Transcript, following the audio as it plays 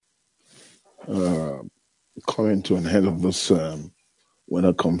Coming to an end of this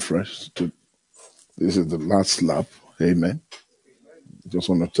winter conference. This is the last lap. Amen. Just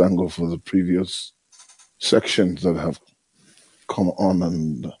want to thank God for the previous sections that have come on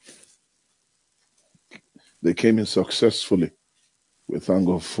and they came in successfully. We thank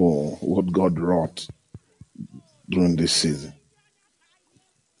God for what God wrought during this season.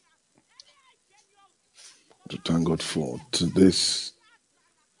 To thank God for this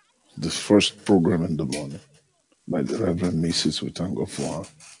first program in the morning by the Reverend Mrs. We thank God for her.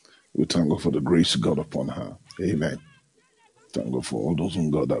 We thank God for the grace of God upon her. Amen. Thank God for all those whom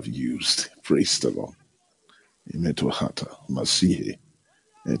God have used. Praise the Lord. Imetohata, Masihe,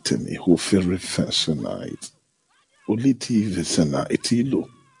 Etemi, who ferry fascinite. Oliti vesena etilo.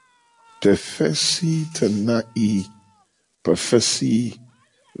 Tefesi tenai, perfesi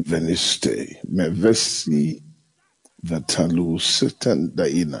veniste. Mevesi vatalu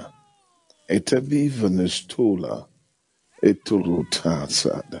setandaina. Etebi venestola,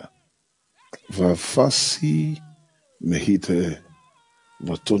 etulutasada. Vafasi mehite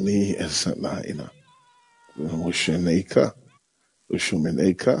vatoni esanaina. Usheneka,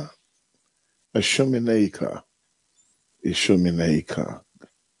 Ushumineka, Ashumineka, Ishumineka,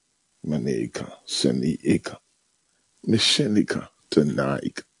 Maneka, Senieka, Mishenika,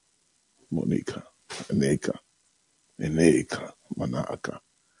 Tenaika, Monika, Aneka, Eneka, Manaka,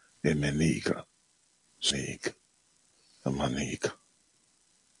 Emenika, Snake, Amanika,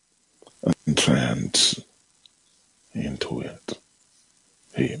 and trans into it.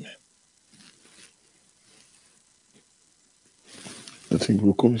 Amen. I think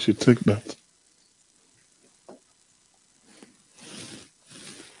Wukumi should take that.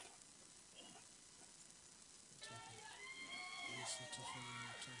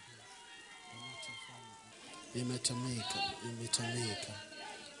 Imetameka,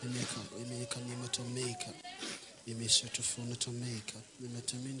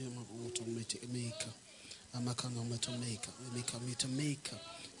 Amakanga umetomeka,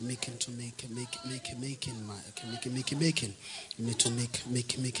 making to make, making, making, to make, making, to make,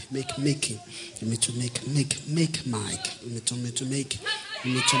 Mike, to make, Mike, to make,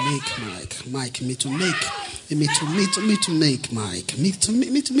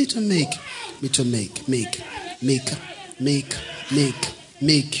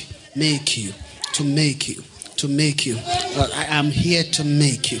 Mike, make you, to make you. To make you. I am here to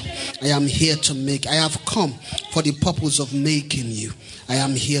make you. I am here to make. I have come for the purpose of making you. I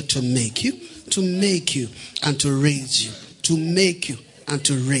am here to make you and to raise you. To make you and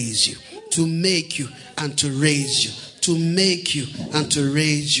to raise you. To make you and to raise you. To make you and to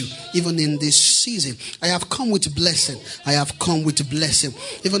raise you. Even in this season, I have come with blessing. I have come with blessing.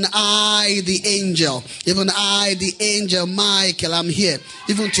 Even I, the angel, Michael, I'm here.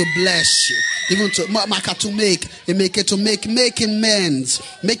 Even to bless you. Even to make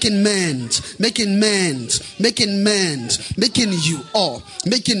making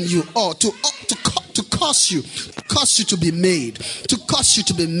you all to cause you to be made,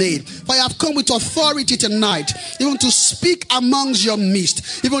 For I have come with authority tonight, even to speak amongst your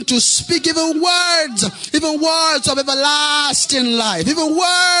midst, even to speak even words of everlasting life, even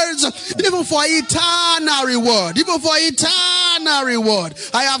for eternal reward,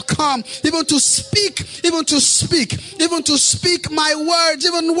 I have come even to speak my words,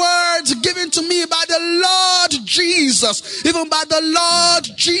 even words given to me by the Lord Jesus,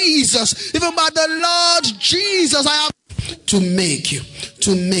 I have to make you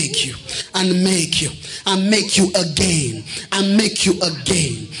and make you again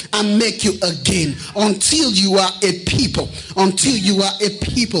until you are a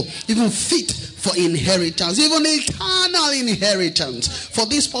people, even fit for inheritance, even eternal inheritance. For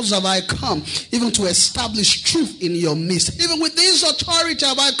this purpose have I come, even to establish truth in your midst. Even with this authority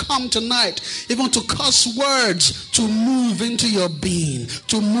have I come tonight, even to cause words to move into your being,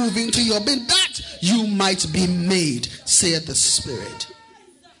 that you might be made, saith the Spirit.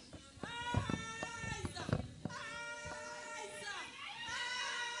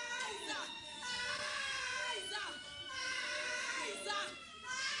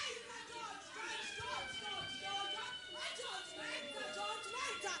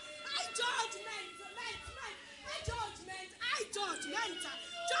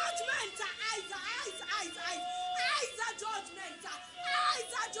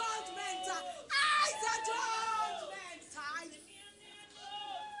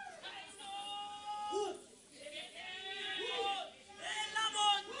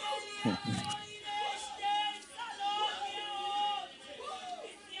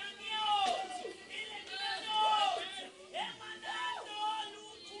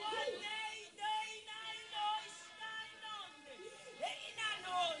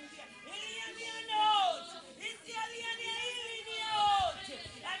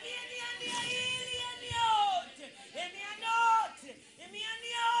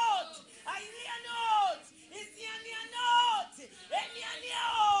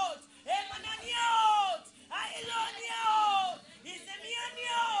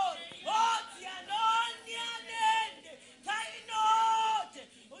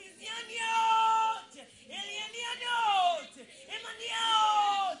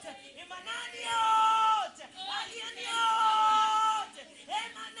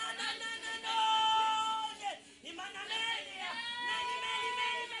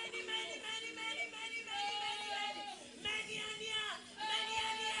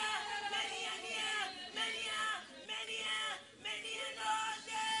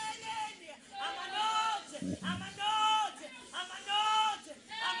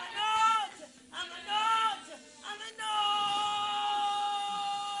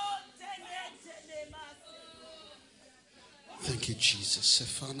 Thank you, Jesus.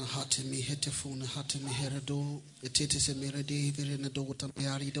 Sefana hatimi hetefuna hatimi heredo. Etete se merede verenado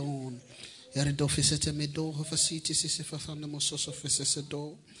tampiaridon. Eredo fisete medo hofasiti sisifafana mososo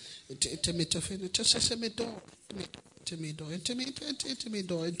fisesedo. Etemitafene tesesemedo. Intimido. Enter my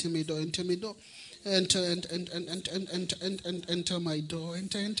door.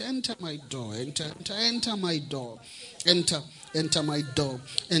 Enter my door. Enter my door. Enter my door.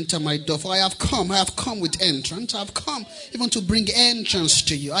 Enter my door. For I have come with entrance. I have come even to bring entrance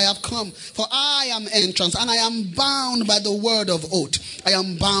to you. I have come, for I am entrance, and I am bound by the word of oath. I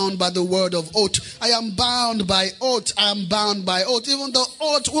am bound by the word of oath. I am bound by oath. I am bound by oath. Even the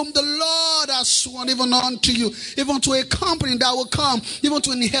oath whom the Lord has sworn, even unto you, even to a company that will come, even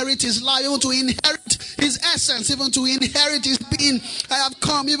to inherit his life, even to inherit his essence, even to inherit his being. I have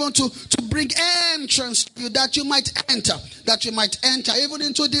come even to bring entrance to you, that you might enter, even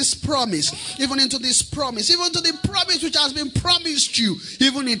into this promise, even to the promise which has been promised you,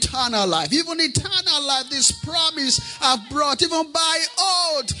 even eternal life. This promise I've brought, even by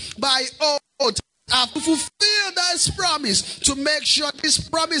oath. I have to fulfill this promise to make sure this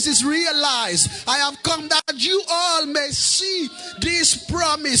promise is realized. I have come that you all may see this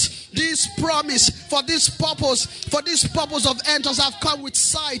promise for this purpose of entrance. I've come with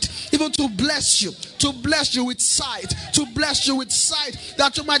sight, even to bless you with sight,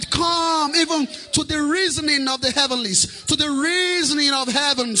 that you might come even to the reasoning of the heavenlies, to the reasoning of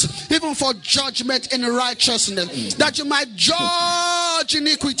heavens, even for judgment and righteousness, that you might judge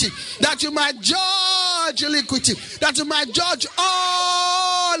iniquity, that you might judge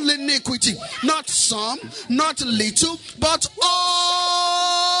all iniquity, not some, not little, but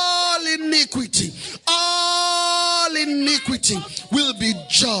all iniquity will be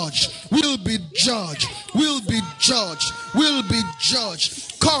judged.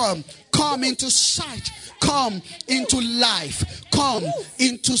 Come into sight, come into life, come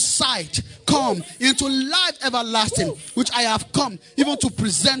into sight, come into life everlasting, which I have come even to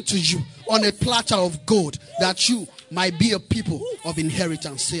present to you on a platter of gold, that you might be a people of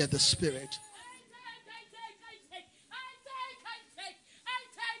inheritance, saith the Spirit.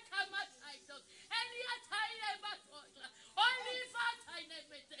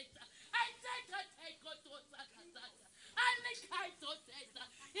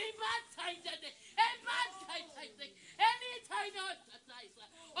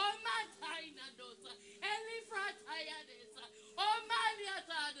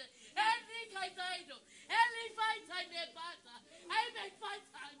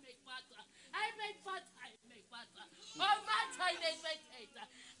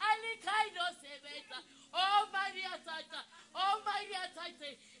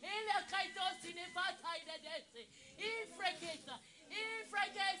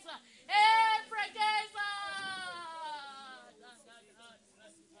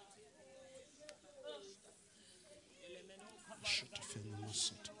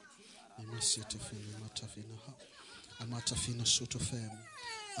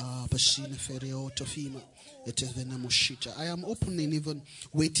 I am opening even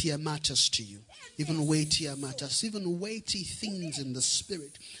weightier matters to you, even weighty things in the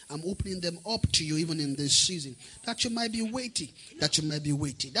Spirit. I'm opening them up to you even in this season, that you might be weighty, that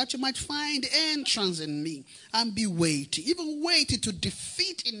you might find entrance in me and be weighty, even weighty to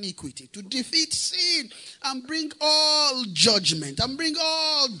defeat iniquity, to defeat sin, and bring all judgment,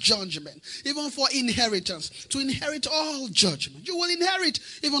 even for inheritance, to inherit all judgment. You will inherit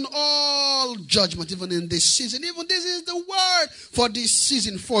even all judgment, even in this season. Even this is the word for this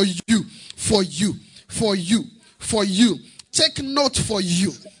season, for you. Take note for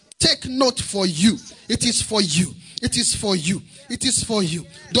you. It is for you.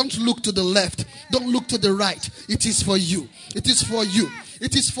 Don't look to the left. Don't look to the right. It is for you.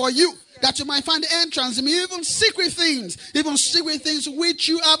 That you might find entrance in me, even secret things which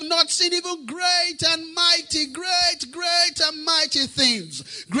you have not seen, even great and mighty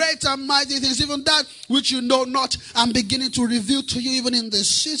things, even that which you know not. I'm beginning to reveal to you even in this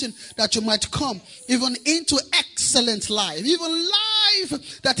season, that you might come even into excellent life, even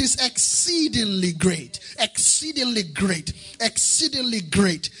life that is exceedingly great. And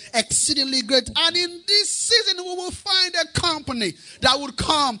in this season, we will find a company that will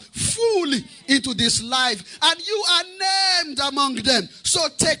come fully into this life, and you are named among them. So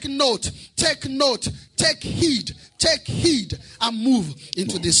take note, take heed, and move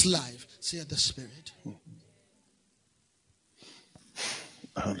into this life, saith the Spirit.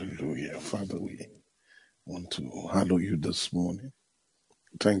 Hallelujah. Father, we want to hallow you this morning.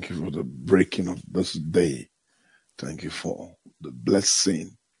 Thank you for the breaking of this day. Thank you for the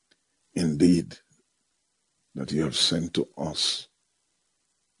blessing indeed that you have sent to us.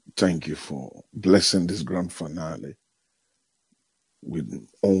 Thank you for blessing this grand finale with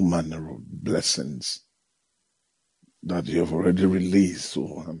all manner of blessings that you have already released.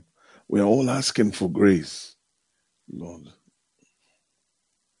 So we are all asking for grace, Lord.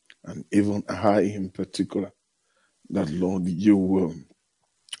 And even I in particular, that Lord, you will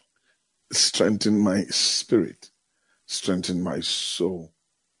strengthen my spirit, strengthen my soul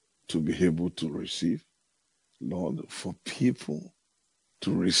to be able to receive. Lord, for people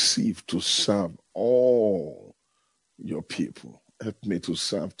to receive, to serve all your people. Help me to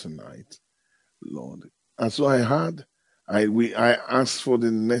serve tonight, Lord. And so I asked for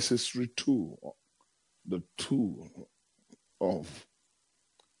the necessary tool, the tool of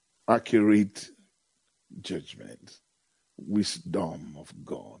accurate judgment, wisdom of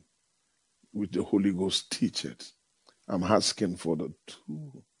God, with the Holy Ghost teach it. I'm asking for the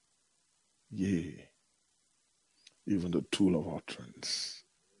tool, yea, even the tool of utterance.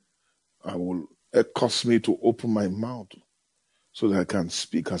 It costs me to open my mouth so that I can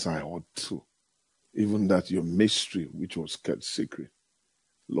speak as I ought to. Even that your mystery, which was kept secret,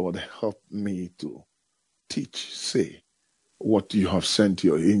 Lord, help me to teach, say, what you have sent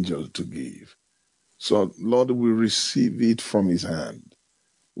your angel to give. So, Lord, we receive it from his hand.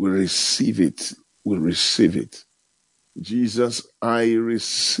 We receive it. We receive it. Jesus, I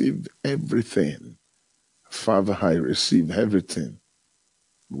receive everything. Father, I receive everything.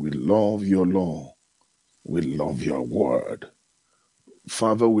 We love your law. We love your word.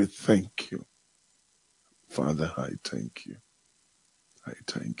 Father, we thank you. Father, I thank you. I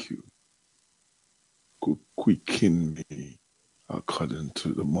thank you. Quicken me according to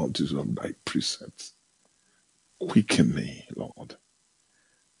the multitude of thy precepts. Quicken me, Lord.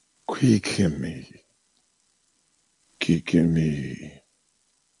 Quicken me. Quicken me.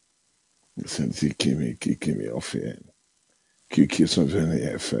 Quicken me offhand. Quicken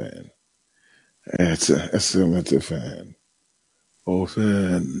something offhand. Excellent fan.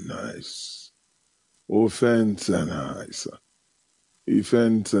 Offhand nice. Offhand nice.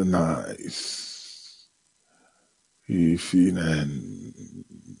 Offhand nice. Ifinen.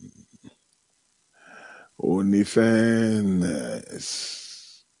 Only fairness.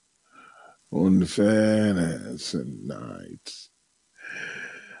 Only fairness and night.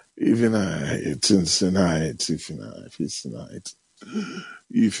 Even I, it's tonight, if it's night.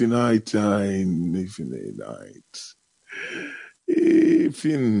 If night time, if night. If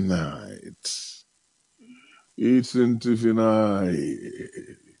night. It's infinite.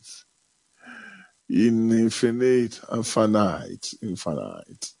 Infinite, infinite,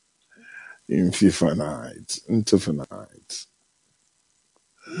 infinite. Infinite, infinite.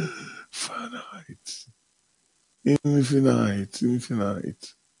 Finite. Infinite,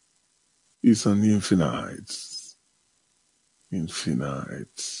 infinite. It's an infinite.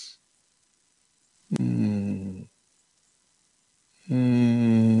 Infinite.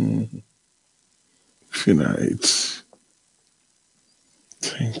 Infinite.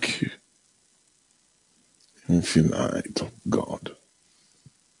 Thank you. Infinite of God.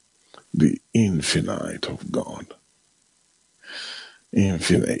 The infinite of God.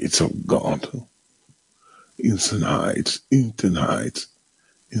 Infinite of God. Infinite. Infinite.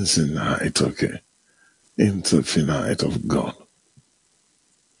 Infinite, okay. Infinite of God.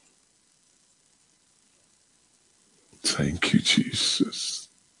 Thank you, Jesus.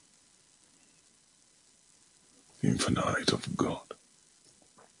 Infinite of God.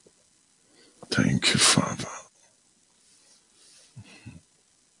 Thank you, Father.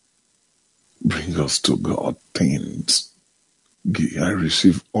 Bring us to God things. I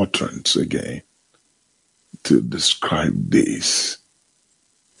receive utterance again to describe this.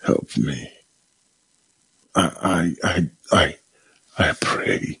 Help me. I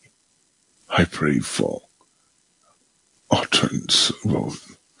pray. I pray for utterance,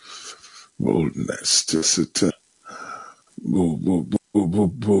 boldness, to sit, boldness.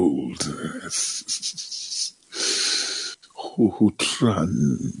 Who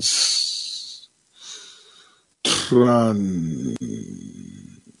trans.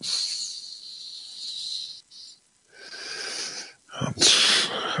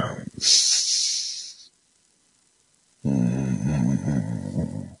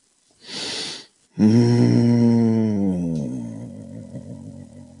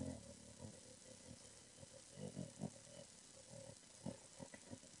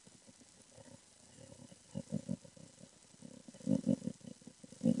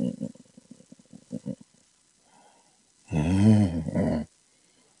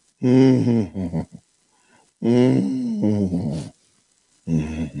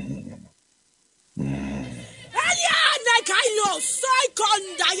 Ebo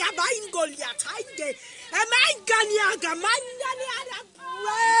soikonda ya baingol ya tainde. Emangania gamanda ni ana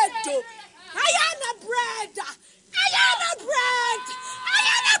bread. Ayana bread. Ayana bread.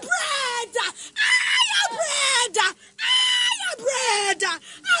 Ayana bread. Ayana bread. Ayana bread.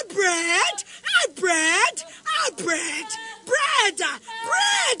 A bread. A bread. A bread. Bread.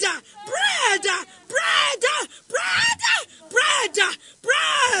 Bread. Bread. Bread. Bread. Bread.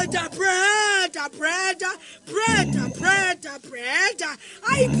 Bread. Bread. Bread. Bread. Bread.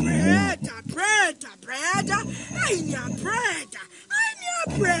 I bread. Bread. Bread. I need bread. I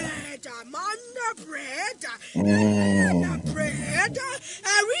need bread. Amanda bread. Ariana bread.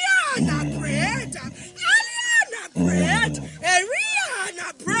 Ariana bread. Ariana bread. Ariana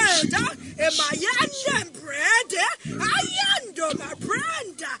bread. Emayana bread. Ayando my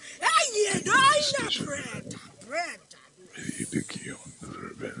bread. Ayana bread. Bread.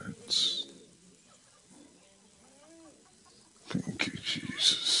 Thank you,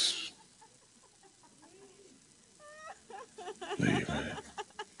 Jesus. Amen.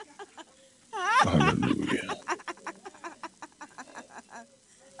 Hallelujah.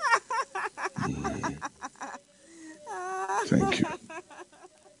 Thank you.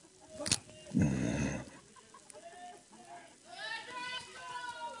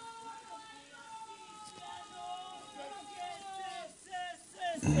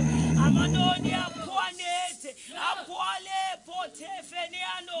 Amanonia Puanete, Apuale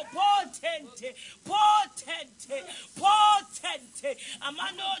Potefeniano, potente, potente, potente,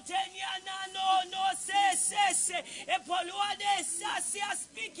 Amanoteniana, no, se, Epoluade, Sasia,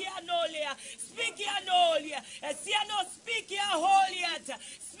 Spikianolia, Esiano, Spikia Holiata,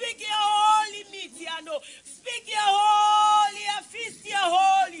 Spikia Holy Mitiano, Spikia Holy, Fistia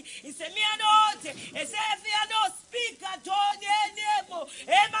Holy, Isemianote, Esefiano, Speaker, Tony,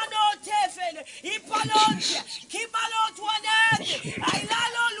 Emano Tefele, Ipalontia, Kibalot Wanete, I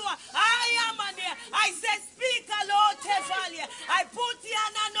lalolua, I am an I say, Speaker, Lord Tefalia, I put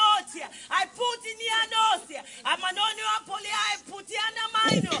Yananotia, I put in Yanosia, Amanonio Apoli, I put Yana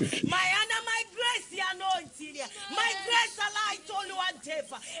Mino, my grace, anointing, my grace, I told you one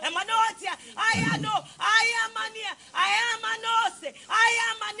Tefa, Emanotia, I know, I am an I am an Ose, I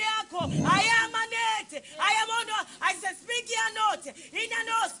am an echo, I am an ete, I am on, I say, speak your note, in a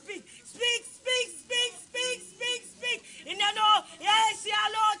no, speak, in a no, yes,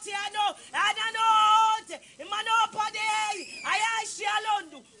 Yalo, I don't know, Manopade, I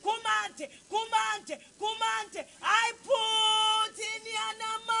Shalondu, Kumante, I put in your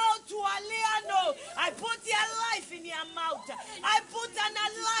mouth to Aliano, I put your life in your mouth, I put an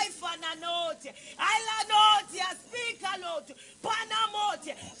life on a note, I la note, speak a lot,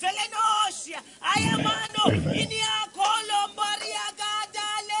 Panamote, Felenosia, I am ano, in your Colombaria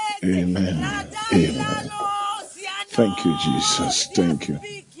Gadales, Amen. Amen. Thank you, Jesus. Thank you.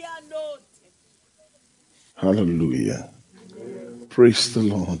 Hallelujah. Praise the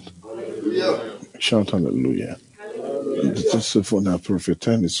Lord. Shout hallelujah. Just for now,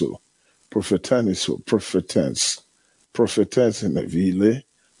 prophetess in the ville,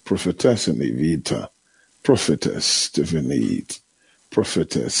 prophetess in the vita, prophetess Stevenite,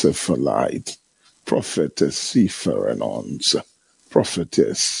 prophetess Ephalite, prophetess Seferenons,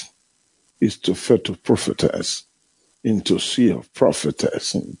 prophetess is to fer to prophetess, into sea of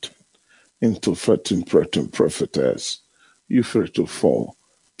prophetess, into fertin pretum prophetess, you fer to fall,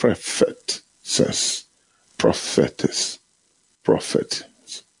 prophet says, prophetess, prophet,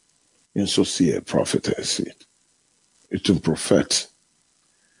 into see a prophetess, it to prophet,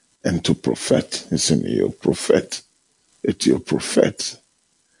 and to prophet is in your prophet, it's your prophet,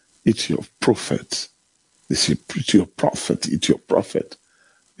 it's your prophet, it's your prophet, it's your prophet,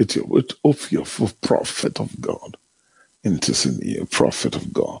 it's your of your prophet of God, enters in your prophet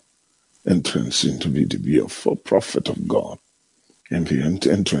of God, entrance into be a full prophet of God, and the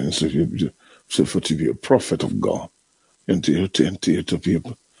entrance of you, so for to be a prophet of God, and to be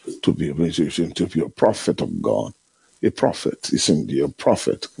a prophet of God. A prophet is in the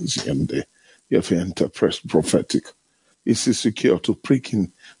prophet is in the you have to enter prophetic. It is secure to prick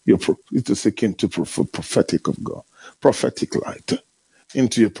in your it is akin to prophetic of God, prophetic light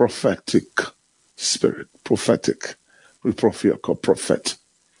into your prophetic spirit, prophetic. We called prophet.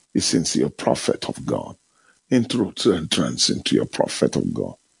 It's into your prophet of God. Into entrance into your prophet of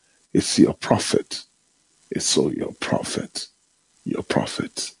God. It's your prophet. It's so your prophet. Your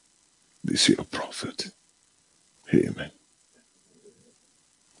prophet. This is your prophet. Amen.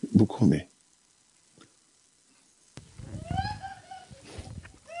 Bukumi.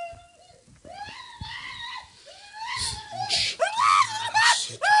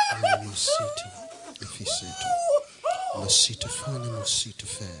 Masita see to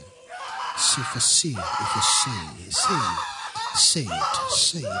fair. See for see if you say it,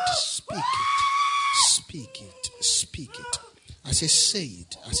 speak it. I say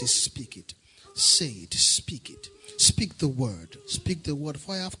it, speak it. Say it, speak it. Speak the word,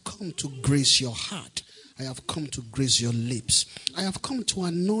 for I have come to grace your heart. I have come to grace your lips. I have come to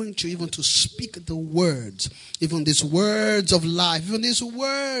anoint you even to speak the words, even these words of life, even these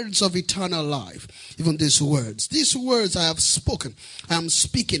words of eternal life, even these words. These words I have spoken. I am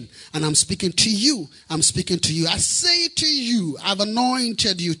speaking, and I'm speaking to you. I'm speaking to you. I say to you, I've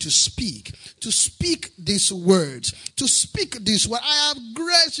anointed you to speak these words, to speak this word. I have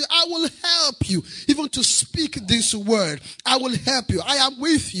graced you. I will help you even to speak this word. I will help you. I am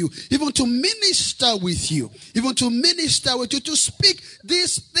with you even to minister with you, to speak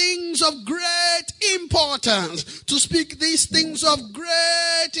these things of great importance, to speak these things of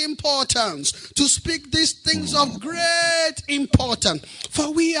great importance,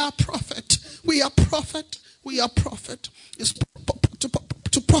 For we are prophet. It's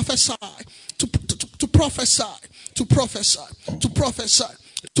to prophesy.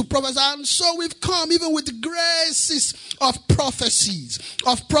 And so we've come even with graces of prophecies,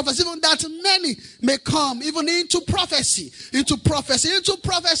 even that many may come even into prophecy, into prophesying,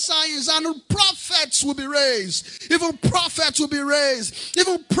 and prophets will be raised. Even prophets will be raised,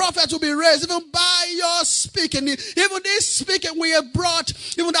 even by your speaking. Even this speaking we have brought,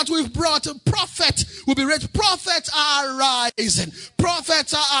 even that we've brought, prophet will be raised. Prophets are rising.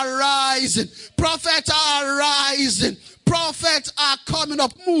 Prophets are coming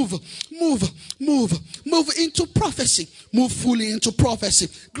up. Move into prophecy. Move fully into prophecy.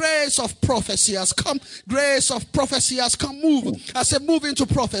 Grace of prophecy has come. Move. I said move into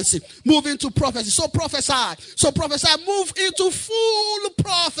prophecy. So prophesy. Move into full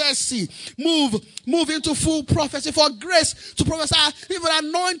prophecy. Move into full prophecy for grace to prophesy. Even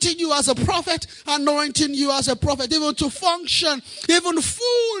anointing you as a prophet. Even to function even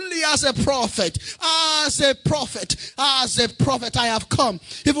fully as a prophet. I have come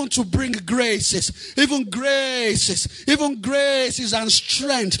even to bring graces and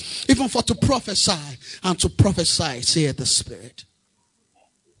strength, even for to prophesy and to prophesy, saith the Spirit.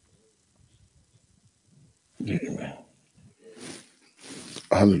 Amen.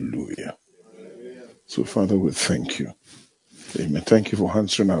 Hallelujah. So, Father, we thank you. Amen. Thank you for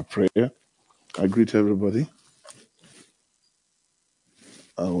answering our prayer. I greet everybody.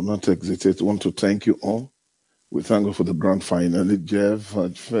 I will not hesitate. I want to thank you all. We thank God for the grand finale. Jeff,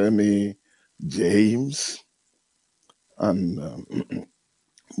 Femi, James, and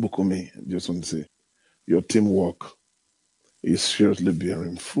Bukumi. Just want to say, your teamwork is seriously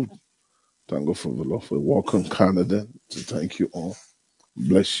bearing fruit. Thank God for the Lord for work in Canada. To thank you all.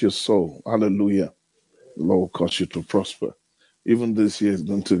 Bless your soul. Hallelujah. The Lord will cause you to prosper. Even this year is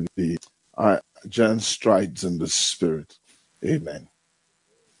going to be giant strides in the spirit. Amen.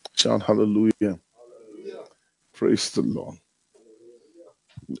 Shout hallelujah. Hallelujah. Praise the Lord.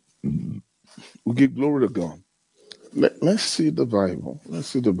 We give glory to God. Let's see the Bible.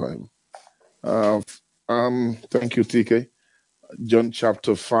 Thank you, TK. John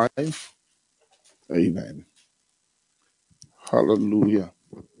chapter 5. Amen. Hallelujah.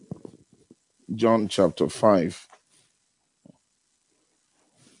 John chapter 5.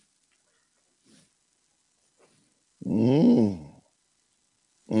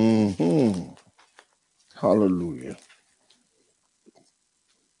 Hallelujah.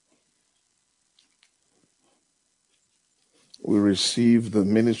 We receive the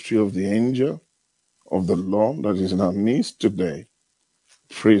ministry of the angel of the Lord that is in our midst today.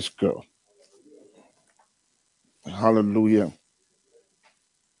 Praise God. Hallelujah.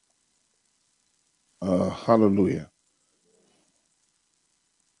 Hallelujah.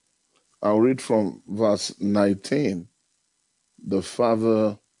 I'll read from verse 19. The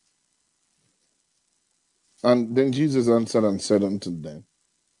Father, and then Jesus answered and said unto them,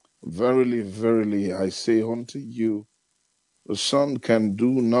 Verily, verily, I say unto you, the Son can do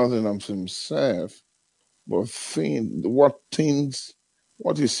nothing of himself, but what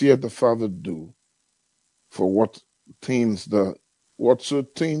he seeth the Father do, for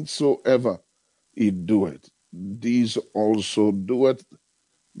whatsoever he doeth, these also doeth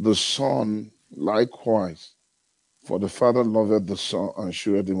the Son likewise. For the Father loveth the Son and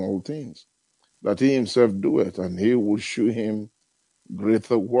sheweth him all things that he himself doeth, and he will shew him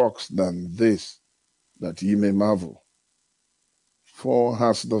greater works than this, that ye may marvel. For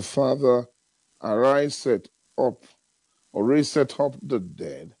has the Father raised up the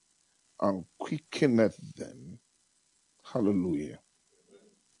dead, and quickeneth them. Hallelujah.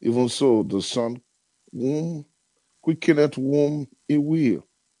 Even so, the Son, whom quickeneth whom he will.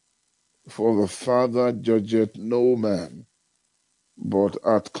 For the Father judgeth no man, but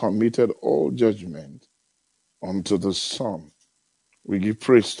hath committed all judgment unto the Son. We give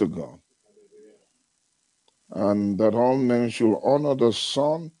praise to God. And that all men should honor the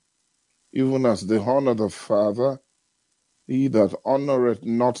Son, even as they honor the Father. He that honoreth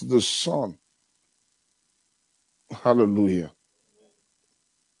not the Son, hallelujah,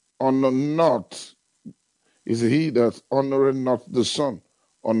 honor not, is he that honoreth not the Son,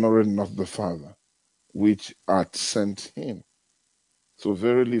 honoreth not the Father, which hath sent him. So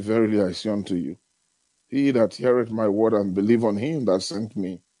verily, verily, I say unto you, he that heareth my word and believe on him that sent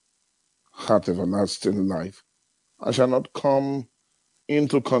me hath everlasting life. I shall not come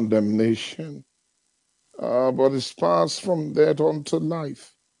into condemnation, but is passed from death unto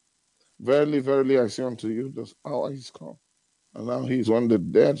life. Verily, verily, I say unto you, the hour is come, and now he is when the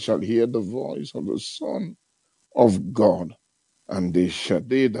dead shall hear the voice of the Son of God, and they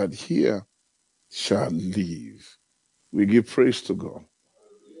that hear shall live. We give praise to God.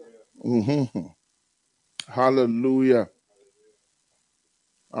 Mhm. Hallelujah.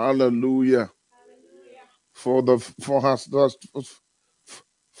 Hallelujah. For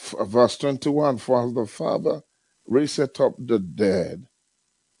verse 21, for as the Father raiseth up the dead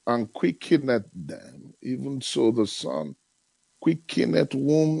and quickeneth them, even so the Son quickeneth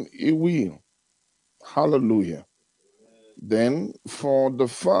whom he will. Hallelujah. Then for the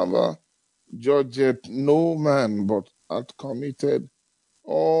Father judgeth no man, but hath committed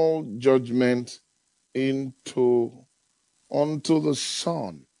all judgment unto the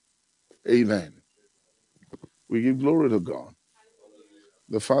Son. Amen. We give glory to God.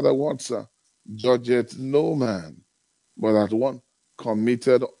 The Father judgeth no man, but hath one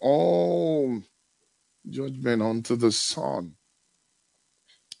committed all judgment unto the Son.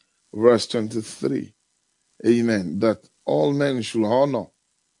 Verse 23. Amen. That all men should honor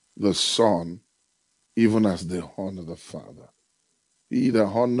the Son, even as they honor the Father. He that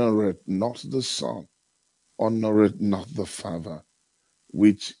honoreth not the Son, honoreth not the Father,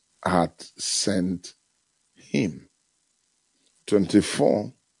 which hath sent him.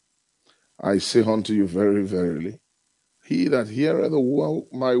 24. I say unto you very verily, he that heareth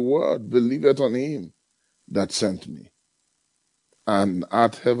my word believeth on him that sent me, and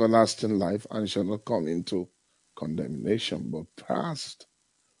hath everlasting life, and shall not come into condemnation, but passed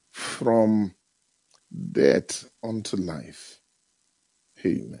from death unto life.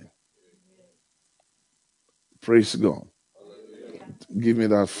 Amen. Praise God. Give me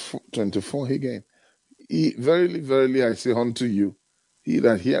that 24 again. Verily, verily, I say unto you, he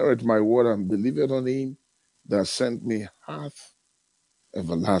that heareth my word and believeth on him that sent me hath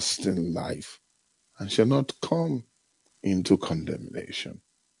everlasting life, and shall not come into condemnation,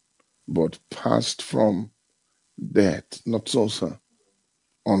 but passed from death, not so, sir,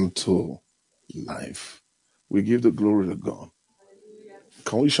 unto life. We give the glory to God.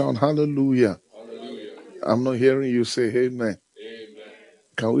 Can we shout hallelujah? Hallelujah. I'm not hearing you say amen. Amen.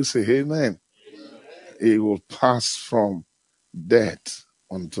 Can we say amen? It will pass from death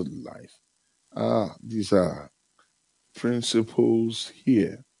unto life. These are principles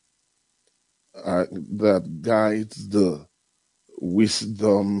here that guides the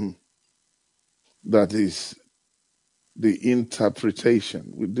wisdom, that is the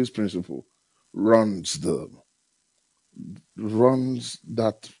interpretation with this principle runs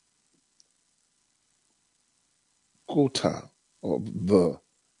that quota of the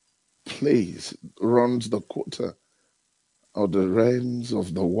place, runs the quota of the realms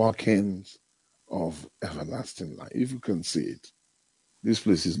of the workings of everlasting life. If you can see it, this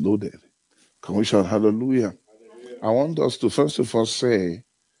place is loaded. Can we shout hallelujah? Hallelujah. I want us to first of all say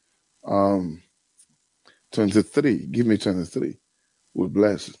 23. Give me 23. We're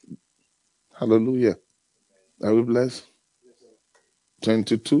blessed. Hallelujah. Are we blessed?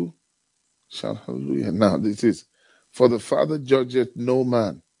 22. Shout hallelujah. Now this is, for the Father judgeth no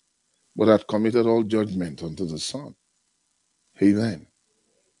man, but hath committed all judgment unto the Son. Amen.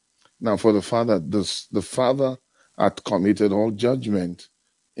 Now for the Father, the Father hath committed all judgment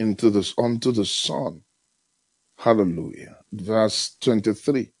unto the Son. Hallelujah. Verse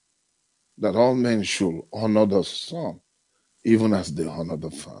 23, that all men should honor the Son, even as they honor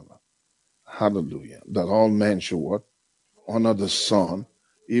the Father. Hallelujah. That all men should what? Honor the Son,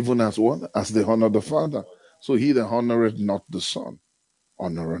 even as what? As they honor the Father. So he that honoreth not the Son,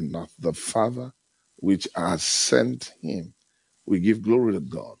 honoreth not the Father, which has sent him. We give glory to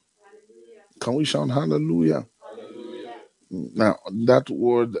God. Hallelujah. Can we shout hallelujah? Hallelujah. Now, that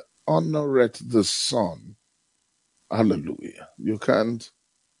word, honoreth the Son, hallelujah. You can't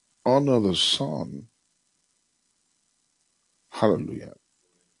honor the Son Hallelujah.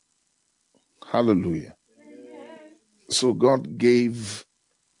 Hallelujah. So God gave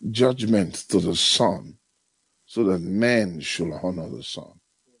judgment to the Son so that men should honor the Son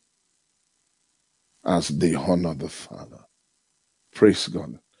as they honor the Father. Praise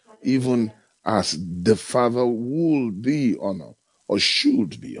God. Even as the Father will be honored or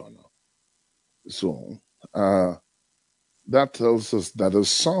should be honored. So that tells us that the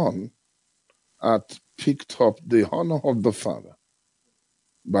Son had picked up the honor of the Father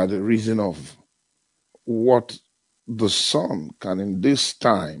by the reason of what the Son can in this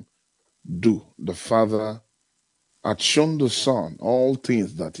time do. The Father had shown the Son all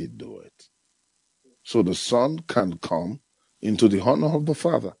things that he doeth. So the Son can come into the honor of the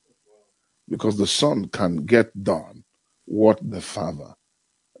Father because the Son can get done what the Father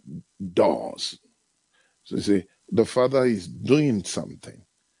does. So you see, the Father is doing something.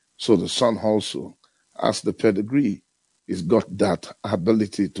 So the Son also, as the pedigree, he's got that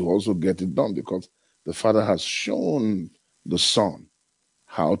ability to also get it done because the Father has shown the Son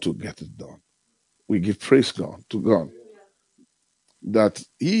how to get it done. We give praise God to God that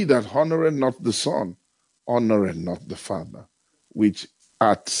he that honoreth not the Son honoreth not the Father, which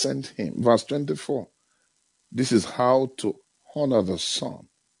hath sent him. Verse 24. This is how to honor the Son.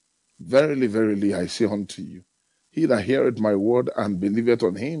 Verily, verily, I say unto you, he that heareth my word and believeth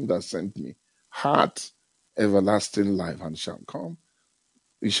on him that sent me hath everlasting life, and shall come.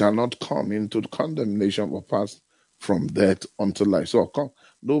 He shall not come into condemnation, but pass from death unto life. So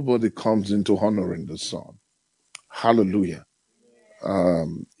nobody comes into honoring the Son. Hallelujah.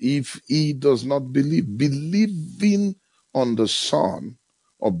 If he does not believe, believing on the Son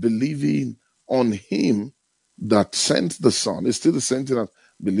or believing on him that sent the Son is still the same thing as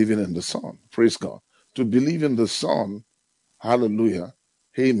believing in the Son. Praise God. To believe in the Son, hallelujah,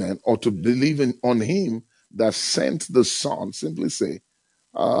 amen, or to believe on him that sent the Son, simply say,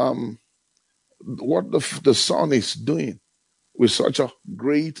 what the Son is doing with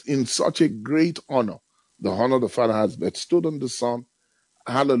in such a great honor. The honor the Father has bestowed on the Son.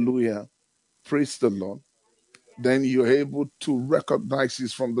 Hallelujah. Praise the Lord. Then you're able to recognize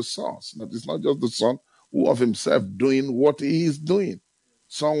it's from the source. That it's not just the Son who of himself doing what he is doing.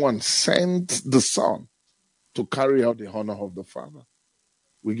 Someone sent the Son to carry out the honor of the Father.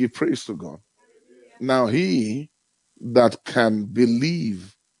 We give praise to God. Now he that can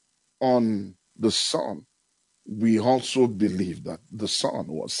believe on the Son, we also believe that the Son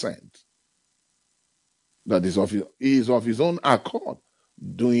was sent. That he is of his own accord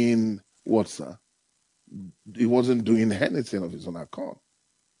doing what's that? He wasn't doing anything of his own accord.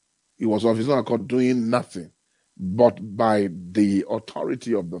 He was of his own accord doing nothing. But by the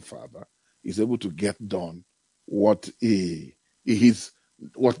authority of the Father, he's able to get done what the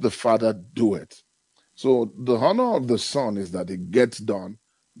Father doeth. So the honor of the Son is that he gets done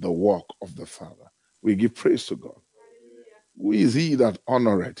the work of the Father. We give praise to God. Who is he that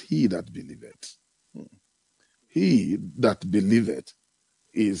honoreth? He that believeth. He that believeth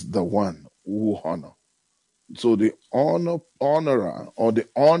is the one who honor. So the honorer or the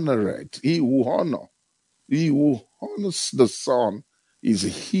honoreth, he who honors the Son is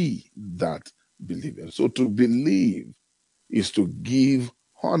he that believeth. So to believe is to give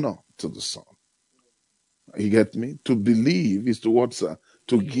honor to the Son. You get me? To believe is to what, sir?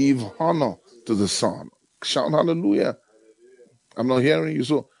 To give honor to the Son. Shout hallelujah. I'm not hearing you.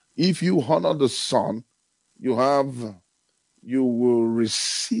 So if you honor the Son, you will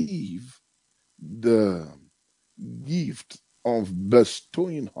receive the gift of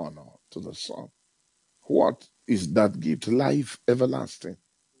bestowing honor to the Son. What is that gift? Life everlasting.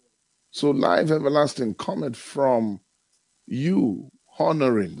 So life everlasting cometh from you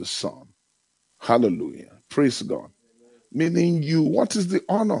honoring the Son. Hallelujah. Praise God. Meaning what is the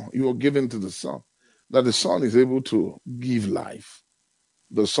honor you are giving to the Son? That the Son is able to give life.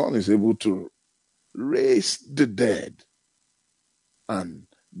 The Son is able to raise the dead and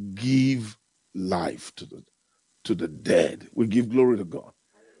give life to the dead. We give glory to God.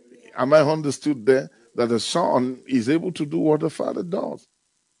 Am I understood there? That the Son is able to do what the Father does.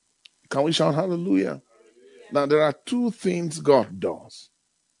 Can we shout hallelujah? Now there are two things God does.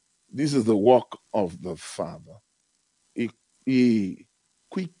 This is the work of the Father. He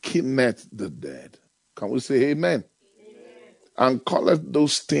quickeneth the dead. Can we say amen? And calleth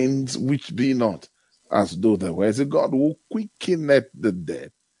those things which be not as though they were. It's a God who quickeneth the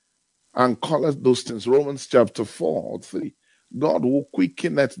dead and calleth those things. Romans chapter 4:3. God who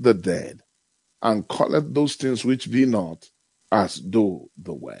quickeneth the dead and calleth those things which be not as though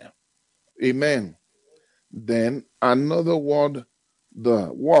they were. Amen. Then another word,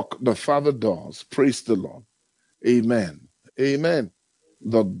 the work the Father does, praise the Lord. Amen. Amen.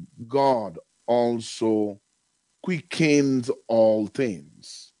 The God also quickens all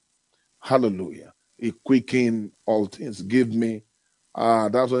things. Hallelujah. He quickens all things. Give me,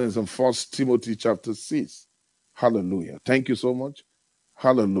 that's what is in 1 Timothy chapter 6. Hallelujah. Thank you so much.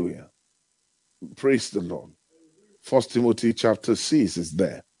 Hallelujah. Praise the Lord. 1 Timothy chapter 6 is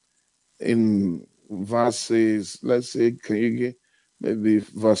there. In verses, let's say, can you get maybe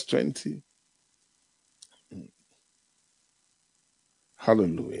verse 20?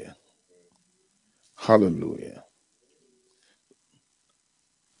 Hallelujah. Hallelujah.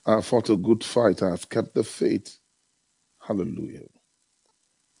 I fought a good fight. I have kept the faith. Hallelujah.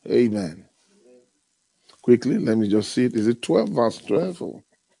 Amen. Quickly, let me just see it. Is it 12, verse 12?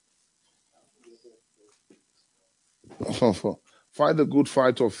 Fight the good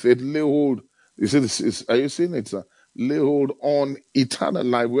fight of faith. Lay hold. You see, are you seeing it, sir? Lay hold on eternal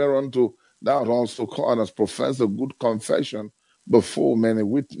life, whereunto thou also called us profess a good confession before many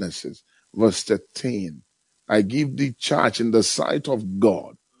witnesses. Verse 13. I give thee charge in the sight of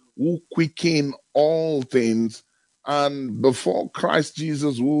God, who quicken all things, and before Christ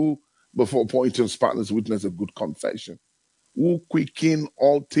Jesus, who before Pontius Pilate witnessed a good confession, who quicken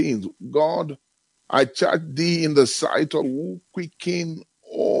all things. God, I charge thee in the sight of who quicken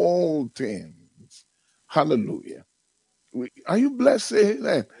all things. Hallelujah. Are you blessed? Say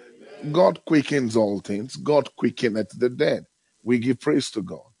amen. God quickens all things. God quickeneth the dead. We give praise to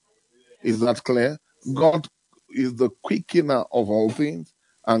God. Is that clear? God is the quickener of all things,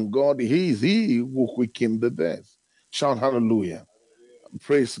 and God, He is He who quickened the dead. Shout hallelujah.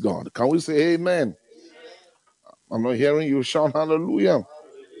 Praise God. Can we say amen? I'm not hearing you shout hallelujah.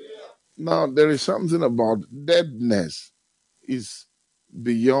 Now, there is something about deadness is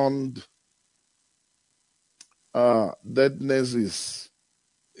beyond, deadness is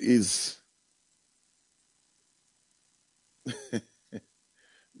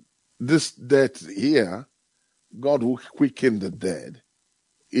this death here, God will quicken the dead.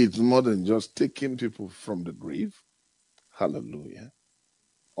 It's more than just taking people from the grave, hallelujah,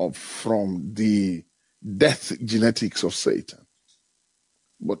 or from the death genetics of Satan,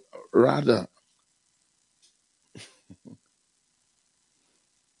 but rather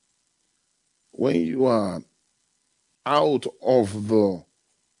when you are out of the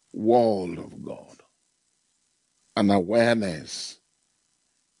world of God, an awareness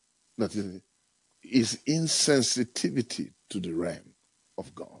that is insensitivity to the realm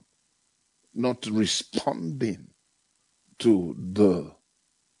of God, not responding to the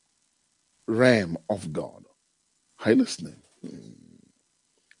realm of God. Are you listening?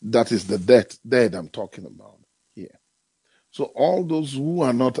 That is the dead I'm talking about here. So all those who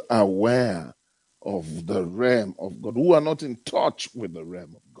are not aware of the realm of God, who are not in touch with the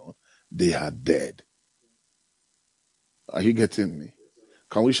realm of God, they are dead. Are you getting me?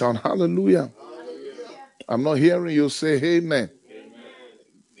 Can we shout hallelujah? I'm not hearing you say amen.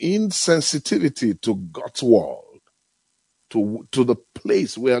 Insensitivity to God's world, to the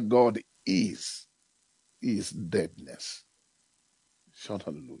place where God is deadness. Shout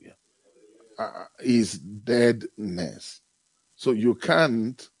hallelujah. Is deadness. So you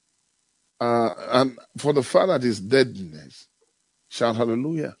can't, and for the Father that is deadness, shout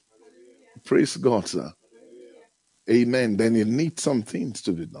hallelujah. Praise God, sir. Amen. Then it needs some things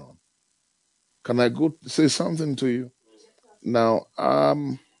to be done. Can I go say something to you? Now,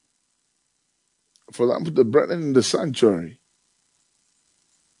 for example, the brethren in the sanctuary,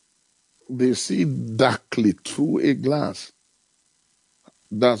 they see darkly through a glass.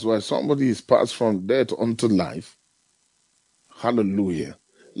 That's why somebody is passed from death unto life. Hallelujah.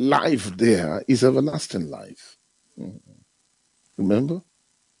 Life there is everlasting life. Remember?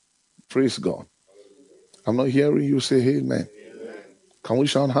 Praise God. I'm not hearing you say amen. Can we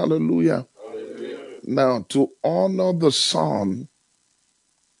shout hallelujah? Now, to honor the Son,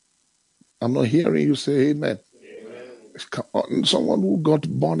 I'm not hearing you say amen. Someone who got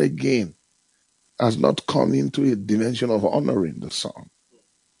born again has not come into a dimension of honoring the Son.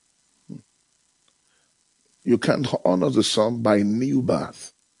 You can't honor the Son by new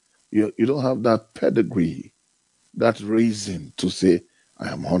birth. You don't have that pedigree, that reason to say, I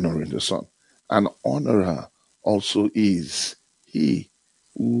am honoring the Son. An honorer also is he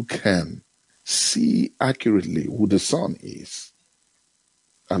who can see accurately who the Son is.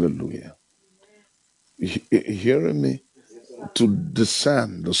 Hallelujah. Hearing me? To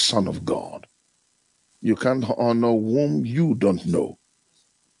discern the Son of God. You can't honor whom you don't know.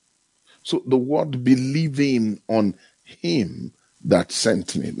 So the word believing on him that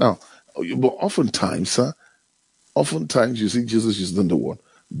sent me. Now, but oftentimes you see Jesus using the word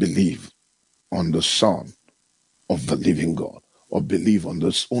believe on the Son of the living God, or believe on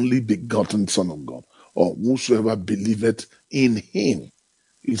this only begotten Son of God, or whosoever believeth in him.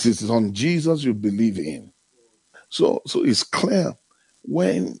 It is on Jesus you believe in. So it's clear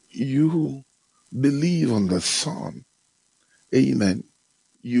when you believe on the Son, amen,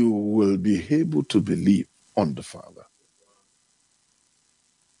 you will be able to believe on the Father.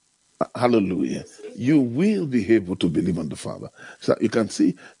 Hallelujah. You will be able to believe on the Father. So you can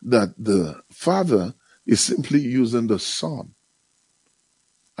see that the Father is simply using the Son.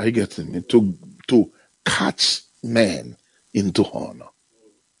 Are you getting me? To catch men into honor.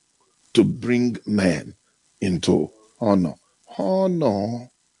 To bring men into honor. Honor.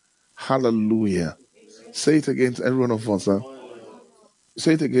 Hallelujah. Say it again to every one of us. Sir.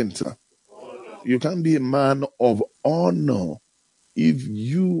 Say it again, sir. You can't be a man of honor if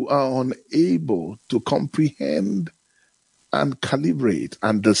you are unable to comprehend and calibrate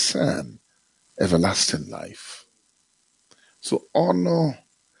and discern everlasting life. So honor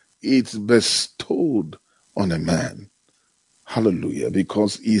is bestowed on a man. Hallelujah.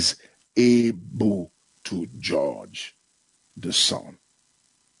 Because he's able to judge the Son.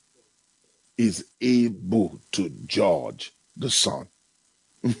 Is able to judge the Son.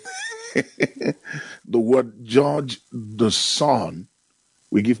 The word judge the Son,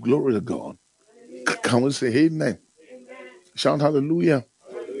 we give glory to God. Can we say amen? Shout hallelujah.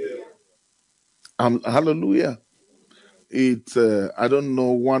 Hallelujah. I don't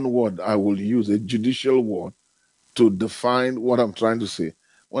know one word I will use, a judicial word, to define what I'm trying to say.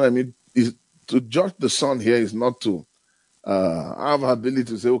 What I mean is to judge the Son here is not to have ability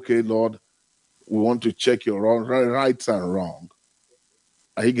to say, okay, Lord, we want to check your rights and wrong.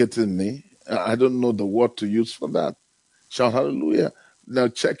 Are you getting me? I don't know the word to use for that. Shout hallelujah. Now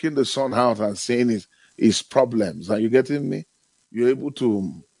checking the Son out and saying his problems. Are you getting me? You're able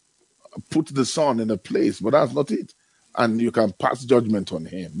to put the Son in a place, but that's not it. And you can pass judgment on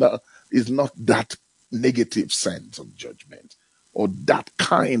him. That is not that negative sense of judgment or that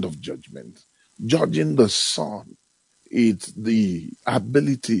kind of judgment. Judging the Son is the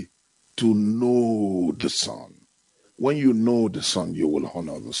ability to know the Son. When you know the Son, you will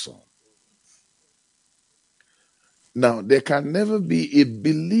honor the Son. Now, there can never be a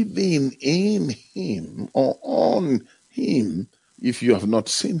believing in him or on him if you have not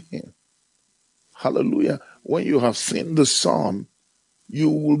seen him. Hallelujah. When you have seen the Son, you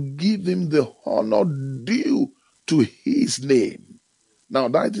will give him the honor due to his name. Now,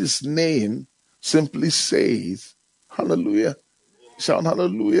 that his name simply says, hallelujah. Shout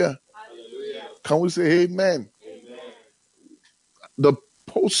hallelujah. Hallelujah. Can we say amen? Amen. The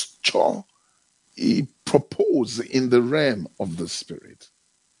posture he proposed in the realm of the Spirit.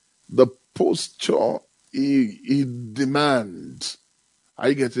 The posture he demands. Are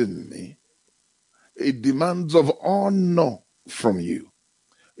you getting me? It demands of honor from you.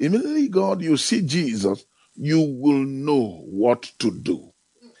 Immediately, God, you see Jesus, you will know what to do.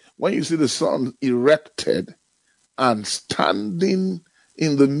 When you see the Son erected and standing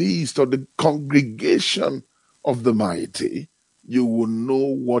in the midst of the congregation of the mighty, you will know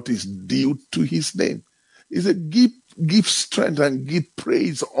what is due to his name. He said, give strength and give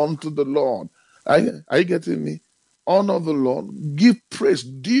praise unto the Lord. Are you getting me? Honor the Lord, give praise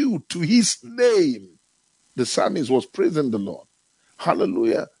due to his name. The psalmist was praising the Lord.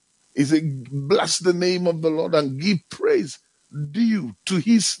 Hallelujah. He said, bless the name of the Lord and give praise due to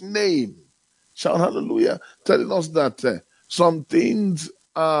his name. Shout hallelujah. Telling us that some things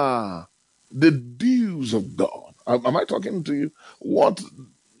are the dues of God. Am I talking to you? What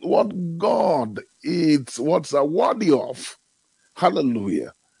God is, what's worthy of.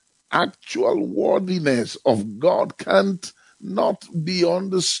 Hallelujah. Actual worthiness of God can't not be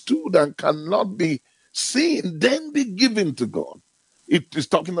understood and cannot be seen, then be given to God. It is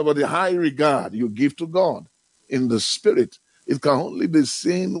talking about the high regard you give to God in the spirit. It can only be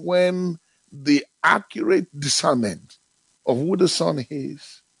seen when the accurate discernment of who the Son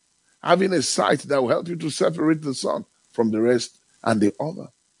is, having a sight that will help you to separate the Son from the rest and the other.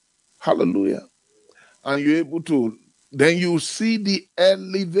 Hallelujah. And you're able to, then you see the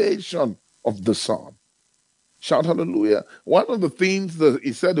elevation of the Son. Shout hallelujah. One of the things that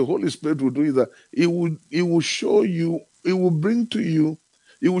he said the Holy Spirit will do is that he will show you, he will bring to you,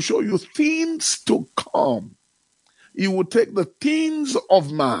 he will show you things to come. He will take the things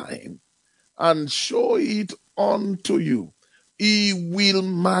of mine and show it unto you. He will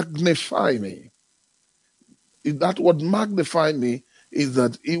magnify me. That word magnify me is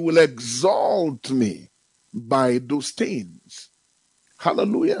that he will exalt me by those things.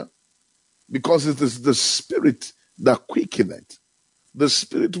 Hallelujah. Because it is the Spirit that quickeneth. The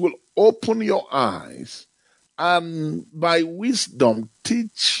Spirit will open your eyes and by wisdom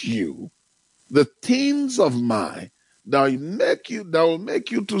teach you the things of mine that will make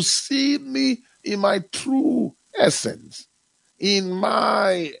you to see me in my true essence, in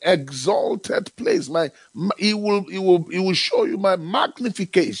my exalted place. It will show you my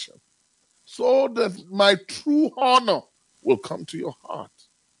magnification, so that my true honor will come to your heart.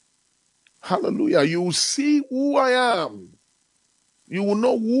 Hallelujah. You will see who I am. You will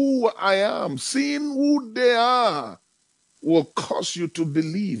know who I am. Seeing who they are will cause you to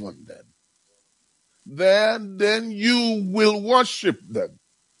believe on them. Then you will worship them.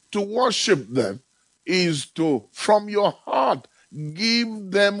 To worship them is to, from your heart, give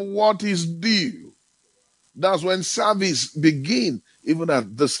them what is due. That's when service begins, even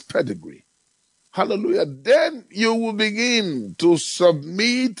at this pedigree. Hallelujah. Then you will begin to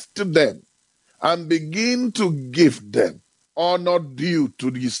submit to them and begin to give them honor due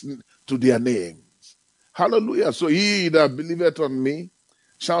to their names. Hallelujah. So he that believeth on me,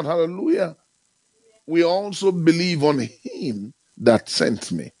 shout hallelujah. We also believe on him that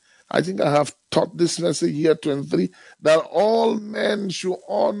sent me. I think I have taught this message here 23, that all men should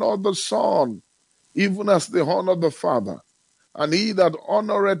honor the Son, even as they honor the Father. And he that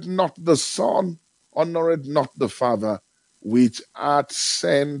honoreth not the Son, honoreth not the Father, which hath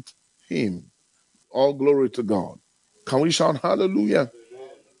sent him. All glory to God. Can we shout hallelujah?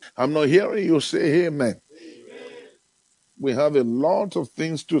 I'm not hearing you say amen. We have a lot of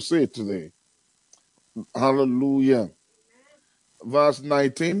things to say today. Hallelujah. Verse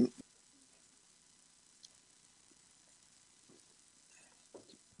 19.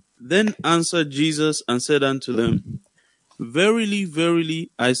 Then answered Jesus and said unto them, Verily,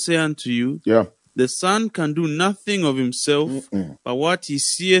 verily, I say unto you, Yeah. the Son can do nothing of himself, but what he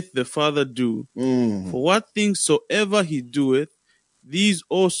seeth the Father do. For what things soever he doeth, these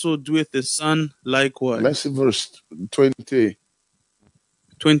also doeth the Son likewise. Let's see verse 20.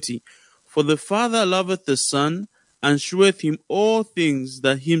 20. For the Father loveth the Son, and sheweth him all things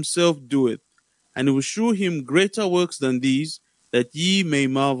that himself doeth, and he will shew him greater works than these, that ye may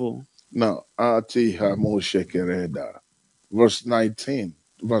marvel. Now, verse 19,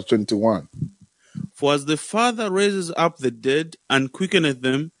 verse 21. For as the Father raises up the dead, and quickeneth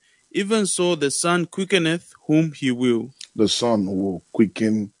them, even so the Son quickeneth whom he will. The Son will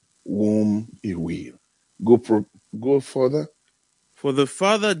quicken whom he will. Go further. For the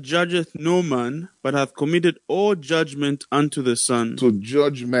Father judgeth no man, but hath committed all judgment unto the Son. To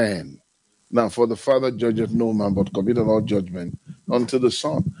judge man. Now, for the Father judgeth no man, but committed all judgment unto the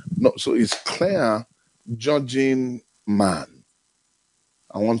Son. No, so it's clear, judging man.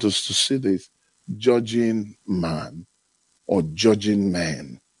 I want us to see this. Judging man or judging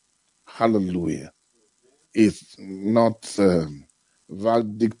man. Hallelujah. It's not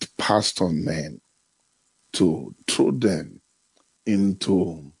verdict passed on men to throw them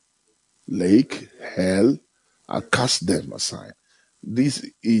into lake, hell, and cast them aside. This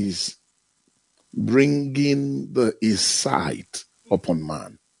is bringing his sight upon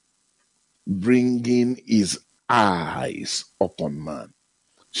man, bringing his eyes upon man.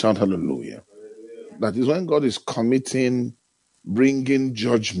 Shout hallelujah. That is when God is bringing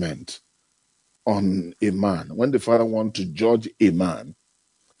judgment on a man. When the Father wants to judge a man,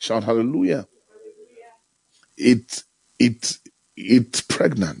 shout hallelujah. It's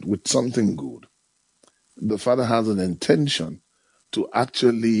pregnant with something good. The Father has an intention to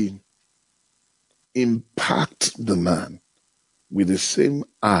actually impact the man with the same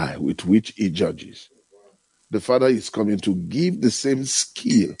eye with which he judges. The Father is coming to give the same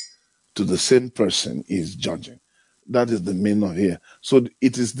skill to the same person he is judging. That is the meaning of here. So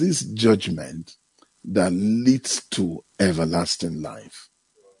it is this judgment that leads to everlasting life.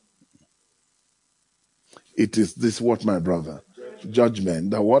 It is this what, my brother?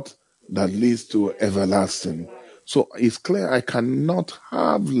 Judgment. That leads to everlasting. So it's clear I cannot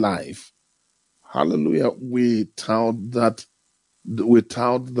have life, hallelujah, without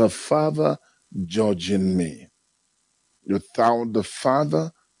the Father judging me. Without the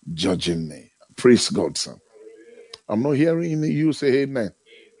Father judging me. Praise God, son. I'm not hearing you say amen.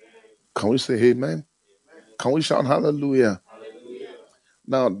 Can we say amen? Can we shout hallelujah?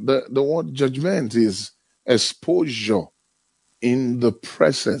 Now, the word judgment is exposure into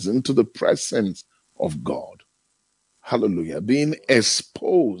the presence of God. Hallelujah. Being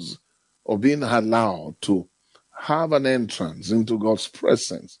exposed or being allowed to have an entrance into God's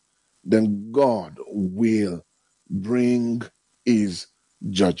presence, then God will bring his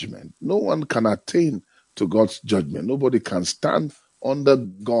judgment. No one can attain to God's judgment. Nobody can stand under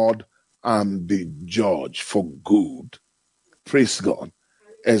God and be judged for good. Praise God.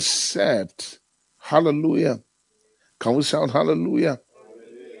 Except, hallelujah, Can we shout hallelujah?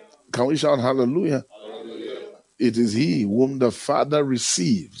 Can we shout hallelujah? It is he whom the Father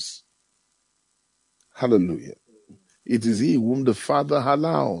receives. Hallelujah. It is he whom the Father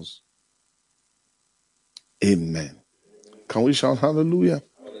allows. Amen. Can we shout hallelujah?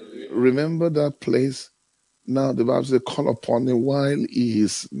 Remember that place. Now the Bible says, call upon him while he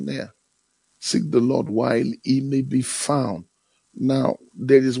is near. Seek the Lord while he may be found. Now,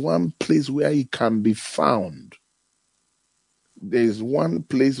 there is one place where he can be found. There is one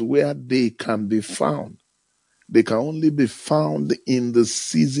place where they can be found. They can only be found in the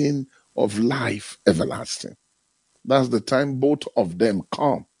season of life everlasting. That's the time both of them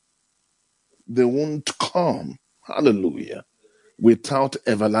come. They won't come, hallelujah, without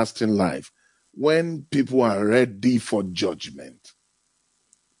everlasting life. When people are ready for judgment,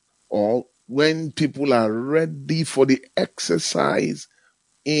 or when people are ready for the exercise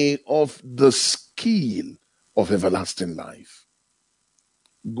of the skill of everlasting life,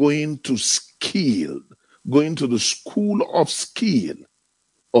 going to the school of skill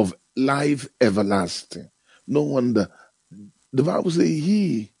of life everlasting. No wonder the Bible says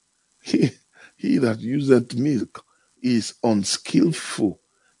he that useth milk is unskillful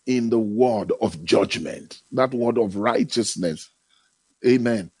in the word of judgment. That word of righteousness,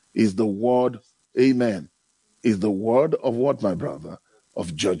 amen, is the word, amen, is the word of what, my brother?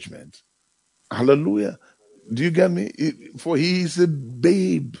 Of judgment. Hallelujah. Do you get me? For he is a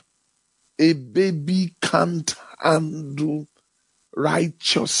babe. A baby can't handle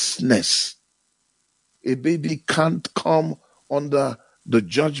righteousness. A baby can't come under the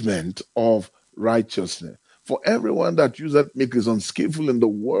judgment of righteousness. For everyone that uses milk is unskillful in the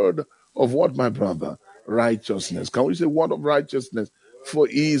word of what, my brother? Righteousness. Can we say word of righteousness? For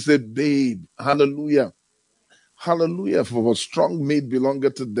he is a babe. Hallelujah. Hallelujah. For a strong meat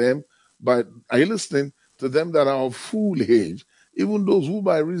belongeth to them. But are you listening? To them that are of full age, even those who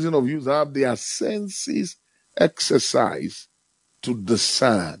by reason of use have their senses exercised to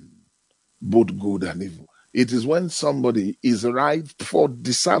discern both good and evil. It is when somebody is ripe for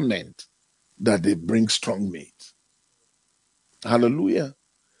discernment that they bring strong meat. Hallelujah.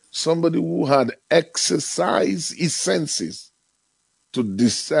 Somebody who had exercised his senses to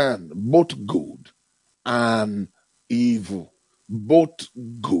discern both good and evil. Both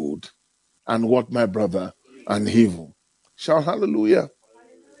good and what, my brother? And evil. Shout hallelujah.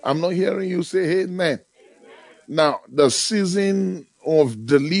 I'm not hearing you say amen. Now, the season of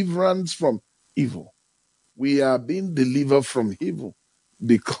deliverance from evil. We are being delivered from evil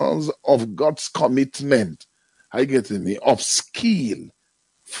because of God's commitment. Are you getting me? Of skill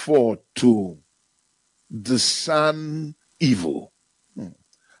to discern evil.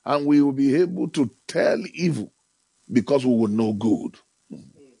 And we will be able to tell evil because we will know good.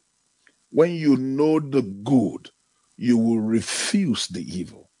 When you know the good, you will refuse the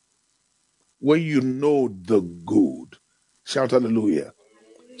evil. When you know the good, shout hallelujah.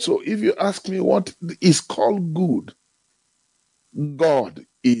 So if you ask me what is called good, God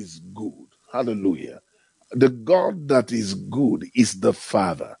is good. Hallelujah. The God that is good is the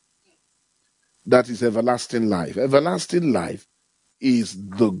Father. That is everlasting life. Everlasting life is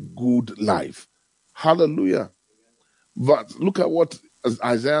the good life. Hallelujah. But look at what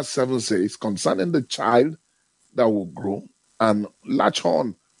Isaiah 7 says concerning the child that will grow and latch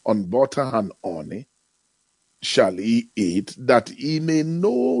on butter and honey shall he eat, that he may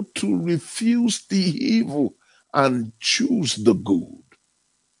know to refuse the evil and choose the good.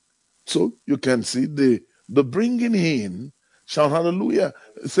 So you can see the bringing in, shout hallelujah,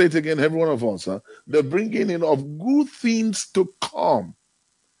 say it again, every one of us, the bringing in of good things to come.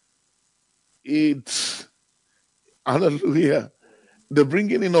 It's, hallelujah, the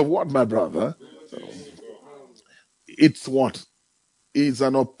bringing in of what, my brother? It's what? It's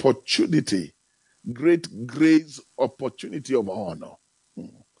an opportunity, great grace, opportunity of honor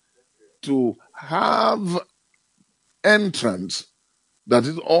to have entrance, that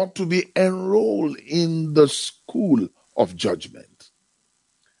is, ought to be enrolled in the school of judgment.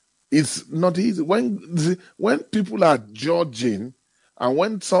 It's not easy. When people are judging and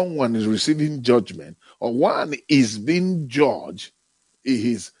when someone is receiving judgment or one is being judged,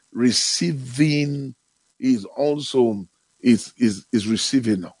 he is receiving, is also is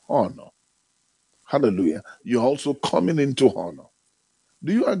receiving honor. Hallelujah. You're also coming into honor.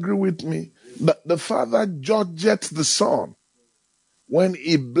 Do you agree with me? That the Father judgeth the Son when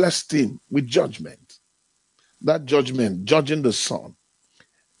he blessed him with judgment. That judgment, judging the Son,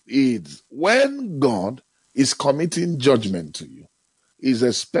 is when God is committing judgment to you, is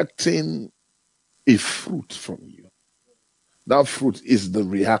expecting a fruit from you. That fruit is the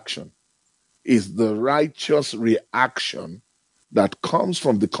reaction. is the righteous reaction that comes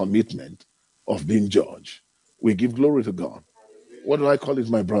from the commitment of being judged. We give glory to God. What do I call it,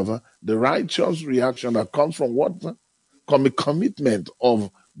 my brother? The righteous reaction that comes from what? Commitment of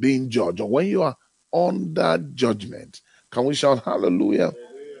being judged. Or when you are under judgment. Can we shout hallelujah?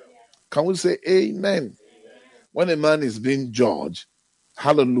 Can we say amen? When a man is being judged,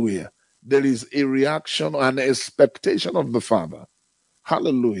 hallelujah, there is a reaction and expectation of the Father,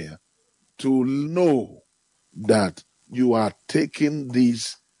 hallelujah, to know that you are taking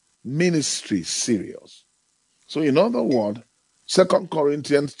this ministry serious. So in other words, 2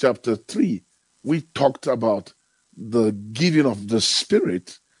 Corinthians chapter 3, we talked about the giving of the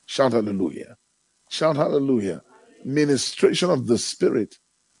Spirit. Shout hallelujah. Shout hallelujah. Ministration of the Spirit.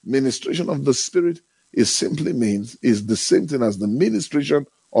 Ministration of the Spirit is the same thing as the ministration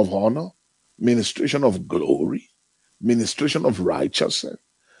of honor, ministration of glory, ministration of righteousness,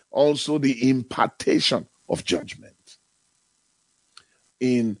 also the impartation of judgment.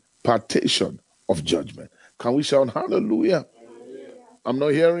 Impartation of judgment. Can we shout hallelujah? I'm not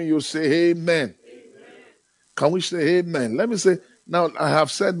hearing you say amen. Can we say amen? Let me say, now I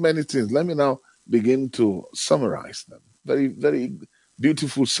have said many things. Let me now begin to summarize them. Very, very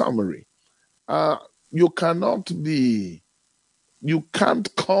beautiful summary. You can't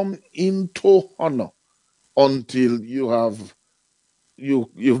come into honor until you've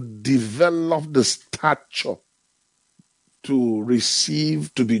developed the stature to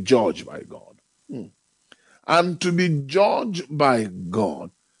be judged by God. And to be judged by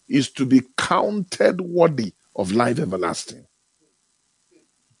God is to be counted worthy of life everlasting.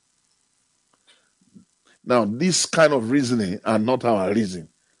 Now, this kind of reasoning are not our reason.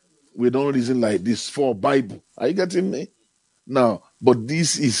 We don't reason like this for Bible. Are you getting me? Now, but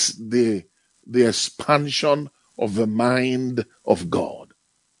this is the expansion of the mind of God.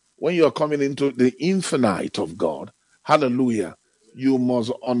 When you are coming into the infinite of God, hallelujah, you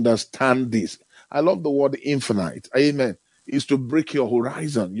must understand this. I love the word infinite. Amen. Is to break your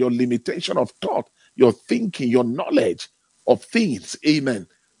horizon, your limitation of thought, your thinking, your knowledge of things. Amen.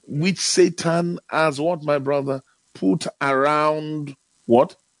 Which Satan has what, my brother? Put around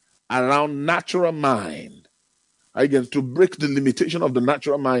what? Around natural mind. Again, to break the limitation of the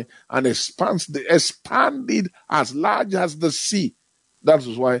natural mind and expand it as large as the sea. That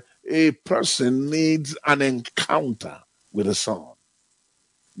is why a person needs an encounter with the Son.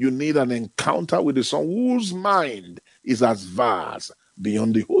 You need an encounter with the Son whose mind is as vast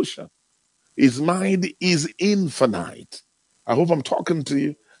beyond the ocean. His mind is infinite. I hope I'm talking to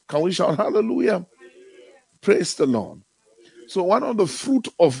you. Can we shout hallelujah? Praise the Lord. So one of the fruit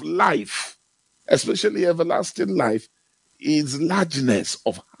of life, especially everlasting life, is largeness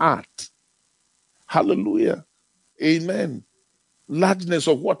of heart. Hallelujah. Amen. Largeness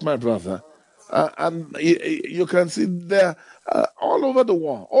of what, my brother? And you can see there all over the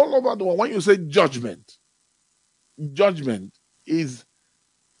world. When you say judgment is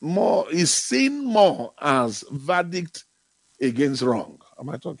seen more as verdict against wrong. Am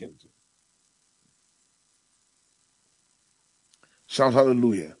I talking to you? Shout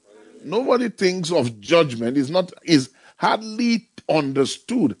hallelujah. Nobody thinks of judgment is hardly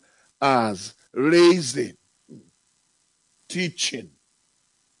understood as raising, teaching,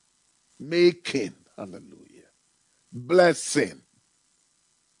 making, hallelujah, blessing,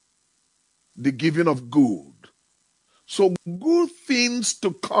 the giving of good. So good things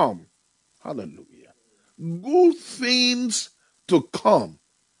to come, hallelujah, good things to come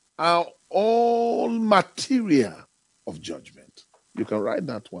are all material of judgment. You can write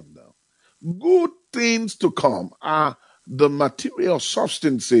that one down. Good things to come are the material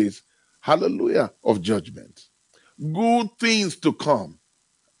substances, hallelujah, of judgment. Good things to come.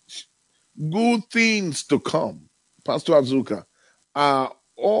 Good things to come, Pastor Azuka, are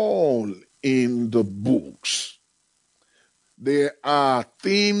all in the books. There are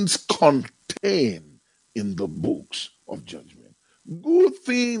things contained in the books of judgment. Good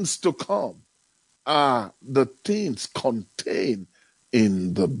things to come are the things contained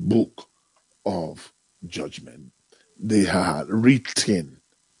in the book of judgment. They are written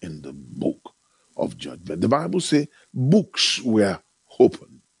in the book of judgment. The Bible says books were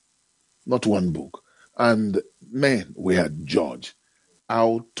opened, not one book, and men were judged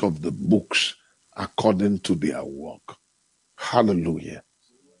out of the books according to their work. Hallelujah.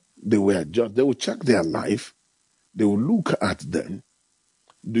 They were judged. They will check their life. They will look at them.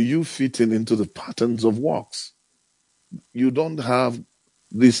 Do you fit into the patterns of works? You don't have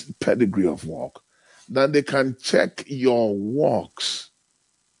this pedigree of work. Then they can check your works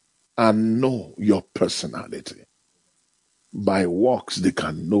and know your personality. By works, they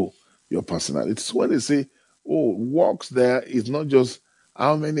can know your personality. So when they say, oh, works there is not just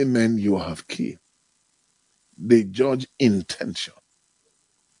how many men you have killed. They judge intention.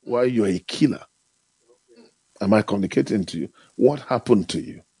 Why you're a killer. Am I communicating to you? What happened to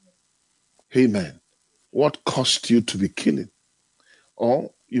you? Amen. What caused you to be killing?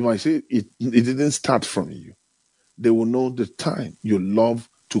 Or you might say it didn't start from you. They will know the time you love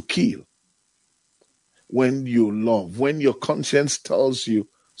to kill. When you love, when your conscience tells you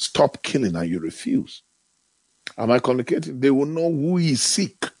stop killing and you refuse. Am I communicating? They will know who is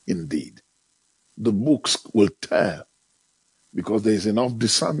sick indeed. The books will tell because there is enough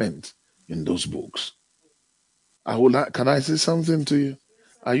discernment in those books. Can I say something to you?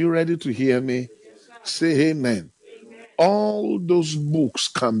 Are you ready to hear me? Say amen. All those books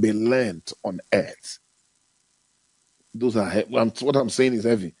can be learnt on earth. Those are what I'm saying is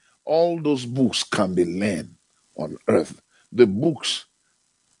heavy. All those books can be learned on earth. The books,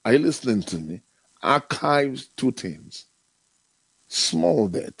 are you listening to me? Archives two things. Small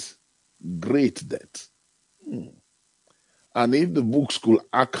debt, great debt. And if the books could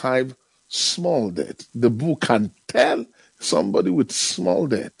archive small debt, the book can tell somebody with small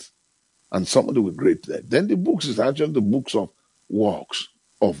debt and somebody with great debt. Then the books is actually the books of works,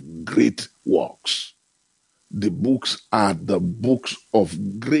 of great works. The books are the books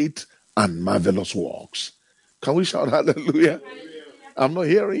of great and marvelous works. Can we shout hallelujah? I'm not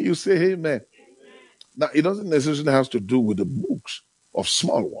hearing you say amen. Now, it doesn't necessarily have to do with the books of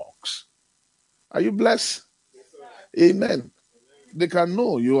small works. Are you blessed? Amen. They can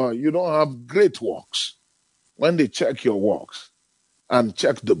know you don't have great works when they check your works and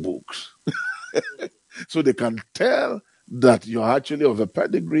check the books. So they can tell that you're actually of a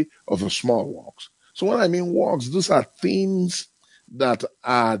pedigree of a small works. So when I mean works, those are things that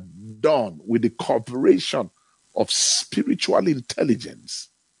are done with the cooperation of spiritual intelligence.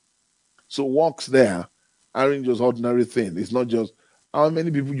 So works there aren't just ordinary things. It's not just how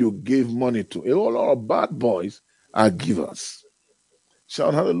many people you gave money to. A whole lot of bad boys are givers.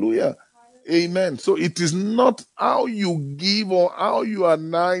 Shout hallelujah. Amen. So it is not how you give or how you are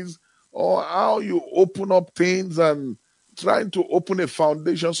nice or how you open up things and trying to open a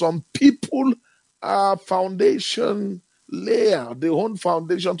foundation. Some people are foundation layer. They own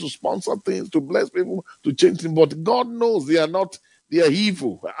foundation to sponsor things, to bless people, to change things. But God knows they are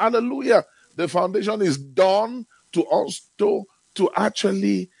evil. Hallelujah. The foundation is done to us to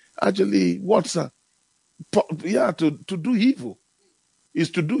actually what's that? Yeah, to do evil. Is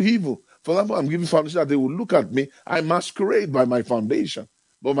to do evil. For example, I'm giving foundation that they will look at me. I masquerade by my foundation,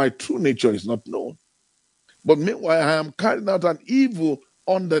 but my true nature is not known. But meanwhile, I am carrying out an evil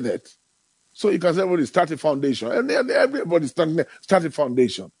underneath. So you can say, everybody start a foundation. And everybody start a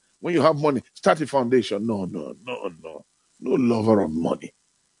foundation. When you have money, start a foundation. No. No lover of money.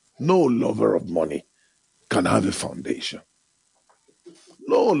 No lover of money can have a foundation.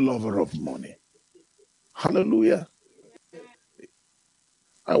 No lover of money. Hallelujah.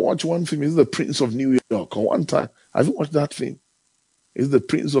 I watched one film. It's The Prince of New York. One time, have you watched that film? It's The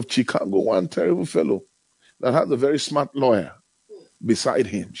Prince of Chicago. One terrible fellow that has a very smart lawyer beside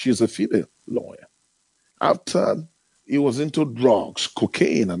him. She's a female lawyer. After he was into drugs,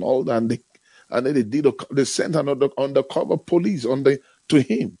 cocaine, and all that, and then they sent another undercover police to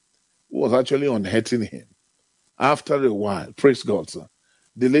him, who was actually unhurting him. After a while, praise God, sir,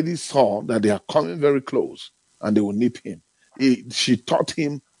 the lady saw that they are coming very close and they will nip him. She taught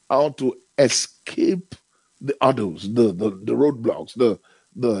him how to escape the others, the roadblocks,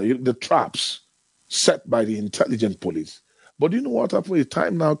 the traps set by the intelligent police. But you know what happened? The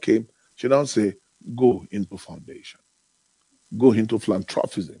time now came, she now say, go into foundation. Go into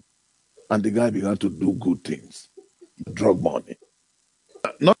philanthropism. And the guy began to do good things. Drug money.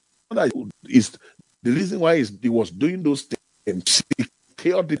 Not that is the reason why he was doing those things.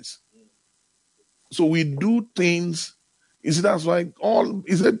 Chaotic. So we do things. That's why God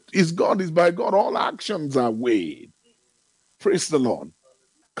is by God. All actions are weighed. Praise the Lord.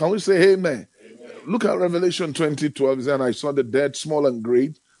 Can we say amen? Look at Revelation 20:12. And I saw the dead, small and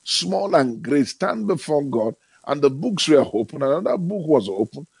great, stand before God, and the books were open. Another book was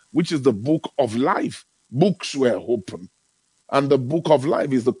open, which is the book of life. Books were open. And the book of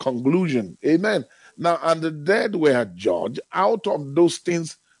life is the conclusion. Amen. Now, and the dead were judged out of those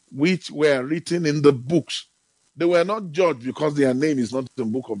things which were written in the books. They were not judged because their name is not in the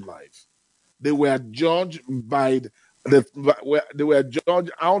book of life. They were judged they were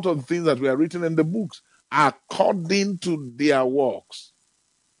judged out of things that were written in the books according to their works.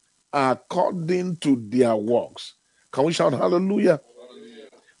 According to their works. Can we shout hallelujah?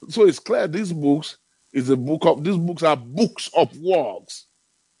 So it's clear these books are books of works.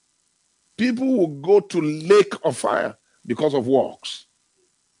 People will go to lake of fire because of works.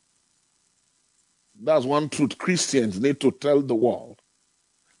 That's one truth Christians need to tell the world.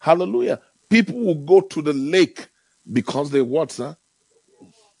 Hallelujah. People will go to the lake because they what, sir?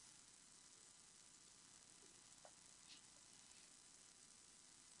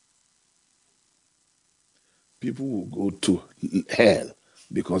 People will go to hell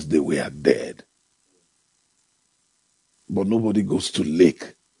because they were dead. But nobody goes to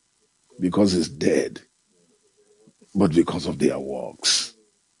lake because it's dead, but because of their works.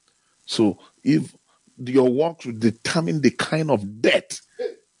 So if your works will determine the kind of death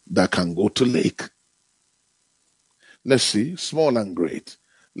that can go to lake. Let's see, small and great.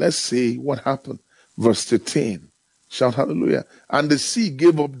 Let's see what happened. Verse 13. Shout hallelujah. And the sea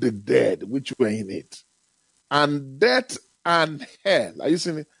gave up the dead which were in it. And death and hell. Are you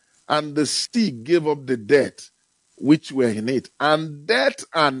seeing it? And the sea gave up the dead which were in it. And death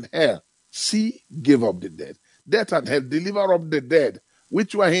and hell. Sea gave up the dead. Death and hell deliver up the dead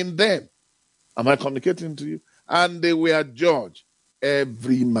which were in them. Am I communicating to you? And they were judged,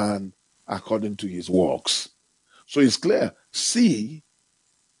 every man according to his works. So it's clear. Sea,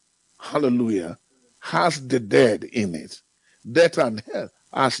 hallelujah, has the dead in it. Death and hell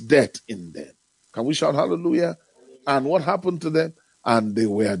has death in them. Can we shout hallelujah? And what happened to them? And they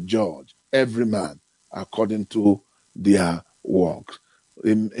were judged, every man according to their works.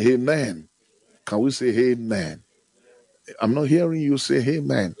 Amen. Can we say amen? I'm not hearing you say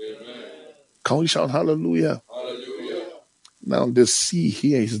amen. Can we shout hallelujah? Hallelujah. Now the sea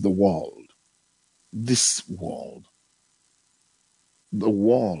here is the world. This world. The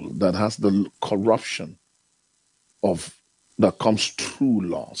world that has the corruption of that comes through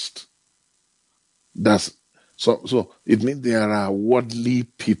lust. That's so it means there are worldly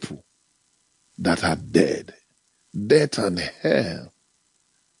people that are dead. Death and hell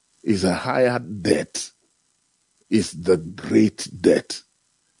is a higher death. It's the great death.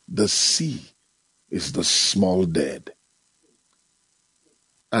 The sea is the small dead.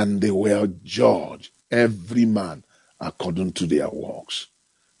 And they were judged, every man according to their works.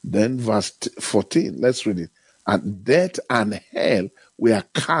 Then verse 14, let's read it. And death and hell were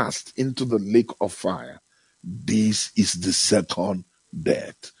cast into the lake of fire. This is the second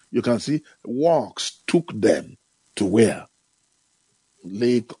death. You can see works took them to where?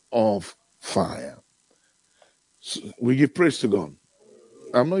 Lake of fire. So we give praise to God.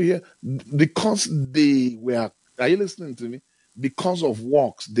 I'm not here because they were, are you listening to me? Because of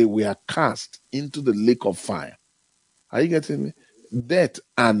works, they were cast into the lake of fire. Are you getting me? Death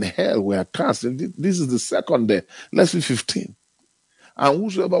and hell were cast. This is the second death. Let's read 15. And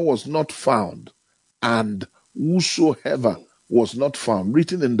whosoever was not found, and whosoever was not found,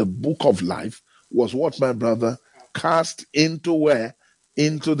 written in the book of life, was what, my brother? Cast into where?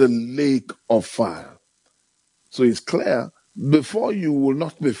 Into the lake of fire. So it's clear, before you will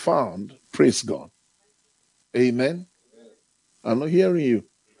not be found, praise God. Amen. I'm not hearing you.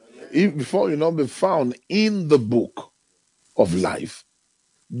 If before you not be found in the book of life,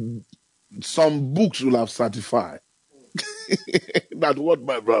 some books will have certified that what,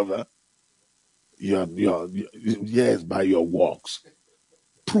 my brother? Yes, by your works.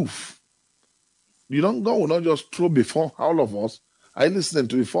 Proof. You don't go, will not just throw before all of us. I listen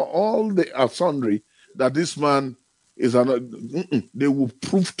to before all the are sundry that this man is they will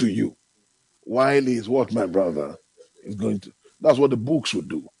prove to you while he is what, my brother is going to. That's what the books will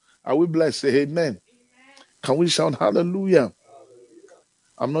do. Are we blessed? Say amen. Can we shout hallelujah?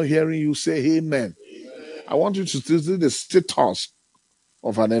 I'm not hearing you say amen. I want you to see the status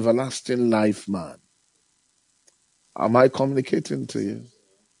of an everlasting life man. Am I communicating to you?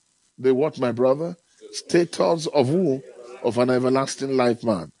 The what, my brother? Status of who? Of an everlasting life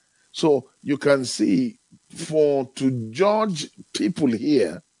man. So you can see, for to judge people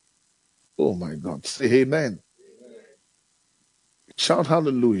here, oh my God, say amen. Shout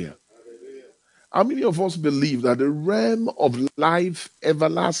hallelujah. How many of us believe that the realm of life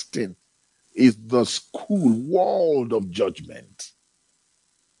everlasting is the school world of judgment?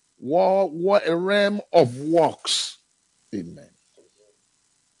 A realm of works. Amen.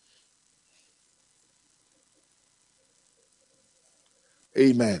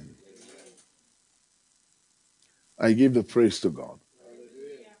 Amen. I give the praise to God.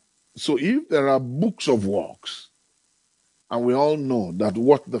 So if there are books of works, and we all know that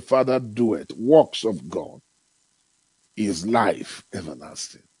what the Father doeth, works of God, is life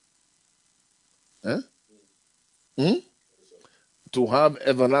everlasting. Eh? To have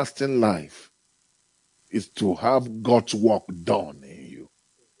everlasting life is to have God's work done in you.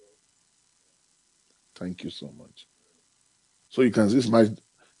 Thank you so much. So you can see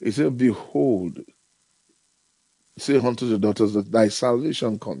He said, behold, say unto the daughters that thy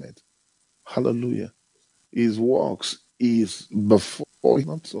salvation cometh. Hallelujah. His works is before him,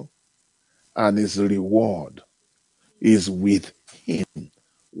 not so. And his reward is with him.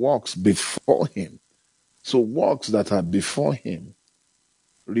 Works before him. So works that are before him,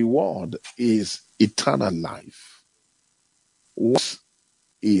 reward is eternal life. Works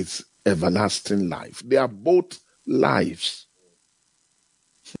is everlasting life. They are both lives.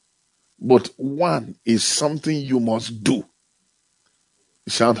 But one is something you must do.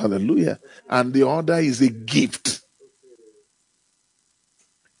 Shout hallelujah. And the other is a gift.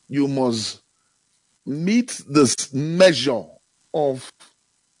 You must meet this measure of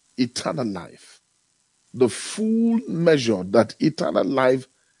eternal life. The full measure that eternal life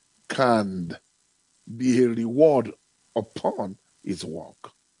can be a reward upon his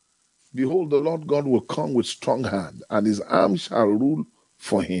work. Behold, the Lord God will come with strong hand, and his arm shall rule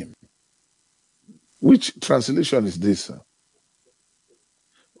for him. Which translation is this, sir?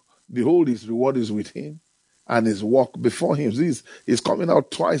 Behold, his reward is with him, and his work before him. This is coming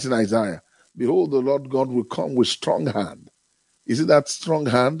out twice in Isaiah. Behold, the Lord God will come with strong hand. Is it that strong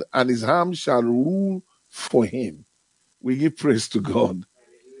hand? And his arm shall rule for him. We give praise to God.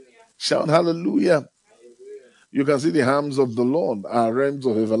 Shout hallelujah. You can see the arms of the Lord are realms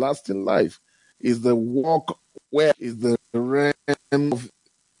of everlasting life. Is the walk where is the realm of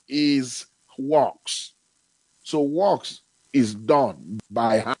his works. So works is done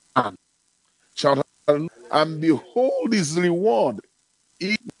by hand. Shout hallelujah. And behold his reward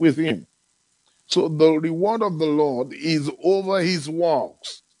is with him. So the reward of the Lord is over his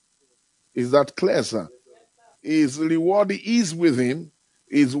works. Is that clear, sir? His reward is with him,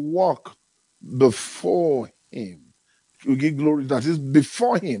 his work before him. We give glory that is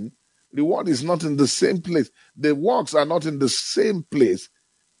before him. Reward is not in the same place. The works are not in the same place.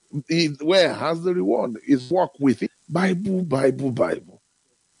 Where has the reward? His work with him. Bible, Bible, Bible.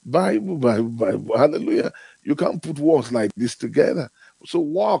 Bible, Bible, Bible. Hallelujah. You can't put works like this together. So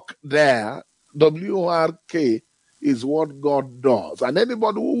work there, W-O-R-K, is what God does. And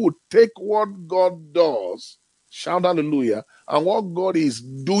anybody who would take what God does, shout hallelujah, and what God is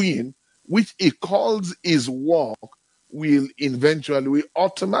doing, which he calls his work, will eventually,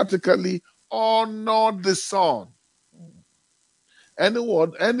 automatically honor the Son.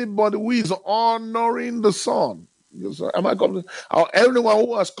 Anybody who is honoring the Son, am I coming? Or anyone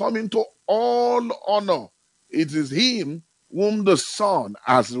who has come into all honor, it is him whom the Son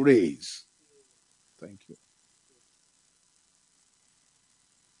has raised. Thank you.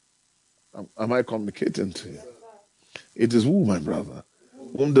 Am I communicating to you? It is who, my brother?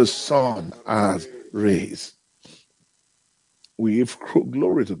 Whom the Son has raised. We give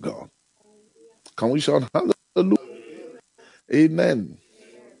glory to God. Can we shout hallelujah? Amen.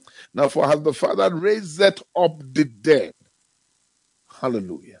 Now, for has the Father raised up the dead?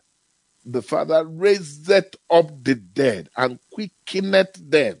 Hallelujah. The Father raised up the dead and quickeneth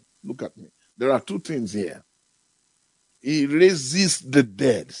them. Look at me. There are two things here. He raises the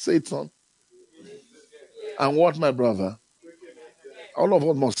dead. Say it on. And what, my brother? All of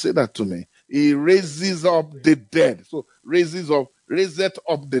us must say that to me. He raises up the dead. So raiseth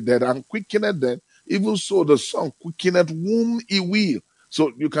up the dead and quickeneth them. Even so the Son quickeneth whom he will.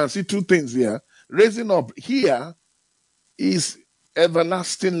 So you can see two things here. Raising up here is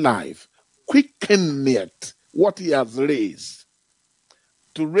everlasting life. Quickeneth what he has raised.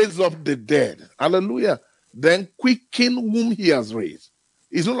 To raise up the dead. Hallelujah. Then quicken whom he has raised.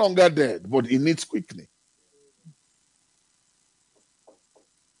 He's no longer dead, but he needs quickening.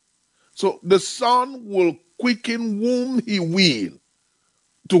 So the Son will quicken whom he will.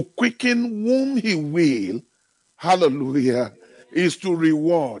 To quicken whom he will, hallelujah, is to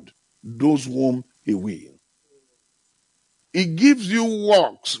reward those whom he will. He gives you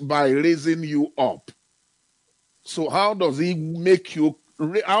works by raising you up. So how does he make you,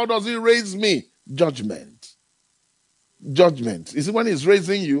 how does he raise me? Judgment. Judgment. You see, when he's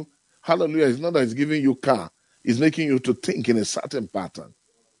raising you, hallelujah, it's not that he's giving you car. He's making you to think in a certain pattern.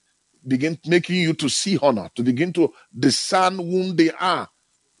 Making you to see honor, to begin to discern whom they are.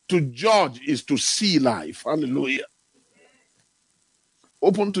 To judge is to see life. Hallelujah.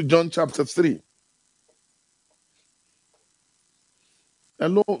 Open to John chapter 3.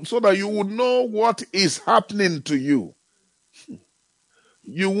 Hello, so that you would know what is happening to you.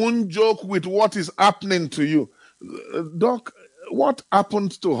 You won't joke with what is happening to you. Doc, what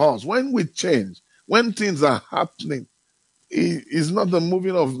happens to us when we change, when things are happening? It's not the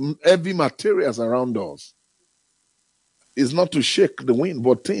moving of heavy materials around us. It's not to shake the wind,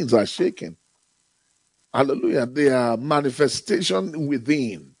 but things are shaking. Hallelujah. They are manifestation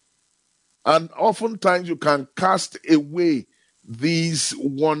within. And oftentimes you can cast away these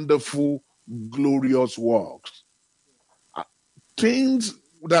wonderful, glorious works. Things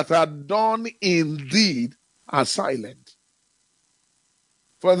that are done indeed are silent.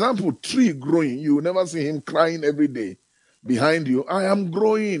 For example, tree growing, you will never see him crying every day behind you. I am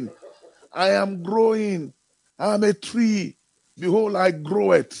growing. I am growing. I am a tree. Behold, I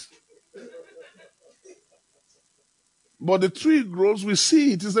grow it. But the tree grows, we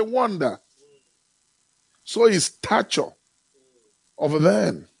see it is a wonder. So is stature of a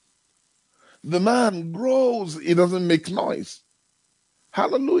man. The man grows, he doesn't make noise.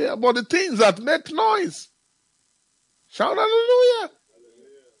 Hallelujah. But the things that make noise, shout hallelujah.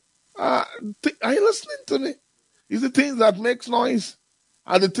 Are you listening to me? It's the things that makes noise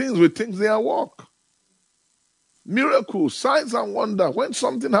are the things we think they are work. Miracles, signs and wonder. When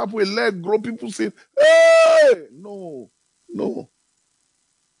something happens, a leg grow, people say, hey! No.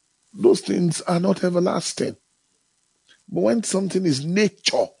 Those things are not everlasting. But when something is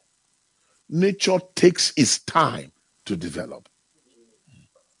nature takes its time to develop.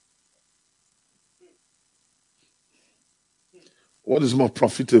 What is more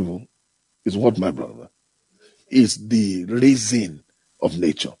profitable is what, my brother? Is the raising of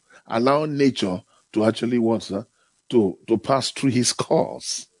nature. Allow nature to actually to pass through his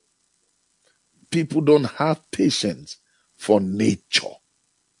course. People don't have patience for nature.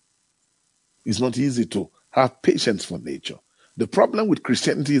 It's not easy to have patience for nature. The problem with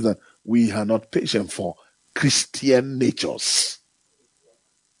Christianity is that we are not patient for Christian natures.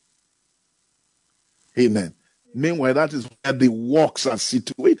 Amen. Meanwhile, that is where the works are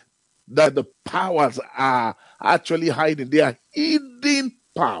situated. That the powers are actually hiding. They are hidden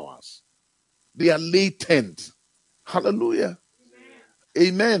powers. They are latent. Hallelujah.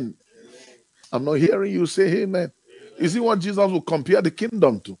 Amen. I'm not hearing you say amen. You see what Jesus will compare the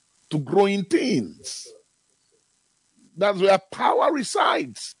kingdom to? To growing things. That's where power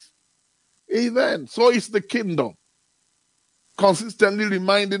resides. Amen. So it's the kingdom. Consistently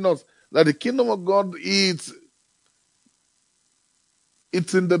reminding us that the kingdom of God is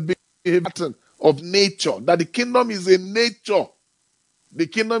in the pattern of nature. That the kingdom is a nature. The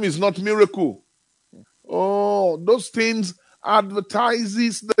kingdom is not miracle. Oh, those things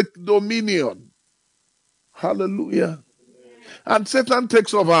advertises the dominion. Hallelujah. And Satan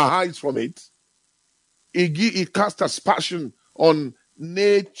takes off our eyes from it. He casts aspersion on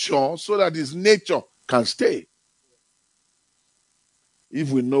nature so that his nature can stay.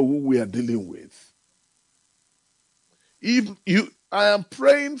 If we know who we are dealing with. I am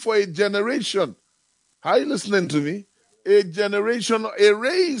praying for a generation. Are you listening to me? A generation, a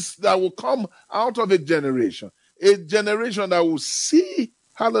race that will come out of a generation. A generation that will see,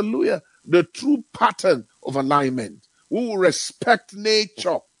 hallelujah, the true pattern of alignment. We will respect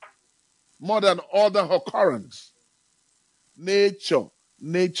nature more than other occurrence. Nature,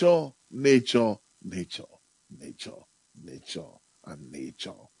 and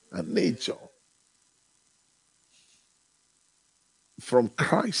nature. From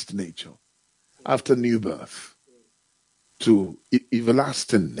Christ's nature, after new birth, to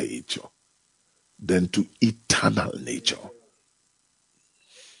everlasting nature, then to eternal nature.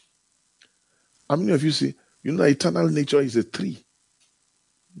 How many of you see, eternal nature is a tree?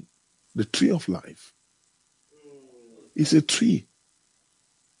 The tree of life. It's a tree.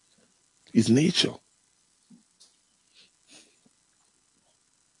 It's nature.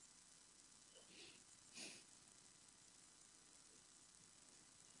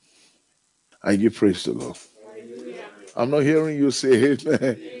 I give praise to the Lord. I'm not hearing you say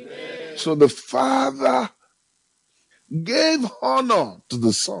amen. So the Father gave honor to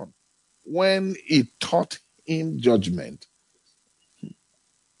the Son when he taught him judgment.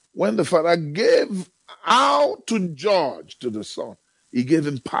 When the Father gave how to judge to the Son, he gave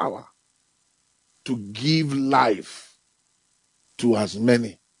him power to give life to as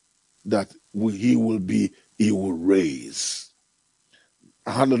many that he will raise.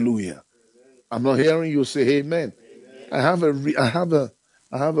 Hallelujah. I'm not hearing you say amen. I have a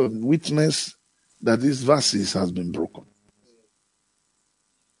witness that these verses has been broken.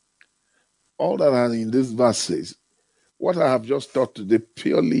 All that are in these verses, what I have just taught today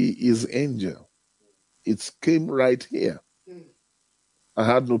purely is angel. It came right here. I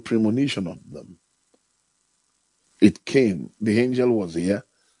had no premonition of them. It came. The angel was here,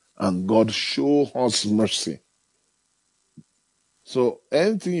 and God showed us mercy. So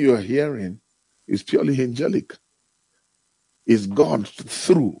anything you are hearing is purely angelic. It's God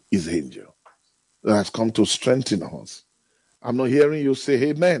through his angel that has come to strengthen us. I'm not hearing you say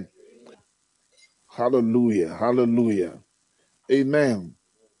amen. Hallelujah. Hallelujah. Amen.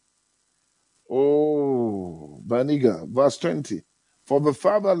 Oh, Baniga, verse 20. For the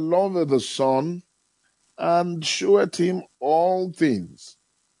Father loveth the Son and showeth him all things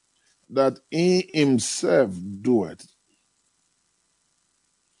that he himself doeth.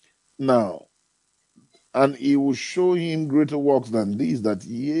 Now, and he will show him greater works than these, that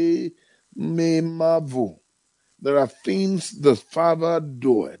ye may marvel. There are things the Father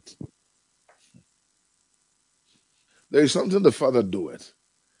doeth. There is something the Father doeth.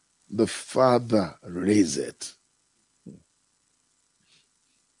 The Father raiseth.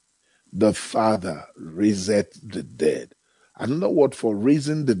 The Father raiseth the dead. Another word for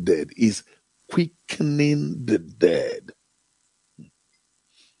raising the dead is quickening the dead.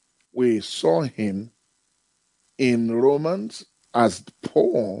 We saw him in Romans as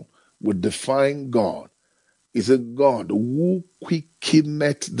Paul would define God. He said, God who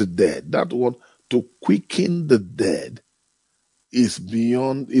quickeneth the dead. That word, to quicken the dead, is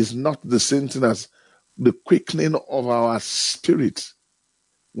not the same thing as the quickening of our spirit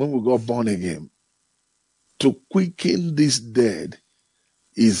when we got born again. To quicken this dead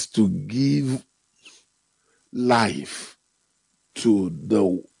is to give life to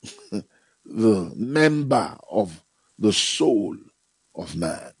the member of the soul of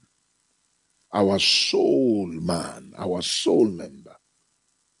man. Our soul man, our soul member.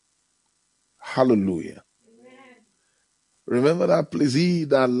 Hallelujah. Amen. Remember that place, he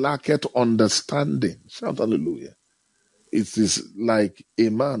that lacketh understanding. Shout hallelujah. It is like a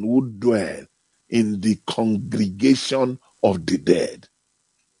man who dwell in the congregation of the dead.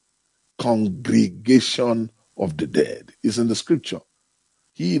 Congregation of the dead. It's in the scripture.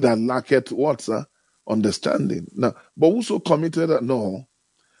 He that lacketh what, sir? Understanding. Now, but whoso committed that? No.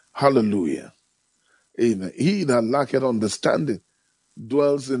 Hallelujah. Amen. He that lacketh understanding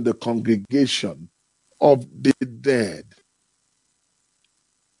dwells in the congregation of the dead.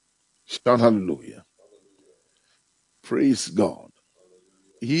 Shout hallelujah. Praise God.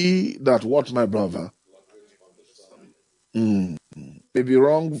 He that what, my brother? May be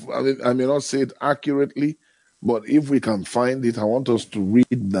wrong. I may not say it accurately, but if we can find it, I want us to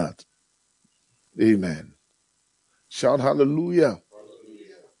read that. Amen. Shout hallelujah.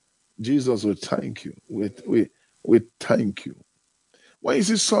 Jesus, we thank you. We thank you. When you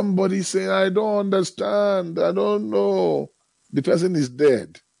see somebody saying, I don't understand, I don't know, the person is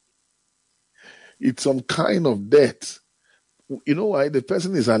dead. It's some kind of death. You know why? The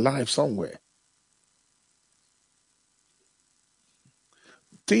person is alive somewhere.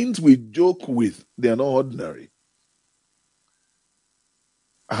 Things we joke with, they are not ordinary.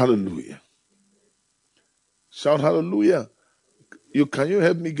 Hallelujah. Shout hallelujah. Can you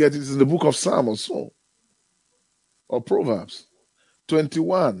help me get it? It's in the book of Psalms or so. Or Proverbs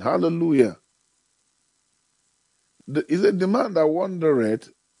 21. Hallelujah. Is it the man that wandereth?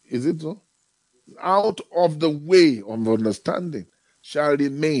 Is it so? Out of the way of understanding shall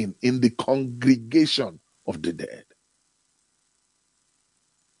remain in the congregation of the dead.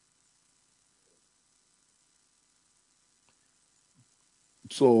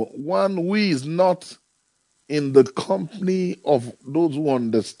 So one who is not in the company of those who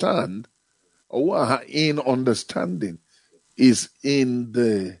understand or who are in understanding is in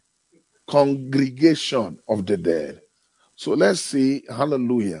the congregation of the dead. So let's see,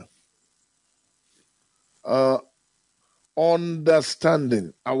 hallelujah.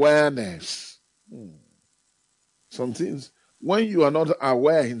 Understanding, awareness. Some things, when you are not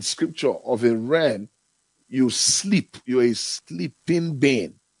aware in scripture of a realm, you sleep. You're a sleeping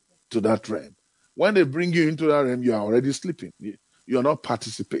being to that realm. When they bring you into that realm, you are already sleeping. You are not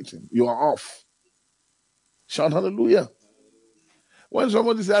participating. You are off. Shout hallelujah. When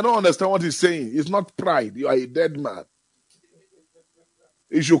somebody says, I don't understand what he's saying, it's not pride. You are a dead man.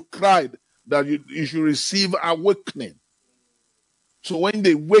 You should cry that you should receive awakening. So when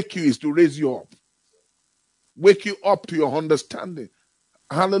they wake you, is to raise you up. Wake you up to your understanding.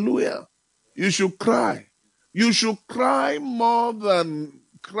 Hallelujah. You should cry. You should cry more than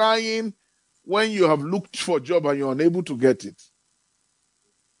crying when you have looked for a job and you're unable to get it.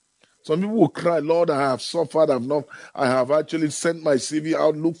 Some people will cry, Lord, I have suffered. I have actually sent my CV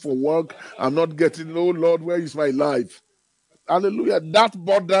out, look for work. I'm not getting, oh Lord, where is my life? Hallelujah. That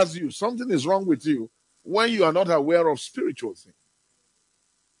bothers you. Something is wrong with you when you are not aware of spiritual things.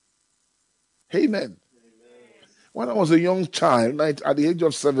 Amen. When I was a young child, at the age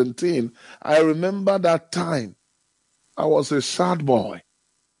of 17, I remember that time. I was a sad boy.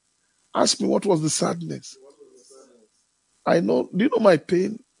 Ask me, what was the sadness? I know. Do you know my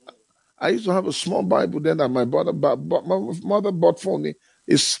pain? I used to have a small Bible then that my mother bought for me,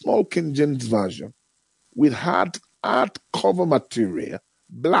 a small King James version. with hard cover material.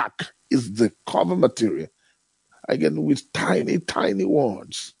 Black is the cover material. Again, with tiny, tiny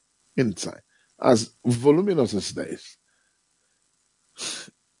words inside. As voluminous as this.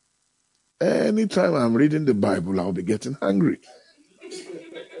 Anytime I'm reading the Bible, I'll be getting hungry.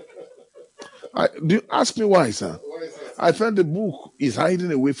 Do you ask me why, sir? I felt the book is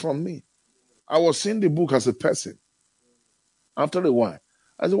hiding away from me. I was seeing the book as a person. After a while,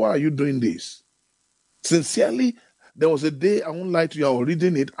 I said, why are you doing this? Sincerely, there was a day, I won't lie to you, I was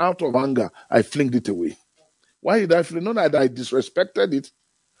reading it out of anger. I flinged it away. Why did I fling? Not that I disrespected it.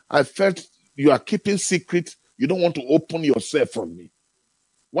 I felt you are keeping secret. You don't want to open yourself from me.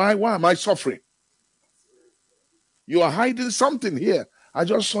 Why am I suffering? You are hiding something here. I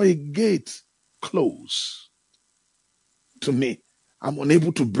just saw a gate close to me. I'm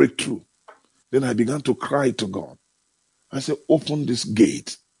unable to break through. Then I began to cry to God. I said, open this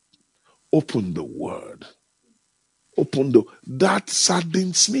gate. Open the word. That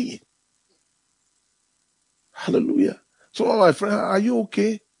saddens me. Hallelujah. So my friend, are you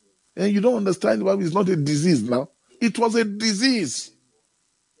okay? And you don't understand the Bible. It's not a disease now. It was a disease.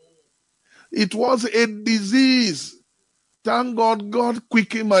 It was a disease. Thank God, God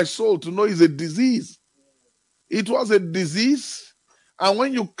quickened my soul to know it's a disease. It was a disease. And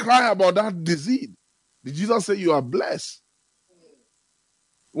when you cry about that disease, did Jesus say you are blessed?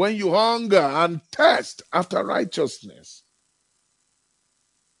 When you hunger and thirst after righteousness.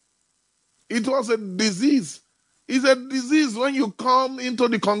 It was a disease. It's a disease when you come into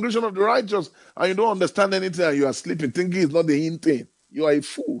the congregation of the righteous and you don't understand anything and you are sleeping, thinking it's not the in thing. You are a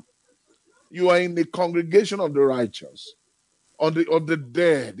fool. You are in the congregation of the righteous, of the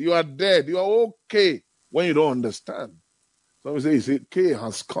dead. You are dead. You are okay when you don't understand. Somebody say, okay,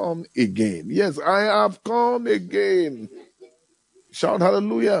 has come again. Yes, I have come again. Shout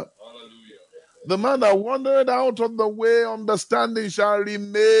hallelujah. The man that wandered out of the way, understanding shall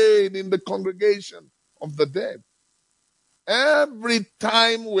remain in the congregation of the dead. Every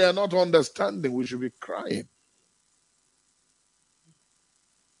time we are not understanding, we should be crying.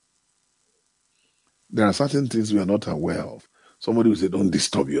 There are certain things we are not aware of. Somebody will say, don't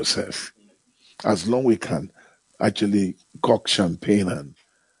disturb yourself. As long as we can actually cock champagne and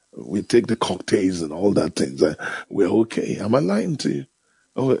we take the cocktails and all that things, we're okay. Am I lying to you?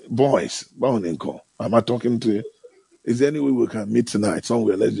 Oh, boys, am I talking to you? Is there any way we can meet tonight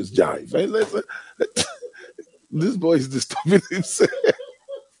somewhere? Let's just jive. Hey, this boy is disturbing himself.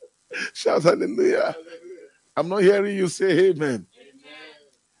 Shout hallelujah. I'm not hearing you say amen.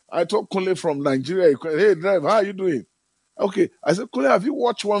 I talk Kunle from Nigeria. Hey, drive, how are you doing? Okay. I said, Kunle, have you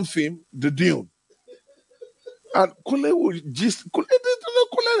watched one film, The Dune? And Kunle will just, Kunle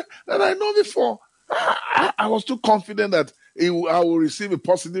that I know before. I was too confident that I will receive a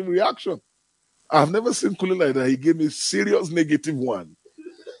positive reaction. I've never seen Kunle like that. He gave me a serious negative one.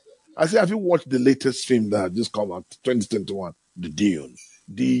 I said, have you watched the latest film that just come out, 2021? The Dune.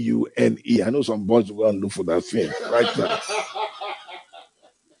 D-U-N-E. I know some boys will go and look for that film right now.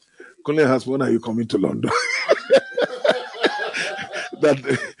 Kunle asked, when are you coming to London? That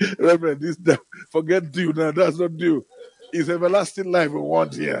Reverend, forget Dune. No, that's not Dune. It's everlasting life we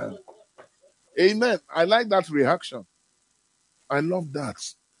want here. Amen. I like that reaction. I love that.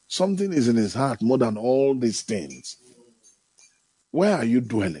 Something is in his heart more than all these things. Where are you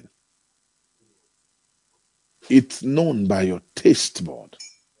dwelling? It's known by your taste bud.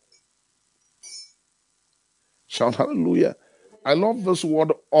 Shout hallelujah. I love this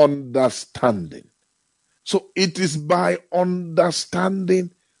word understanding. So it is by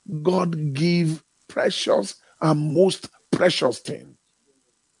understanding God give precious and most precious thing.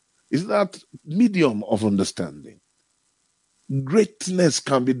 Is that medium of understanding? Greatness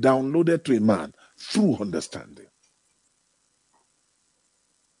can be downloaded to a man through understanding.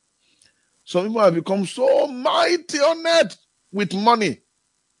 Some people have become so mighty on earth with money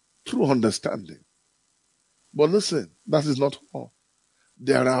through understanding. But listen, that is not all.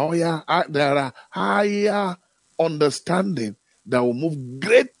 There are higher understanding that will move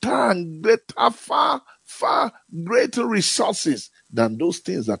greater and greater, far, far greater resources than those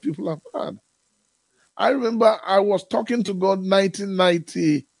things that people have had. I remember I was talking to God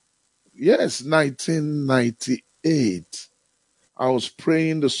 1998. I was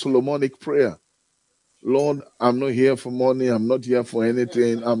praying the Solomonic prayer. Lord, I'm not here for money. I'm not here for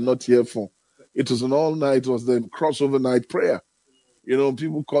anything. I'm not here for... It was an all night, it was the crossover night prayer. You know,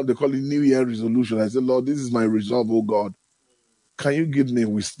 people call it New Year resolution. I said, Lord, this is my resolve, oh God. Can you give me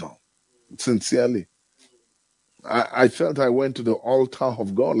wisdom? Sincerely. I felt I went to the altar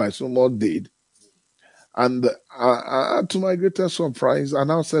of God like someone did. And to my greatest surprise, I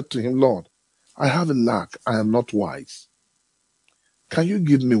now said to him, Lord, I have a lack. I am not wise. Can you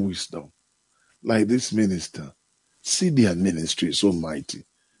give me wisdom? Like this minister. See, their ministry is so mighty.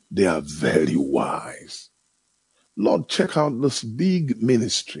 They are very wise. Lord, check out this big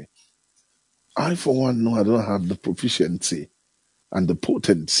ministry. I, for one, know I don't have the proficiency and the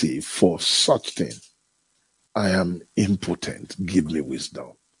potency for such thing. I am impotent. Give me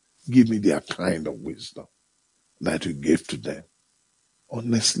wisdom. Give me their kind of wisdom that you gave to them.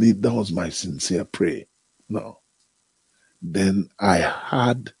 Honestly, that was my sincere prayer. No. Then I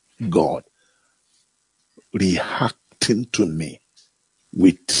had God reacting to me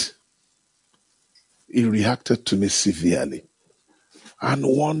he reacted to me severely and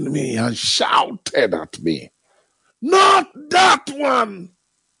warned me and shouted at me, not that one.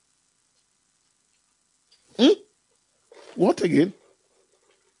 What again?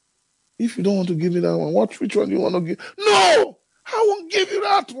 If you don't want to give me that one, which one do you want to give? No, I won't give you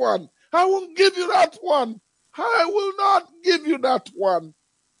that one. I won't give you that one. I will not give you that one.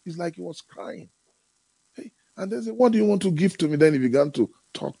 It's like he was crying. Hey, and they said, what do you want to give to me? Then he began to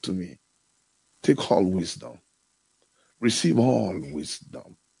talk to me. Take all wisdom. Receive all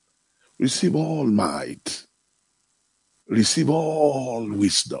wisdom. Receive all might. Receive all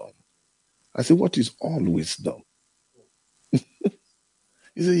wisdom. I said, what is all wisdom?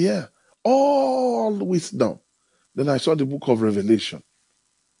 He said, yeah, all wisdom. Then I saw the book of Revelation,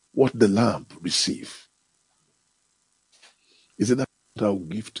 what the Lamb received. He said, that I will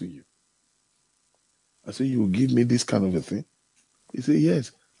give to you. I said, you will give me this kind of a thing? He said,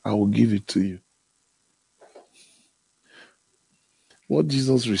 yes, I will give it to you. What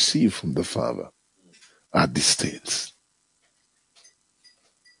Jesus received from the Father are these things.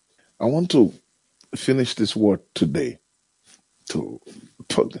 I want to finish this word today to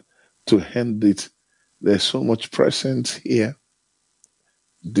end it. There's so much presence here.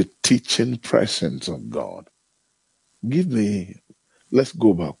 The teaching presence of God. Let's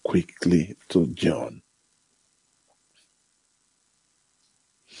go back quickly to John.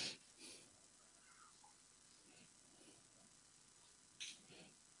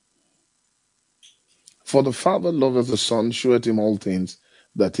 For the Father loveth the Son, sheweth him all things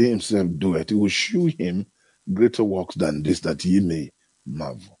that he himself doeth. He will shew him greater works than this, that ye may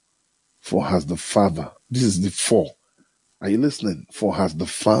marvel. For has the Father, this is the four. Are you listening? For has the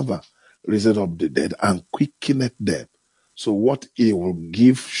Father raised up the dead and quickeneth them. So what he will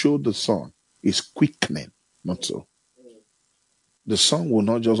give, show the Son, is quickening, not so. The Son will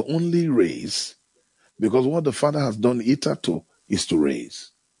not just only raise, because what the Father has done hitherto is to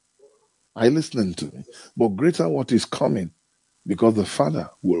raise. Are you listening to me? But greater what is coming, because the Father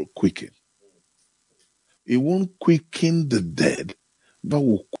will quicken. He won't quicken the dead, but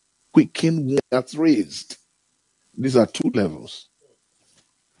will quicken one that's raised. These are two levels.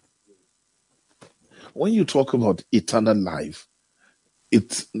 When you talk about eternal life,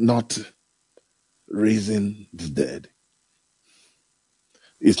 it's not raising the dead.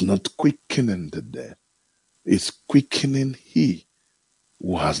 It's not quickening the dead. It's quickening he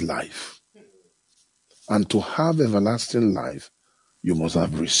who has life. And to have everlasting life, you must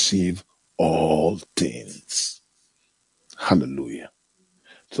have received all things. Hallelujah.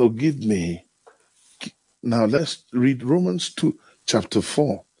 So now let's read Romans 2, chapter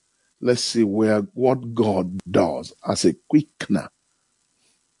 4. Let's see what God does as a quickener.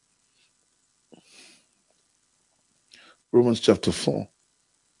 Romans chapter 4.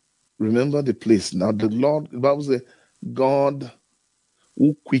 Remember the place. Now the Bible says, God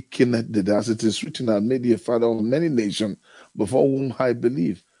who quickeneth the dead, as it is written, I made thee a father of many nations, before whom I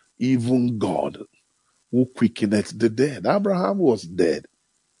believe, even God who quickeneth the dead. Abraham was dead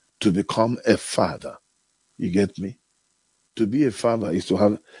to become a father. You get me? To be a father is to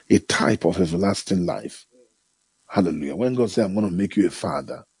have a type of everlasting life. Hallelujah. When God says, I'm going to make you a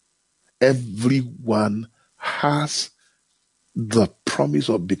father, everyone has the promise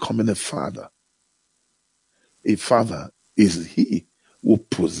of becoming a father. A father is he who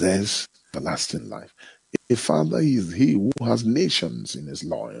possesses everlasting life. A father is he who has nations in his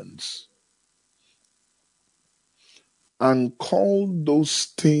loins. And call those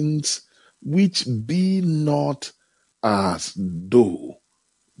things which be not as though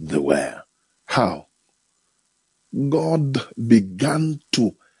they were. How? God began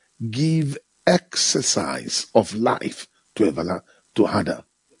to give exercise of life to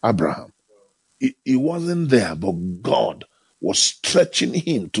Abraham. He wasn't there, but God was stretching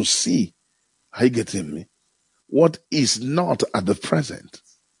him to see. Are you getting me? What is not at the present.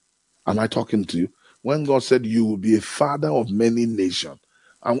 Am I talking to you? When God said, you will be a father of many nations,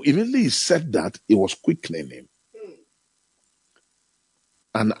 and immediately he said that, it was quickening him.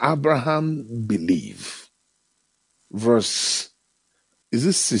 And Abraham believed. Verse, is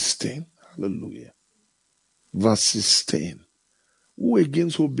it 16? Hallelujah. Verse 16. Who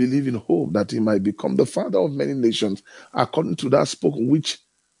against who believe in hope that he might become the father of many nations, according to that spoken which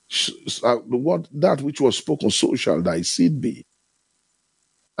that which was spoken, so shall thy seed be.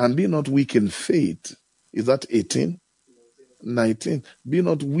 And be not weak in faith. Is that 18? 19. Be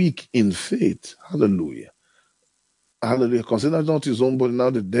not weak in faith. Hallelujah. Hallelujah. Consider not his own body, now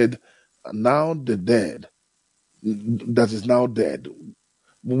the dead that is now dead.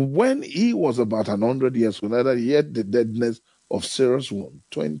 When he was about 100 years old, yet the deadness of Sarah's womb,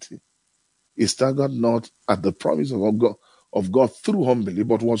 20. He staggered not at the promise of God through unbelief,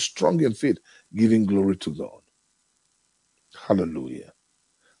 but was strong in faith, giving glory to God. Hallelujah.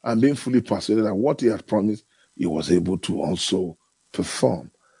 And being fully persuaded that what he had promised, he was able to also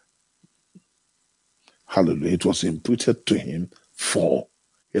perform. Hallelujah. It was imputed to him for,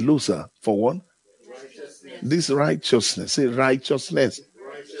 hello sir, for what? Righteousness. This righteousness. Say righteousness.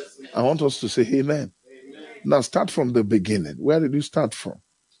 I want us to say amen. Now start from the beginning. Where did you start from?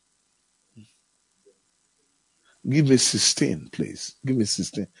 Give me 16, please. Give me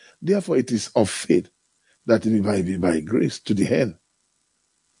 16. Therefore, it is of faith that it might be by grace to the end.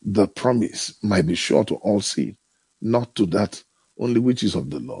 The promise might be sure to all seed, not to that only which is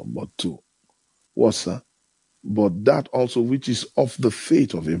of the law, but to what, sir? But that also which is of the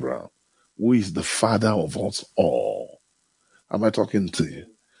faith of Abraham, who is the father of us all. Am I talking to you?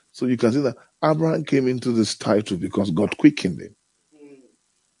 So you can see that Abraham came into this title because God quickened him.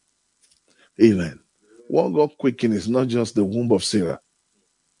 Amen. What God quickened is not just the womb of Sarah.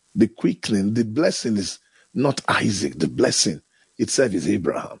 The quickening, the blessing is not Isaac. The blessing itself is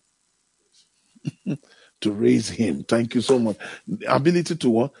Abraham. To raise him. Thank you so much. The ability to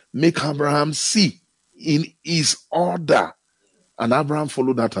what? Make Abraham see in his order. And Abraham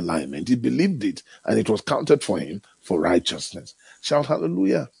followed that alignment. He believed it, and it was counted for him for righteousness. Shout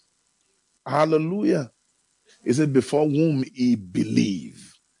hallelujah. Hallelujah. He said, before whom he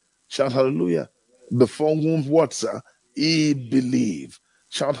believed. Shout hallelujah. Before whom what, sir? He believed.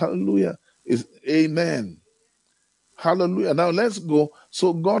 Shout hallelujah. Is amen. Hallelujah. Now let's go.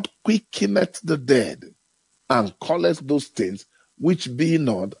 So God quickeneth the dead and calleth those things which be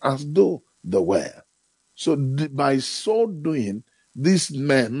not as though they were. So by so doing, this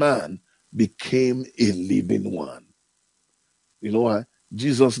man became a living one. You know why?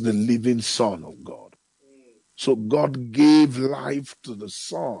 Jesus, the living Son of God. So God gave life to the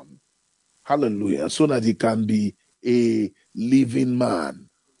Son. Hallelujah. So that he can be a living man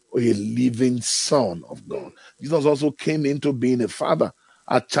or a living Son of God. Jesus also came into being a father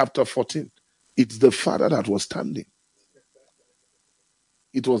at chapter 14. It's the Father that was standing.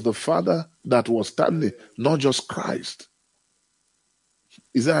 It was the Father that was standing, not just Christ.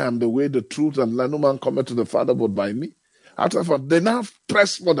 He said, I am the way, the truth, and no man cometh to the Father but by me. After that, they now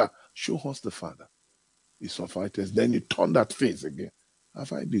press further. Show us the Father. He sufficed. Then you turn that face again.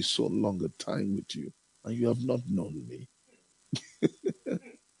 Have I been so long a time with you, and you have not known me?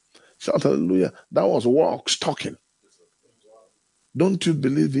 Shout hallelujah. That was works talking. Don't you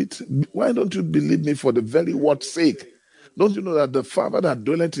believe it? Why don't you believe me for the very word's sake? Don't you know that the Father that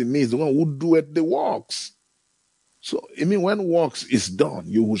dwelleth in me is the one who doeth the works? So, I mean, when works is done,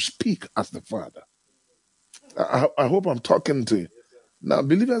 you will speak as the Father. I hope I'm talking to you. Now,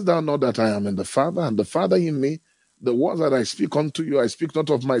 believest thou not that I am in the Father, and the Father in me? The words that I speak unto you, I speak not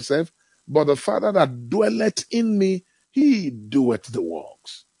of myself, but the Father that dwelleth in me, he doeth the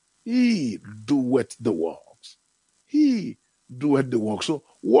works. He doeth the works. He doeth the works. So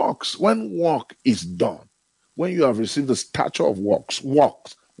works, when work is done, when you have received the stature of works will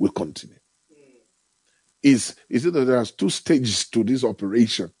continue. Is it that there are two stages to this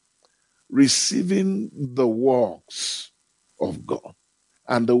operation? Receiving the works of God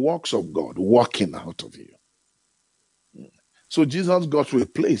and the works of God working out of you. So Jesus got to a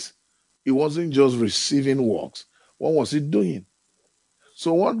place. He wasn't just receiving works. What was he doing?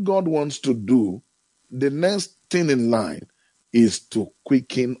 So what God wants to do, the next thing in line is to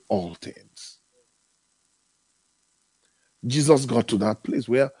quicken all things. Jesus got to that place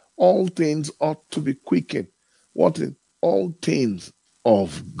where all things ought to be quickened. What is all things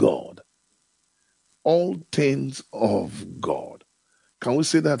of God? All things of God. Can we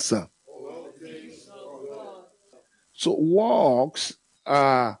say that, sir? All things of God. So works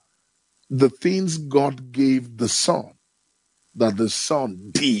are the things God gave the Son, that the Son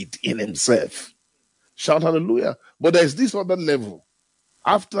did in himself. Shout hallelujah. But there's this other level.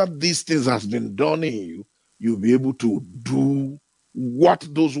 After these things has been done in you, you'll be able to do what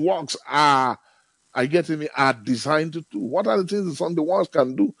those works are I get me, are designed to do. What are the things the works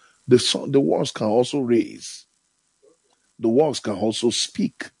can do? The works can also raise. The works can also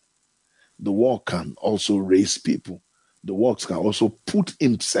speak. The work can also raise people. The works can also put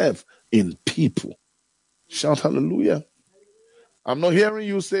himself in people. Shout hallelujah. I'm not hearing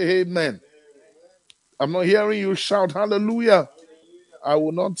you say amen. I'm not hearing you shout hallelujah. I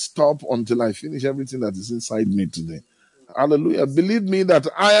will not stop until I finish everything that is inside me today. Hallelujah. Believe me that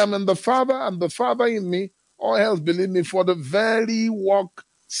I am in the Father and the Father in me, or else believe me for the very work's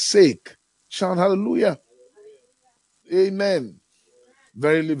sake. Shout hallelujah. Amen.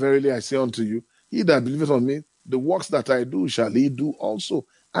 Verily, verily, I say unto you, he that believeth on me, the works that I do shall he do also.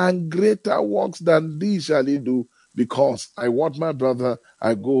 And greater works than these shall he do, because I want my brother,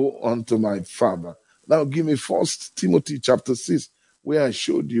 I go unto my Father. Now give me 1 Timothy chapter 6, where I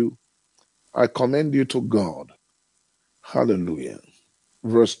showed you, I commend you to God. Hallelujah.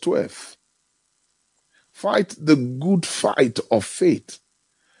 Verse 12. Fight the good fight of faith.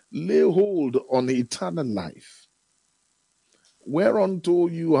 Lay hold on eternal life, whereunto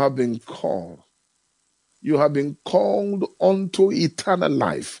you have been called. You have been called unto eternal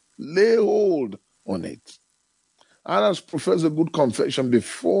life. Lay hold on it. And as profess a good confession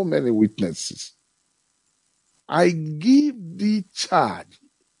before many witnesses, I give thee charge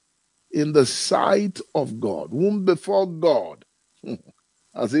in the sight of God, whom before God,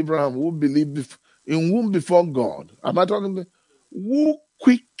 as Abraham, who believed in whom before God. Am I talking about who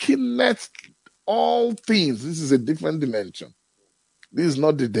quickeneth all things? This is a different dimension. This is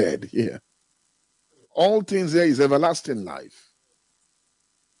not the dead here. All things here is everlasting life.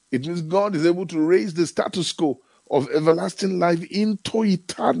 It means God is able to raise the status quo of everlasting life into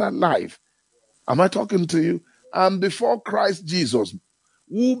eternal life. Am I talking to you? And before Christ Jesus,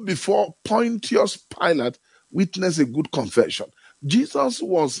 who before Pontius Pilate witnessed a good confession, Jesus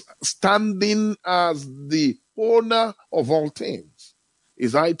was standing as the owner of all things.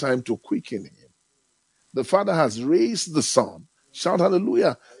 It's high time to quicken him. The Father has raised the Son. Shout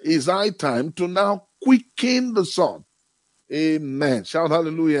hallelujah. It's high time to now quicken the Son. Amen. Shout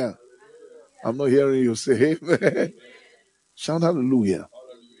hallelujah. I'm not hearing you say amen. Shout hallelujah.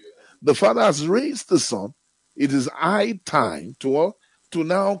 The Father has raised the Son. It is high time to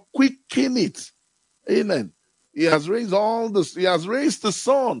now quicken it. Amen. He has raised all this. He has raised the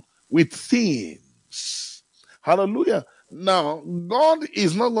Son with things. Hallelujah. Now, God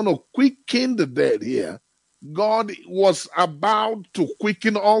is not going to quicken the dead here. God was about to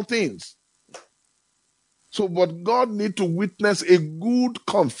quicken all things. So, but God need to witness a good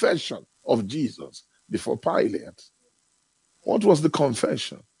confession of Jesus before Pilate. What was the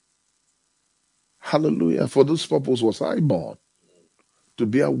confession? Hallelujah. For this purpose was I born, to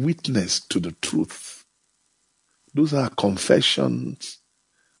bear witness to the truth. Those are confessions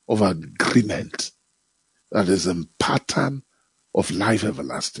of agreement that is a pattern of life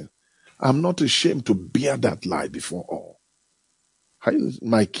everlasting. I'm not ashamed to bear that lie before all.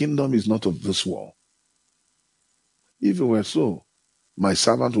 My kingdom is not of this world. If it were so, my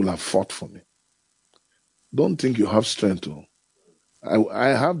servant will have fought for me. Don't think you have strength to. I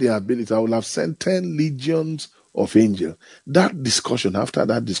have the ability. I will have sent 10 legions of angels. After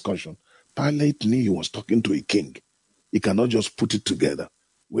that discussion, Pilate knew he was talking to a king. He cannot just put it together.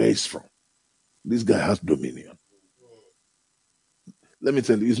 Where he's from. This guy has dominion. Let me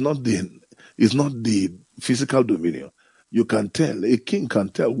tell you, it's not the physical dominion. You can tell, a king can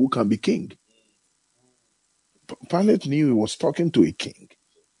tell who can be king. Pilate knew he was talking to a king.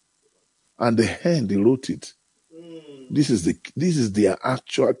 And the hand, he wrote it. This is their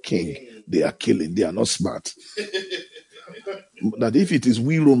actual king they are killing. They are not smart. That if it is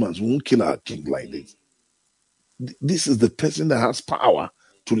we Romans, we won't kill our king like this. This is the person that has power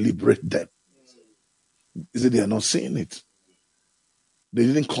to liberate them. Is it they are not seeing it? They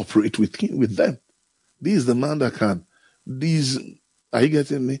didn't cooperate with them. This is the man that can. Are you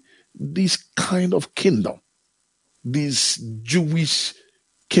getting me? This kind of kingdom, this Jewish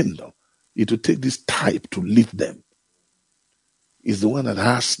kingdom, it will take this type to lead them. Is the one that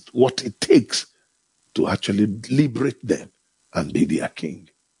has what it takes to actually liberate them and be their king.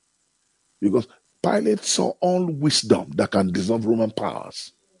 Because Pilate saw all wisdom that can dissolve Roman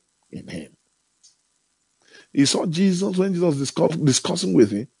powers in him. He saw Jesus when Jesus was discussing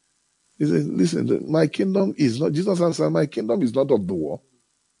with him. He said, listen, my kingdom is not, Jesus answered, my kingdom is not of the world.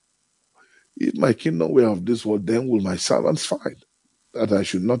 If my kingdom were of this world, then will my servants find that I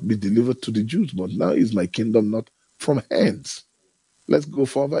should not be delivered to the Jews. But now is my kingdom not from hence. Let's go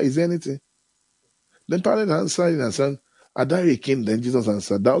further. Is there anything? Then Pilate answered and said, are thou a king? Then Jesus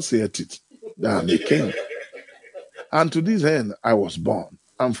answered, thou sayest it, that I am a king. And to this end I was born,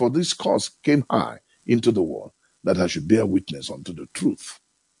 and for this cause came I, into the world, that I should bear witness unto the truth.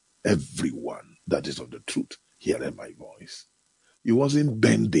 Everyone that is of the truth, hearing my voice. He wasn't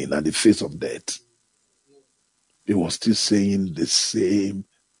bending at the face of death. He was still saying the same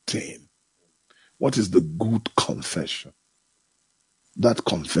thing. What is the good confession? That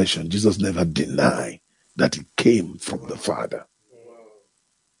confession, Jesus never denied that it came from the Father.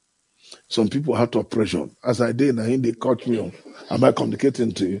 Some people have to oppression. As I did, and they caught me on. Am I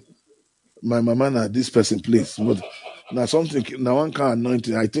communicating to you? My mama, now this person, please. But now something, now one can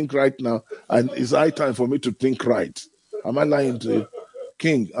anointing. I think right now, and it's high time for me to think right. Am I lying to you?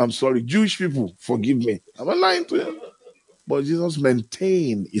 King, I'm sorry. Jewish people, forgive me. Am I lying to you? But Jesus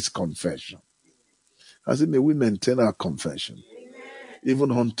maintained his confession. I said, may we maintain our confession,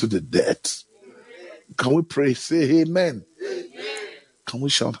 even unto the death. Can we pray? Say amen. Can we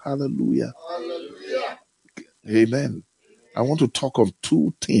shout hallelujah? Amen. I want to talk of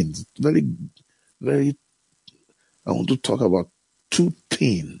two things. I want to talk about two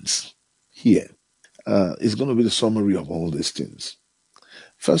things here. It's going to be the summary of all these things.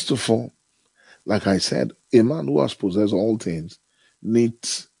 First of all, like I said, a man who has possessed all things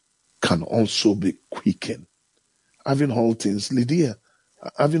can also be quickened. Having all things, Lydia,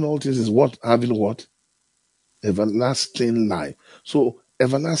 having all things is what? Having what? Everlasting life. So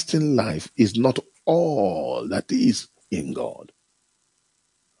everlasting life is not all that is in God.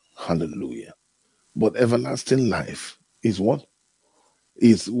 Hallelujah. But everlasting life is what?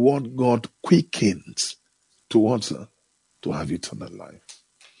 Is what God quickens towards her to have eternal life.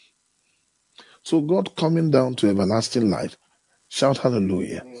 So God coming down to everlasting life, shout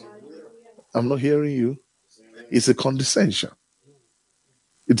hallelujah. I'm not hearing you. It's a condescension.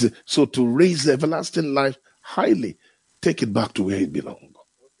 So to raise the everlasting life highly, take it back to where it belongs.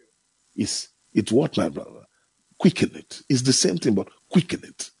 It's what, my brother? Quicken it. It's the same thing, but quicken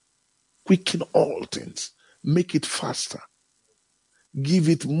it. Quicken all things. Make it faster. Give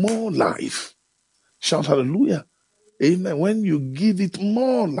it more life. Shout hallelujah. Amen. When you give it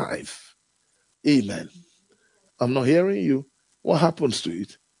more life, amen. I'm not hearing you. What happens to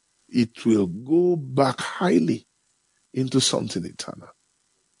it? It will go back highly into something eternal.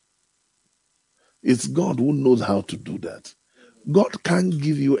 It's God who knows how to do that. God can't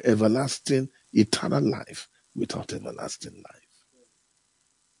give you everlasting, eternal life without everlasting life.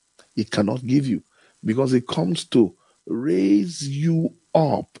 He cannot give you, because it comes to raise you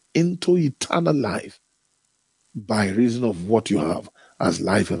up into eternal life by reason of what you have as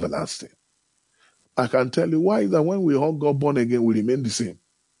life everlasting. I can tell you why that when we all got born again, we remain the same.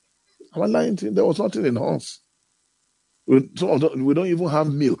 Am I lying to you? There was nothing in us. We don't even have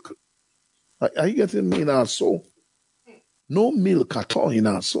milk. Are you getting me? In our soul? No milk at all in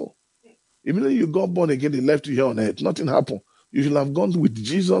our soul. Immediately you got born again, they left you here on earth. Nothing happened. You should have gone with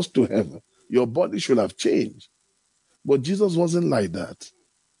Jesus to heaven. Your body should have changed. But Jesus wasn't like that.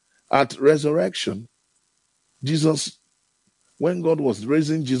 At resurrection, Jesus, when God was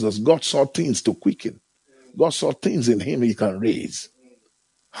raising Jesus, God saw things to quicken. God saw things in him he can raise.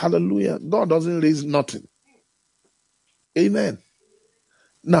 Hallelujah. God doesn't raise nothing. Amen.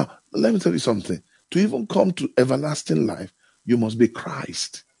 Now, let me tell you something. To even come to everlasting life, you must be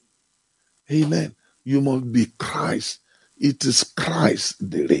Christ. Amen. You must be Christ. It is Christ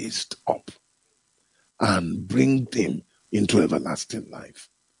they raised up and bring him into everlasting life.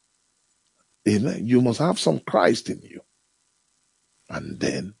 Amen. You must have some Christ in you. And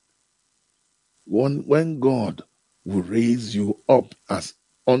then, when God will raise you up as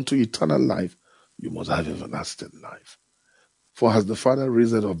unto eternal life, you must have everlasting life. For as the Father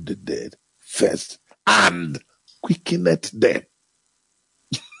raised up the dead first and quickeneth them.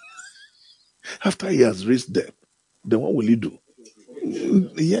 After he has raised them, then what will he do?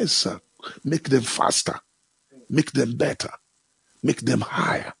 Yes, sir. Make them faster. Make them better. Make them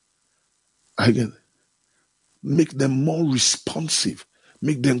higher. Again, make them more responsive.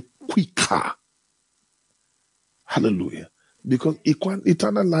 Make them quicker. Hallelujah. Because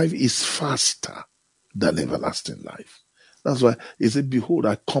eternal life is faster than everlasting life. That's why he said, behold,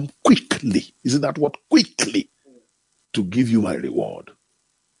 I come quickly. Isn't that what? Quickly to give you my reward.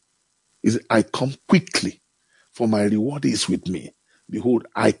 He said, I come quickly, for my reward is with me. Behold,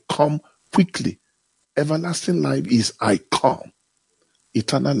 I come quickly. Everlasting life is I come.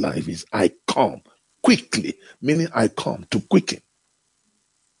 Eternal life is I come quickly, meaning I come to quicken.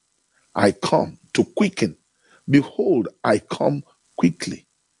 I come to quicken. Behold, I come quickly.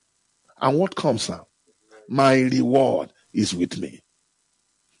 And what comes now? My reward is with me.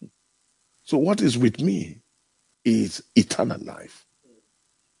 So what is with me is eternal life.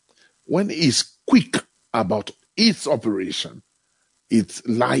 When it's quick about its operation, it's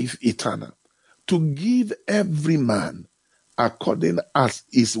life eternal. to give every man according as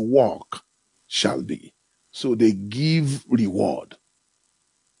his work shall be. So they give reward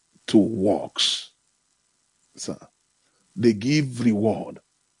to works. So they give reward.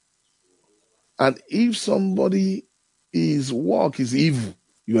 And if somebody his work is evil,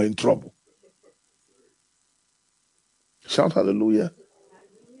 you are in trouble. Shout hallelujah.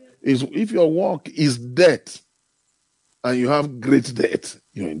 If your work is debt and you have great debt,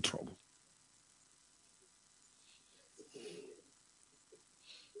 you're in trouble.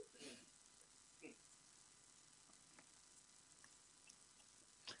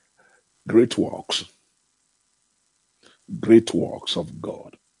 Great works of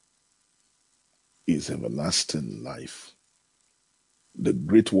God is everlasting life. The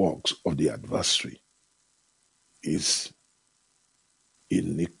great works of the adversary is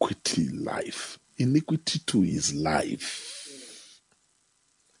iniquity life. Iniquity too is life.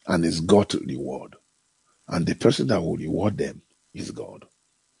 And it's God's reward. And the person that will reward them is God.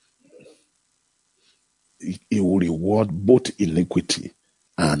 He will reward both iniquity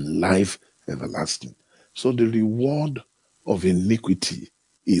and life everlasting. So the reward of iniquity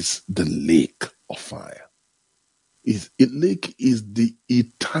is the lake of fire. A lake is the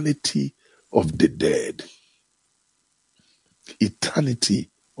eternity of the dead. Eternity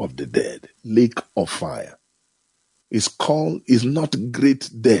of the dead. Lake of fire. Is not great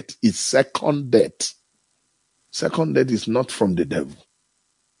death, it's second death. Second death is not from the devil.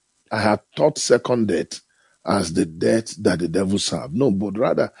 I had taught second death as the death that the devil served. No, but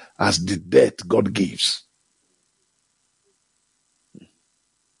rather as the death God gives.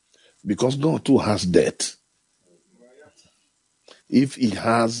 Because God too has death. If he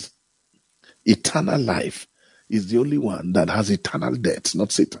has eternal life, he's the only one that has eternal death,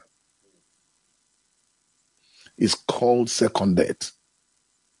 not Satan. It's called second death.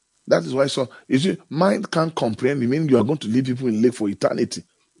 That is why mind can't comprehend. It means you are going to leave people in lake for eternity.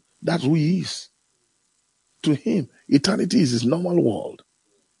 That's who he is. To him, eternity is his normal world.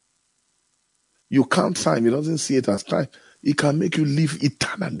 You count time, he doesn't see it as time. He can make you live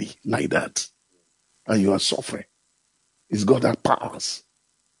eternally like that. And you are suffering. He's got that powers.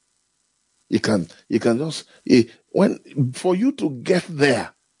 He can just, for you to get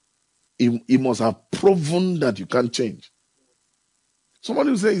there, he must have proven that you can't change. Somebody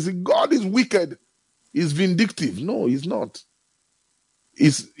will say, God is wicked. He's vindictive. No, he's not.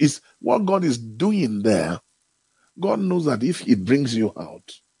 It's what God is doing there. God knows that if he brings you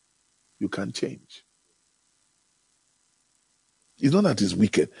out, you can change. It's not that he's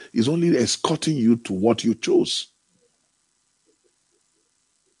wicked. He's only escorting you to what you chose.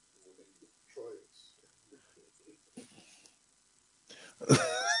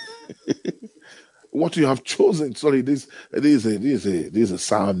 What you have chosen. Sorry, this is a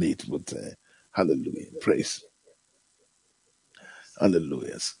sour meat, but hallelujah, praise.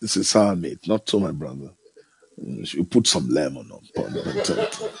 Hallelujah. This is sour meat, not so, my brother. You put some lemon on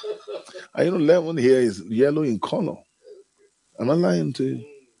it. And lemon here is yellow in color. Am I lying to you?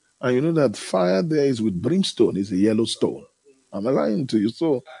 And you know that fire there is with brimstone, is a yellow stone. Am I lying to you?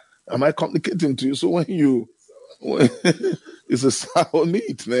 So, am I complicating to you? So it's a sour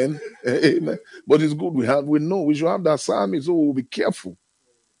meat, man. Amen. But it's good. We should have that sour meat, so we'll be careful.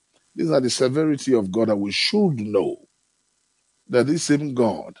 These are the severity of God that we should know that this same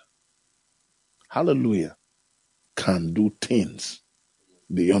God, hallelujah, can do things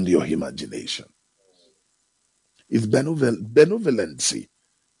beyond your imagination. His benevolency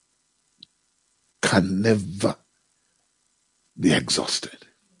can never be exhausted.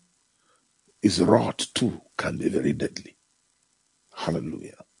 His wrath too can be very deadly.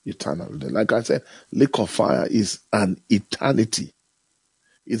 Hallelujah. Eternal. Like I said, lake of fire is an eternity.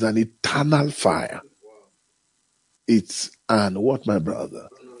 It's an eternal fire. It's what, my brother?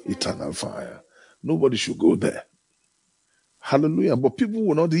 Eternal fire. Nobody should go there. Hallelujah. But people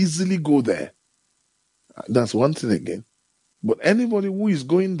will not easily go there. That's one thing again. But anybody who is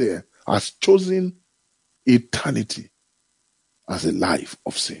going there has chosen eternity as a life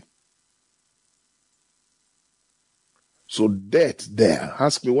of sin. So death there.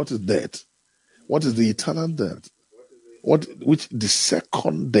 Ask me, what is death? What is the eternal death? Which the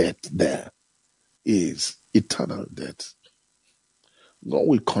second death there is eternal death. God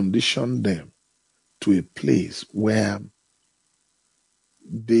will condition them to a place where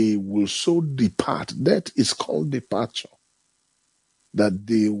they will so depart. Death is called departure. That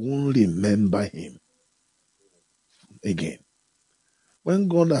they won't remember him again. When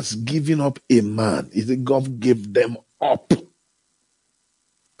God has given up a man, is it God gave them up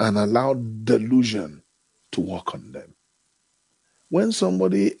and allowed delusion to work on them. When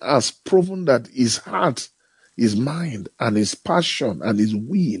somebody has proven that his heart, his mind, and his passion and his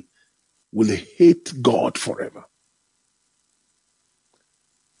will hate God forever,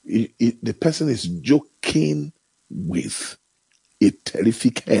 the person is joking with a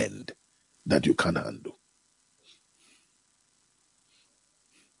terrific end that you can't handle.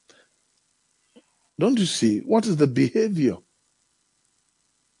 Don't you see? What is the behavior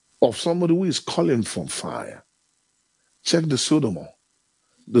of somebody who is calling from fire? Check the Sodoma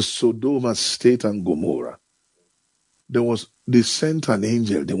state and Gomorrah. They sent an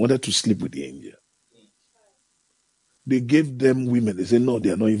angel. They wanted to sleep with the angel. They gave them women. They said, no,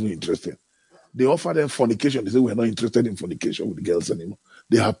 they are not even interested. They offered them fornication. They said, we're not interested in fornication with the girls anymore.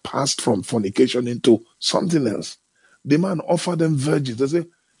 They have passed from fornication into something else. The man offered them virgins. They said,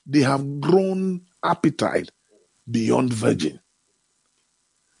 they have grown appetite beyond virgin.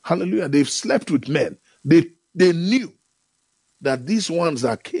 Hallelujah. They've slept with men. They knew that these ones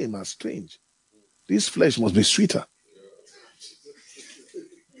that came are strange. This flesh must be sweeter.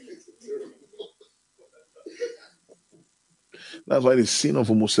 That's why the sin of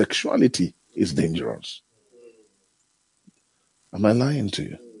homosexuality is dangerous. Am I lying to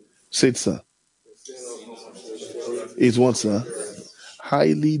you? Say it, sir. It's what, sir?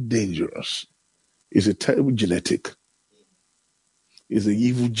 Highly dangerous. It's a terrible genetic. It's an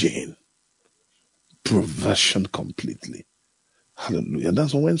evil gene. Perversion completely. Hallelujah.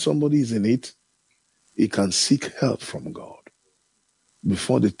 That's when somebody is in it, he can seek help from God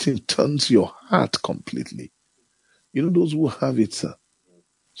before the thing turns your heart completely. You know those who have it, sir?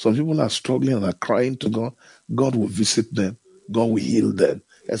 Some people are struggling and are crying to God. God will visit them. God will heal them,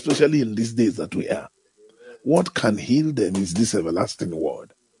 especially in these days that we are. What can heal them is this everlasting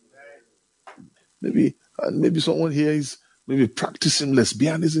word. Maybe someone here is maybe practicing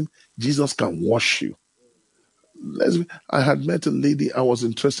lesbianism. Jesus can wash you. I had met a lady. I was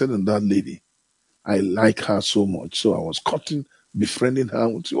interested in that lady. I like her so much. So I was befriending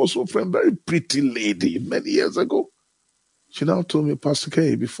her. She was a very pretty lady many years ago. She now told me, Pastor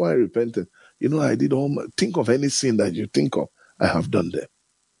K, before I repented, I did think of any sin that you think of, I have done them.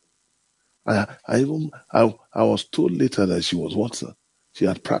 I was told later that she was what, sir? She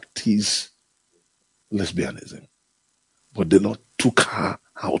had practiced lesbianism. But the Lord took her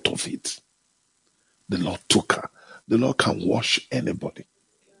out of it. The Lord took her. The Lord can wash anybody.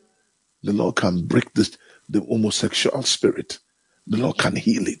 The Lord can break the homosexual spirit. The Lord can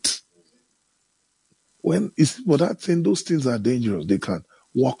heal it. Those things are dangerous. They can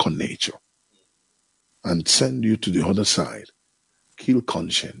walk on nature and send you to the other side, kill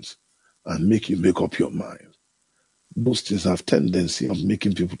conscience, and make you make up your mind. Those things have tendency of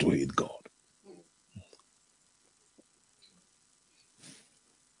making people to hate God.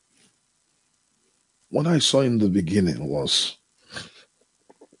 What I saw in the beginning was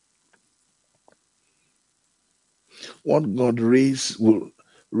what God raises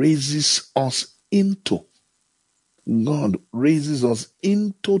us into. God raises us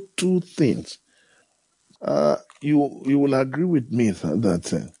into two things. You will agree with me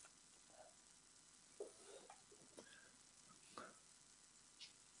that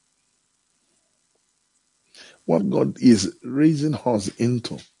what God is raising us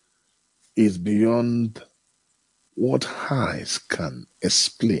into is beyond what eyes can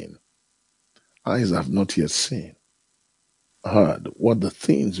explain. Eyes have not yet seen, heard what the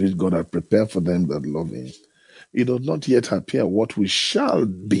things which God has prepared for them that love Him. It does not yet appear what we shall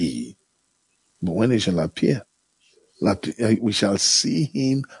be, but when it shall appear, we shall see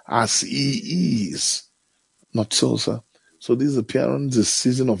Him as He is. Not so, sir. So this appearance is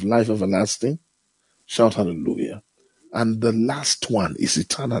season of life everlasting. Shout hallelujah. And the last one is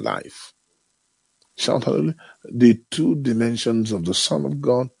eternal life. Shout hallelujah. The two dimensions of the Son of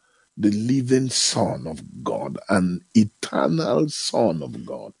God, the living Son of God, and eternal Son of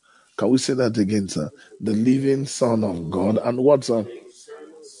God. Can we say that again, sir? The living Son of God, and what, sir?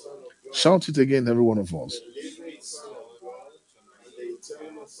 Shout it again, every one of us.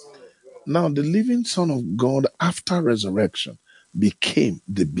 Now, the living Son of God, after resurrection, became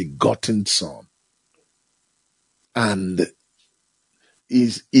the begotten Son. And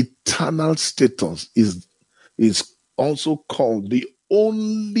his eternal status is also called the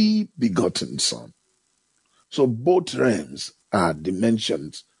only begotten Son. So both realms are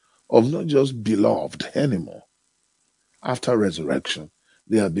dimensions of not just beloved anymore. After resurrection,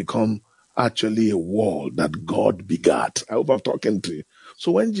 they have become actually a world that God begat. I hope I'm talking to you.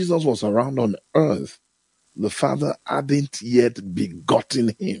 So when Jesus was around on earth, the Father hadn't yet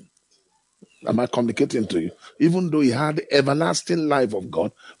begotten Him. Am I communicating to you? Even though He had everlasting life of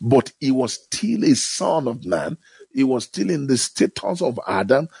God, but He was still a Son of man. He was still in the status of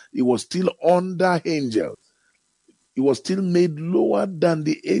Adam. He was still under angels. He was still made lower than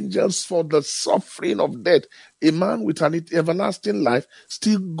the angels for the suffering of death. A man with an everlasting life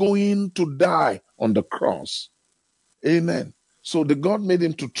still going to die on the cross. Amen. So the God made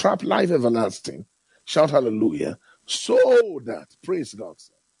him to trap life everlasting. Shout hallelujah. So that, praise God,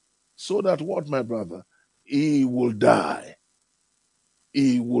 so that what, my brother? He will die.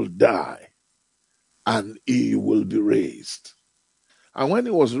 He will die. And he will be raised. And when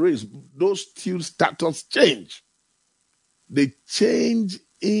he was raised, those two status change. They change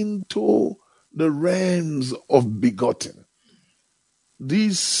into the realms of begotten.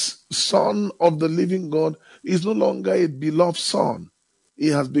 This Son of the living God is no longer a beloved Son. He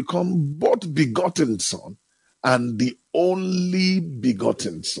has become both begotten Son and the only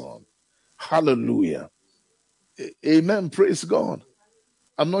begotten Son. Hallelujah. Amen. Praise God.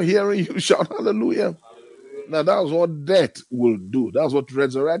 I'm not hearing you shout hallelujah. Now that's what death will do. That's what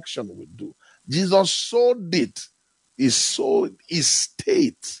resurrection will do. Jesus sowed it. He sowed his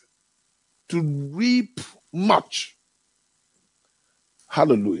state to reap much.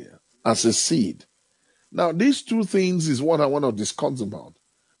 Hallelujah. As a seed. Now, these two things is what I want to discuss about.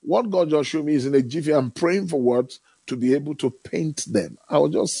 What God just showed me is in a jiffy. I'm praying for words to be able to paint them. I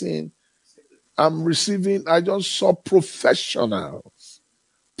was just saying, I just saw professionals,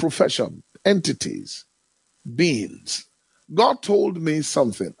 entities, beings. God told me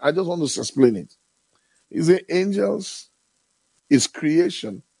something. I just want to explain it. He said, angels, his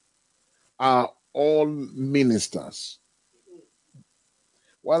creation, are all ministers.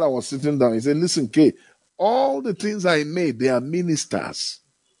 While I was sitting down, he said, listen, Kay, all the things I made, they are ministers.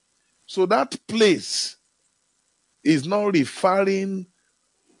 So that place is not referring,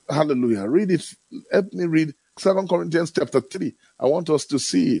 hallelujah, read it, help me read 2 Corinthians chapter 3. I want us to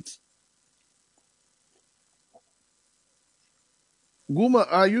see it. Guma,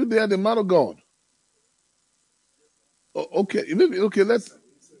 are you there, the man of God? Okay, maybe, okay,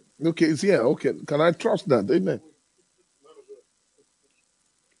 it's here, okay. Can I trust that? Amen.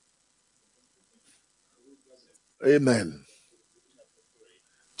 Amen.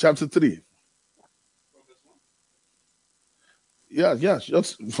 Chapter 3. Yeah,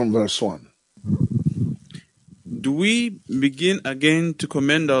 just from verse 1. Do we begin again to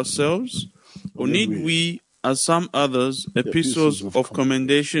commend ourselves, or need we, as some others, epistles of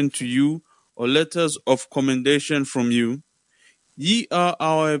commendation to you, or letters of commendation from you? Ye are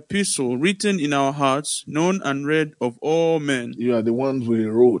our epistle, written in our hearts, known and read of all men. You are the ones we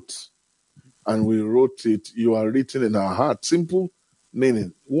wrote, and we wrote it. You are written in our heart. Simple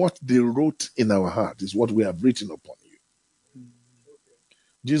meaning. What they wrote in our heart is what we have written upon you.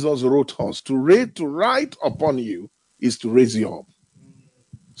 Jesus wrote us. To write upon you is to raise you up.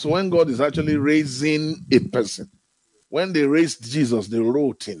 So when God is actually raising a person, when they raised Jesus, they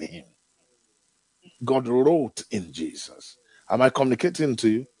wrote in him. God wrote in Jesus. Am I communicating to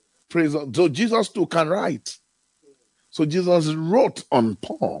you? Praise God. So Jesus too can write. So Jesus wrote on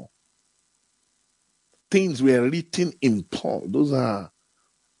Paul. Things were written in Paul.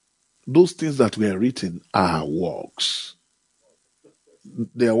 Those things that were written are works.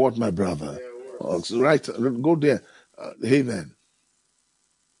 They are what, my brother? Works. Right. Go there. Amen.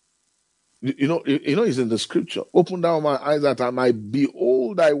 You know, it's in the scripture. Open down my eyes that I might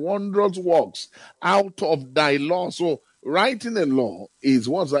behold thy wondrous works out of thy law. So writing a law is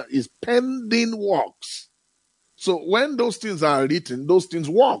is pending works. So when those things are written, those things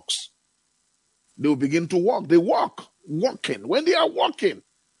works. They will begin to walk. They walk. Walking. When they are walking,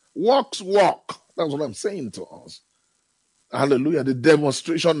 works walk. That's what I'm saying to us. Hallelujah. The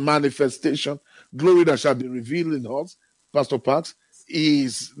demonstration, manifestation, glory that shall be revealed in us, Pastor Parks,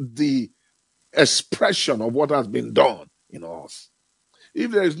 is the expression of what has been done in us.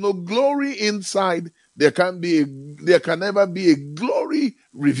 If there is no glory inside, there can never be a glory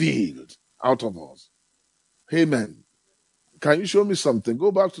revealed out of us. Amen. Can you show me something?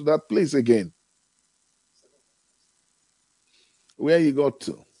 Go back to that place again. Where you got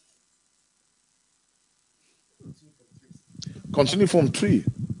to. Continue from 3.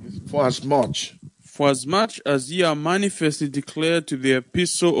 For as much as ye are manifestly declared to the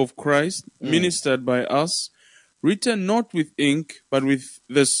epistle of Christ, ministered by us, written not with ink, but with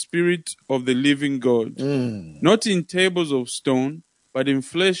the Spirit of the living God, not in tables of stone, but in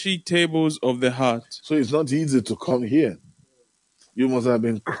fleshy tables of the heart. So it's not easy to come here. You must have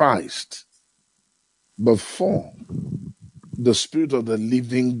been Christ before the Spirit of the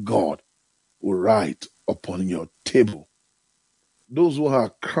living God will write upon your table. Those who are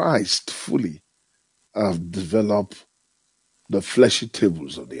Christ fully have developed the fleshy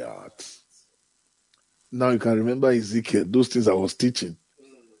tables of the heart. Now you can remember Ezekiel, those things I was teaching.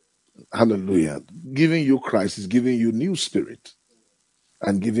 Hallelujah. Giving you Christ is giving you new spirit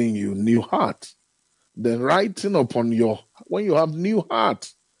and giving you new heart. Then writing upon when you have new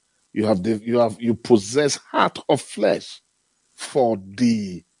heart, you possess heart of flesh for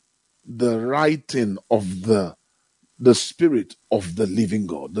the writing of the spirit of the living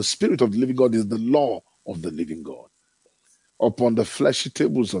God. The spirit of the living God is the law of the living God upon the fleshy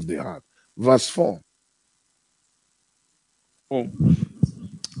tables of the heart. Verse 4. Oh.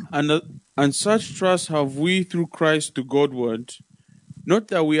 And such trust have we through Christ to Godward, not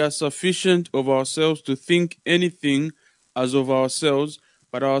that we are sufficient of ourselves to think anything as of ourselves,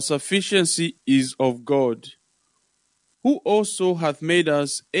 but our sufficiency is of God, who also hath made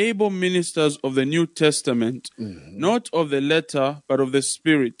us able ministers of the New Testament, not of the letter, but of the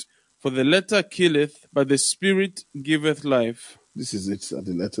Spirit. For the letter killeth, but the Spirit giveth life. This is it.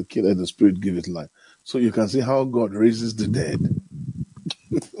 The letter killeth, the Spirit giveth life. So you can see how God raises the dead.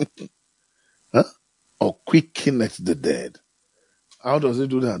 Huh? Or quickeneth the dead. How does he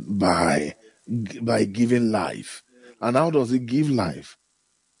do that? By giving life. And how does he give life?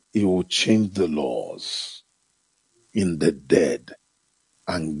 He will change the laws in the dead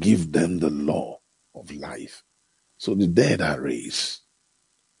and give them the law of life. So the dead are raised.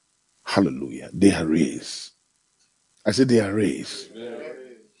 Hallelujah. They are raised. I said they are raised.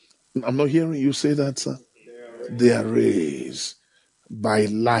 I'm not hearing you say that, sir. They are raised by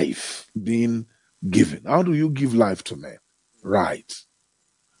life being given. How do you give life to men? Right.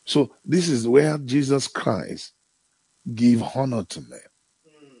 So this is where Jesus Christ gave honor to men.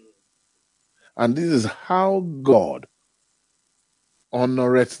 And this is how God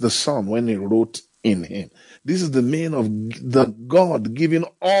honoreth the Son when he wrote in him. This is the meaning of the God giving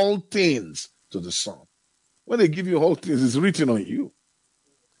all things to the Son. When they give you all things, it's written on you.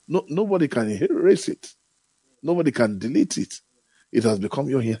 Nobody can erase it. Nobody can delete it. It has become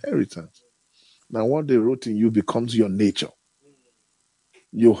your inheritance. Now what they wrote in you becomes your nature.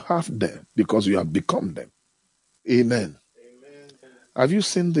 You have them because you have become them. Amen. Have you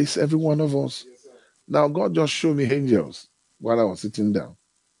seen this, every one of us? Now God just showed me angels while I was sitting down.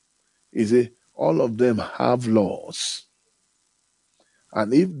 He said, all of them have laws.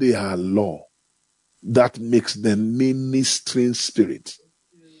 And if they are law, that makes them ministering spirit.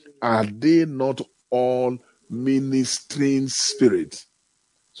 Are they not all ministering spirits?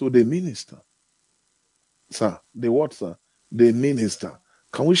 So they minister. Sir, they what, sir? They minister.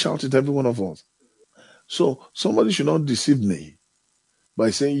 Can we shout it, every one of us? So somebody should not deceive me by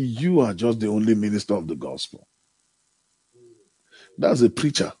saying you are just the only minister of the gospel. That's a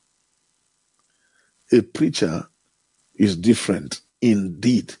preacher. A preacher is different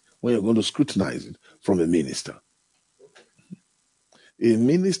indeed when you're going to scrutinize it from a minister. A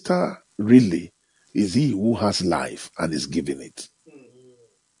minister really is he who has life and is giving it.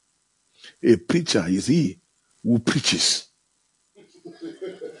 A preacher is he who preaches.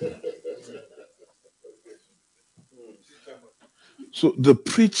 So the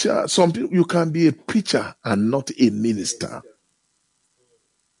preacher, some people, you can be a preacher and not a minister.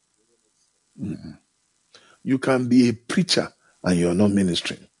 Mm-hmm. You can be a preacher and you're not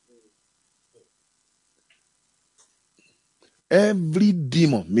ministering. Every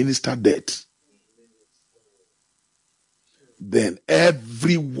demon minister death. Then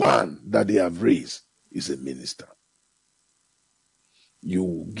everyone that they have raised is a minister.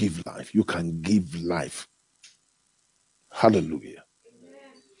 You give life. You can give life. Hallelujah.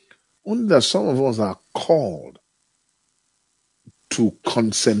 Only that some of us are called to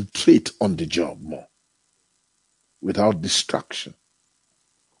concentrate on the job more without distraction.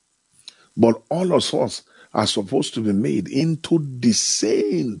 But all of us are supposed to be made into the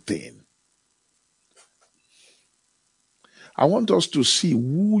same thing. I want us to see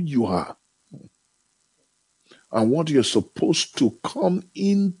who you are and what you're supposed to come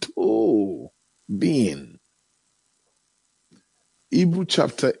into being. Hebrews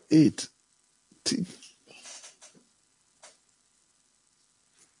chapter 8.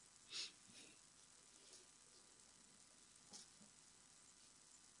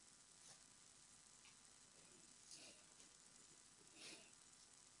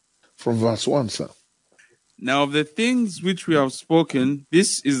 From verse 1, sir. Now of the things which we have spoken,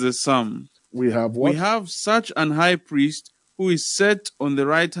 this is the sum. We have what? We have such an high priest who is set on the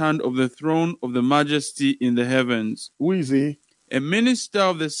right hand of the throne of the majesty in the heavens. Who is he? A minister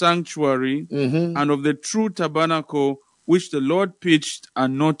of the sanctuary and of the true tabernacle which the Lord pitched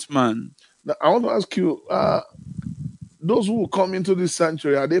and not man. Now, I want to ask you, those who come into this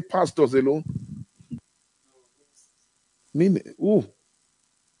sanctuary, are they pastors alone? Meaning, who?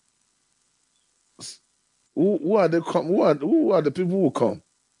 Who are they come? Who are the people who come?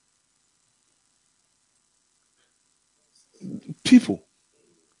 People,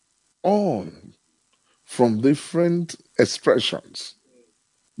 all from different expressions.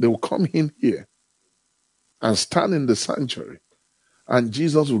 They will come in here and stand in the sanctuary, and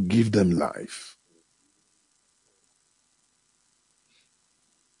Jesus will give them life.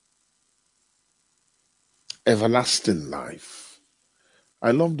 Everlasting life. I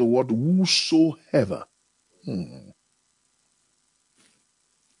love the word whosoever.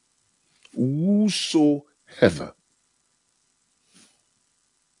 Whosoever.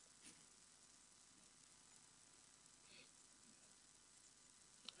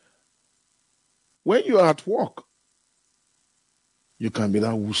 When you are at work, you can be that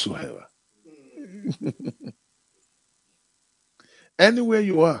whosoever. Anywhere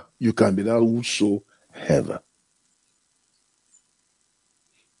you are, you can be that whosoever.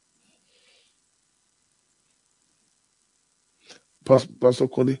 Pastor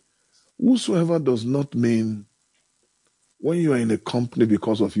Cody, whosoever does not mean when you are in a company,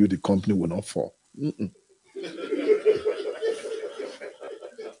 because of you, the company will not fall.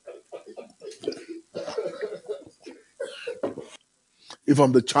 If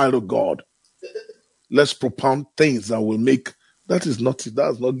I'm the child of God, let's propound things that will make. That's not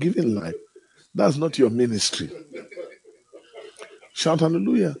giving life. That's not your ministry. Shout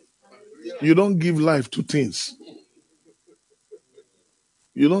hallelujah. You don't give life to things.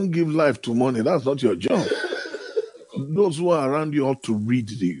 You don't give life to money. That's not your job. Those who are around you ought to read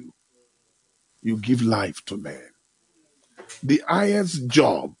you. You give life to men. The highest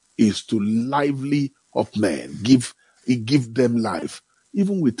job is to lively of men. Give them life.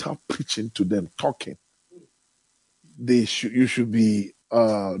 Even without preaching to them, talking. You should be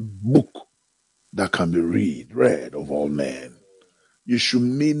a book that can be read of all men. You should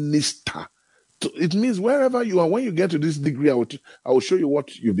minister. It means wherever you are, when you get to this degree, I will show you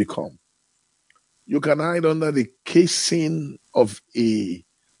what you become. You can hide under the casing of a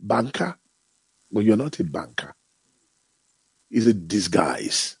banker, but you're not a banker. It's a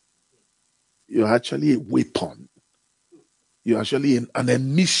disguise. You're actually a weapon. You're actually an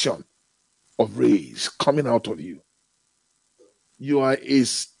emission of rays coming out of you. You are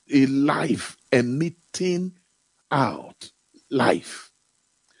a life emitting out life,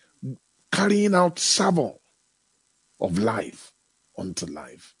 carrying out savor of life unto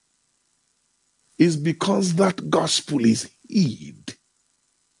life. It's because that gospel is hid.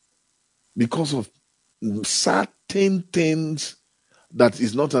 Because of certain things that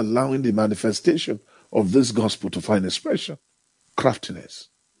is not allowing the manifestation of this gospel to find expression. Craftiness.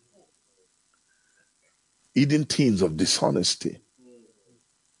 Hidden things of dishonesty.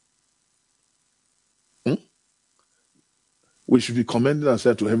 We should be commending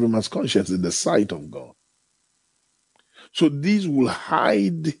ourselves to every man's conscience in the sight of God. So these will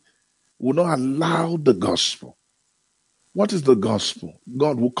hide, will not allow the gospel. What is the gospel?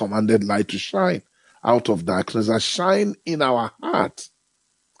 God who commanded light to shine out of darkness and shine in our heart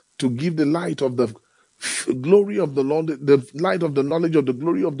to give the light of the glory of the Lord, the light of the knowledge of the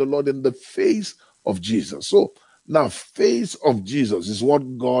glory of the Lord in the face of Jesus. So now face of Jesus is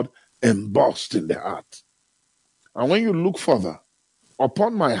what God embossed in the heart. And when you look further,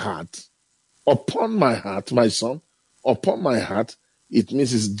 upon my heart, my son, upon my heart, it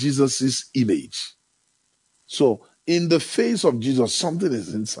means it's Jesus' image. So in the face of Jesus, something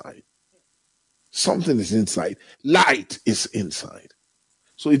is inside. Something is inside. Light is inside.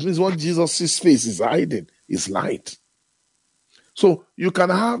 So it means what Jesus' face is hiding is light. So you can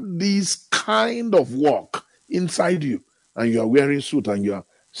have this kind of work inside you, and you are wearing suit and you are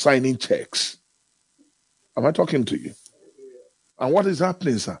signing checks. Am I talking to you? And what is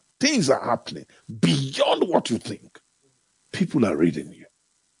happening, sir? Things are happening beyond what you think. People are reading you.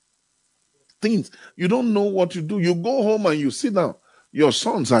 Things, you don't know what you do. You go home and you sit down. Your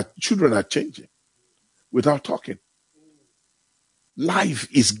children are changing without talking. Life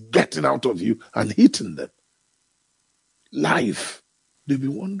is getting out of you and hitting them. Life. They'll be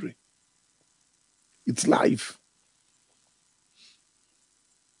wondering. It's life.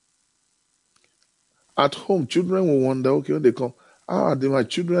 At home, children will wonder, okay, when they come, my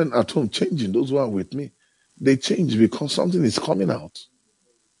children at home changing, those who are with me. They change because something is coming out.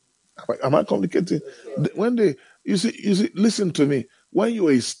 Am I communicating? When you see, listen to me. When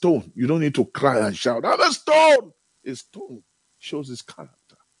you're a stone, you don't need to cry and shout, I'm a stone. A stone shows his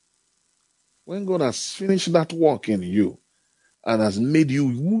character. When God has finished that work in you and has made you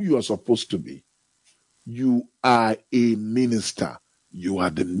who you are supposed to be, you are a minister. You are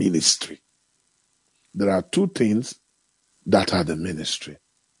the ministry. There are two things that are the ministry.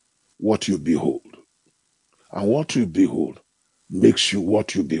 What you behold. And what you behold makes you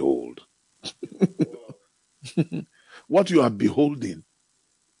what you behold. What you are beholding,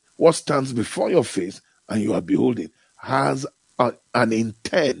 what stands before your face and you are beholding, has an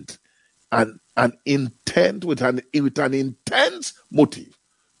intent, an intent with an intense motive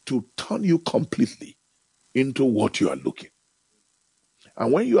to turn you completely into what you are looking.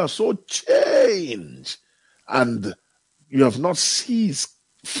 And when you are so changed and you have not ceased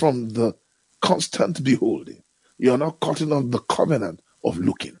from the constant beholding, you are not cutting off the covenant of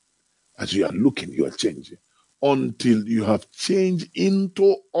looking. As you are looking, you are changing until you have changed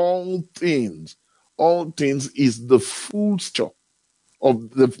into all things. All things is the full stature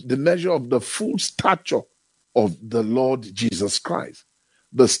of the measure of the full stature of the Lord Jesus Christ.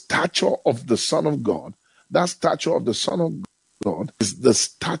 The stature of the Son of God, that stature of the Son of God is the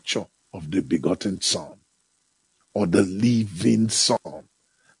stature of the begotten Son or the living Son.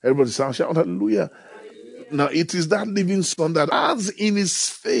 Everybody shout hallelujah. Now it is that living Son that has in his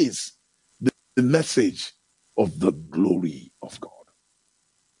face the message of the glory of God.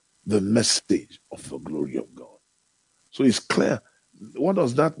 The message of the glory of God. So it's clear. What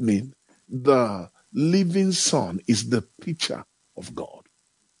does that mean? The living Son is the picture of God.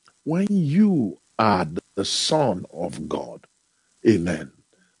 When you are the Son of God, amen.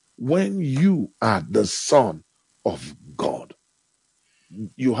 When you are the Son of God,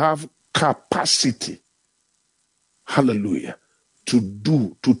 you have capacity, hallelujah, to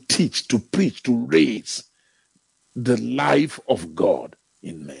do, to teach, to preach, to raise the life of God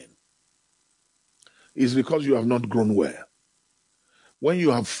in men. It's because you have not grown well. When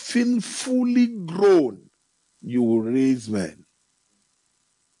you have been fully grown, you will raise men.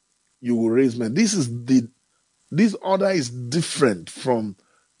 You will raise men. This order is different from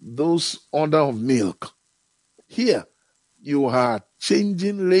those order of milk. Here, you are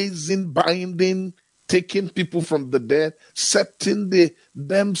changing, raising, binding, taking people from the dead, setting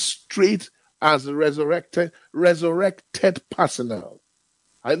them straight as resurrected personnel.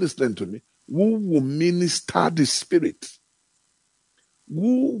 Are you listening to me? Who will minister the Spirit?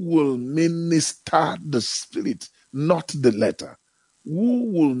 Who will minister the Spirit, not the letter?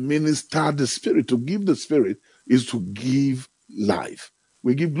 Who will minister the Spirit? To give the Spirit is to give life.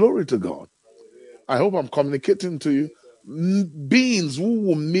 We give glory to God. I hope I'm communicating to you. Beings who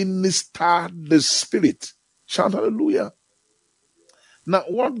will minister the Spirit. Shout hallelujah. Now,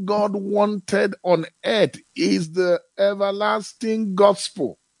 what God wanted on earth is the everlasting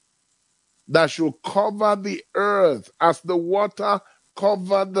gospel that should cover the earth as the water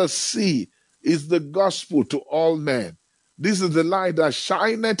covered the sea, is the gospel to all men. This is the light that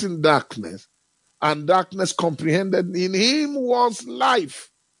shineth in darkness, and darkness comprehended. In him was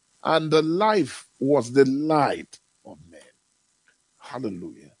life, and the life was the light of men.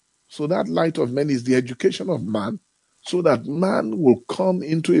 Hallelujah. So that light of men is the education of man, so that man will come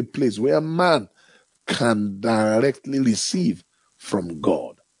into a place where man can directly receive from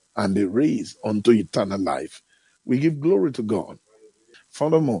God and be raised unto eternal life. We give glory to God.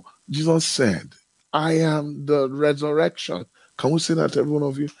 Furthermore, Jesus said, I am the resurrection. Can we say that, every one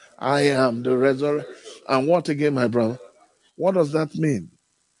of you? I am the resurrection. And what again, my brother? What does that mean?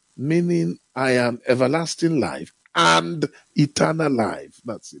 Meaning, I am everlasting life and eternal life.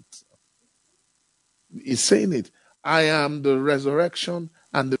 That's it. He's saying it. I am the resurrection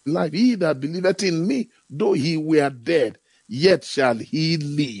and the life. He that believeth in me, though he were dead, yet shall he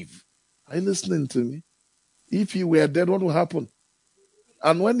live. Are you listening to me? If he were dead, what will happen?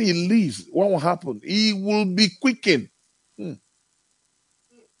 And when he lives, what will happen? He will be quickened.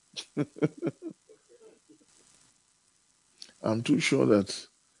 I'm too sure that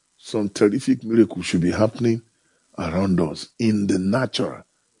some terrific miracle should be happening around us in the natural,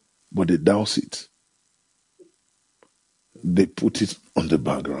 but they douse it. They put it on the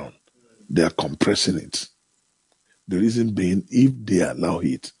background. They are compressing it. The reason being, if they allow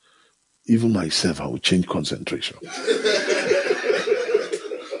it, even myself, I will change concentration.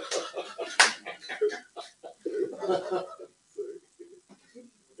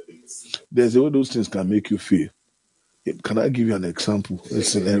 There's a way those things can make you feel. Can I give you an example? A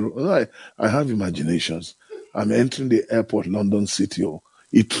scenario. I have imaginations. I'm entering the airport, London City or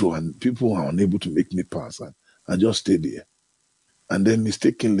Heathrow, and people are unable to make me pass. And I just stay there. And then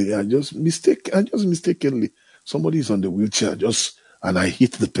mistakenly, somebody is on the wheelchair, and I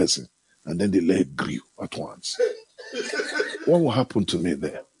hit the person. And then the leg grew at once. What will happen to me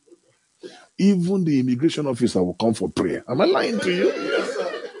there? Even the immigration officer will come for prayer. Am I lying to you? Yes, sir.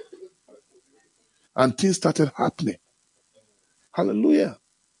 And things started happening. Hallelujah.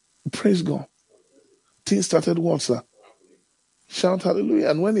 Praise God. Things started what, sir? Shout hallelujah.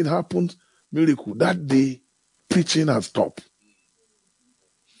 And when it happened, miracle, that day, preaching has stopped.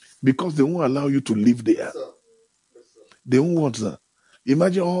 Because they won't allow you to live there. They won't want that.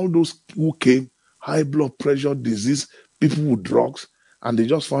 Imagine all those who came, high blood pressure, disease, people with drugs, and they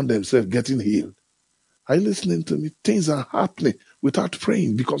just found themselves getting healed. Are you listening to me? Things are happening without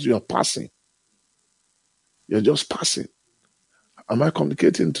praying because you are passing. You're just passing. Am I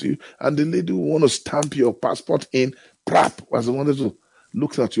communicating to you? And the lady who want to stamp your passport in, prap, as I wanted to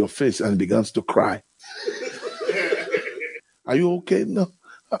look at your face and begins to cry. Are you okay? No.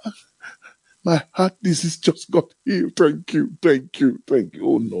 My heart disease just got healed. Thank you, thank you, thank you.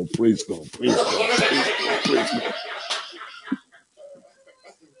 Oh no, praise God, praise God, praise God, praise God.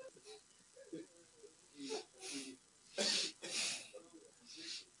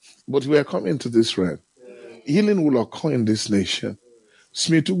 But we are coming to this realm. Healing will occur in this nation.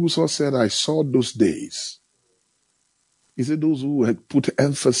 Smith Uguso said, I saw those days. He said, those who had put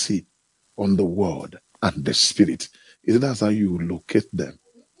emphasis on the word and the spirit. He said, that's how you locate them.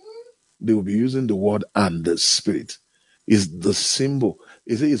 They will be using the word and the spirit. It's the symbol.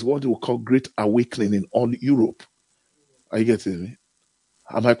 He said, it's what we call great awakening in all Europe. Are you getting me?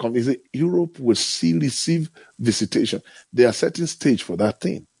 Am I coming? He said, Europe will still receive visitation. There are certain stage for that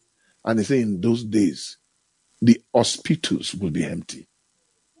thing. And he said, in those days, the hospitals will be empty.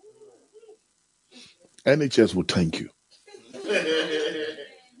 NHS will thank you.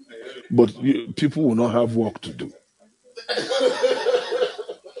 But people will not have work to do.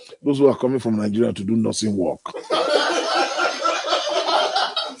 Those who are coming from Nigeria to do nursing work.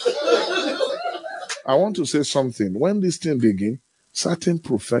 I want to say something. When this thing begins, certain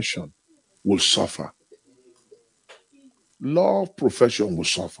profession will suffer. Law profession will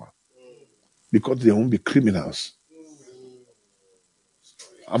suffer. Because there won't be criminals.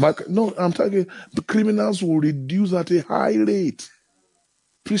 I'm talking, the criminals will reduce at a high rate.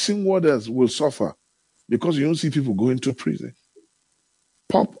 Prison warders will suffer because you don't see people going to prison.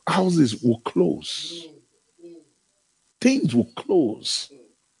 Pub houses will close. Things will close.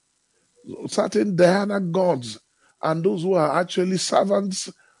 Certain Diana gods and those who are actually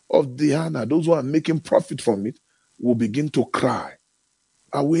servants of Diana, those who are making profit from it, will begin to cry.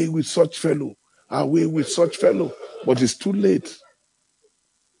 Away with such fellow. Away with such fellow. But it's too late.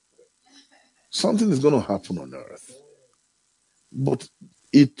 Something is going to happen on earth. But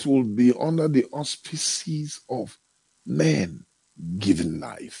it will be under the auspices of men giving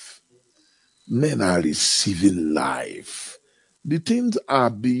life. Men are receiving life. The things are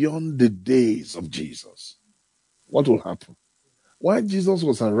beyond the days of Jesus. What will happen? While Jesus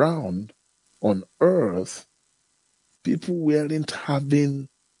was around on earth, people weren't having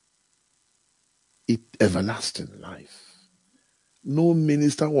everlasting life. No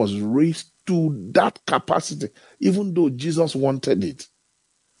minister was raised to that capacity, even though Jesus wanted it.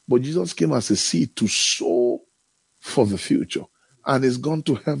 But Jesus came as a seed to sow for the future. And is gone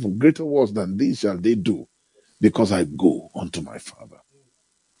to heaven. Greater works than these shall they do, because I go unto my Father.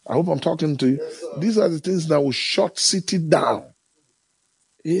 I hope I'm talking to you. Yes, these are the things that will shut city down.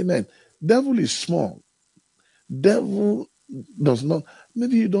 Amen. Devil is small. Devil does not.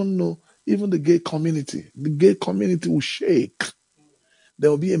 Maybe you don't know. Even the gay community. The gay community will shake.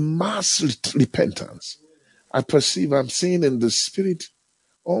 There will be a mass repentance. I perceive, I'm seeing in the spirit,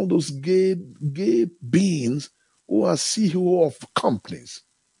 all those gay beings who are CEO of companies,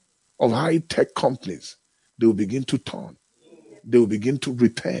 of high-tech companies. They will begin to turn. They will begin to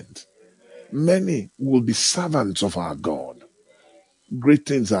repent. Many will be servants of our God. Great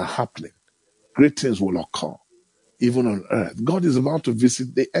things are happening. Great things will occur, even on earth. God is about to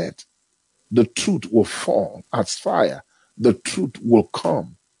visit the earth. The truth will fall as fire. The truth will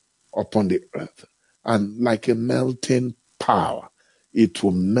come upon the earth. And like a melting power, it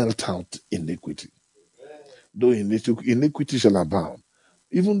will melt out iniquity. Though iniquity shall abound,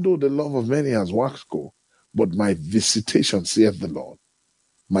 even though the love of many has waxed cold, but my visitation, saith the Lord,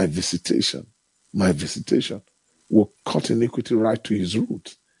 my visitation will cut iniquity right to his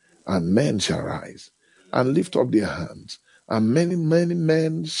root, and men shall rise and lift up their hands, and many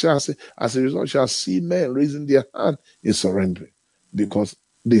men shall say, as a result, shall see men raising their hand in surrendering, because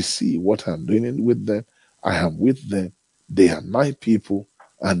they see what I'm doing with them. I am with them. They are my people,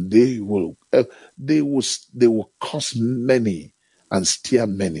 and they will cause many and steer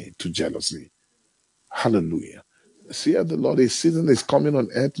many to jealousy. Hallelujah. See, the Lord, a season is coming on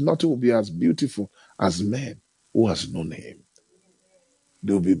earth. Nothing will be as beautiful as men who has known him.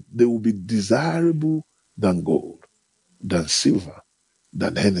 They will be desirable than gold, than silver,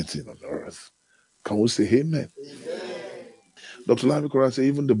 than anything on earth. Can we say amen? Amen. Dr. Lami Koran said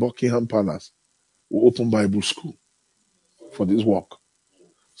even the Buckingham Palace will open Bible school for this work.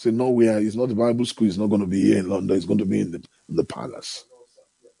 Say, no, it's not the Bible school. It's not going to be here in London. It's going to be in the palace.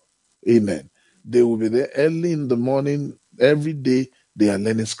 Amen. They will be there early in the morning. Every day they are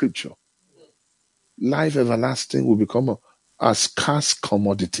learning scripture. Life everlasting will become a scarce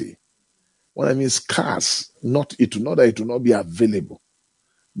commodity. What I mean scarce, it will not be available,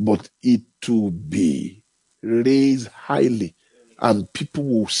 but it will be raised highly, and people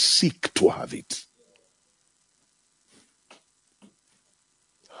will seek to have it.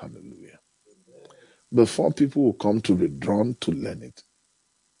 Hallelujah. Before people will come to be drawn to learn it,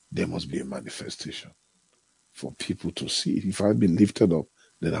 there must be a manifestation for people to see it. If I be lifted up,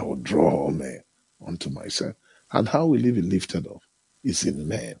 then I will draw all men unto myself. And how will he be lifted up? It's in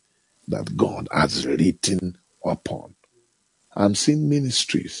men that God has written upon. I'm seeing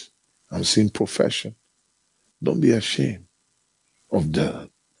ministries. I'm seeing profession. Don't be ashamed of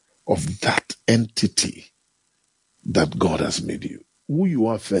that entity that God has made you. Who you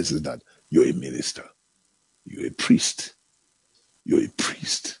are first is that you're a minister. You're a priest. You're a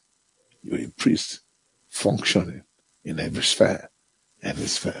priest. You're a priest functioning in every sphere. Every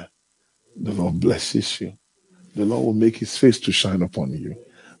sphere. The Lord blesses you. The Lord will make his face to shine upon you.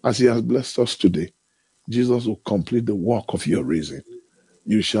 As he has blessed us today, Jesus will complete the work of your raising.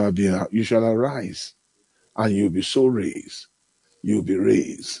 You shall arise, and you'll be so raised. You'll be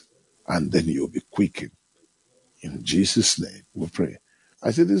raised, and then you'll be quickened. In Jesus' name, we pray. I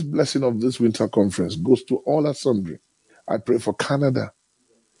say this blessing of this winter conference goes to all and sundry. I pray for Canada.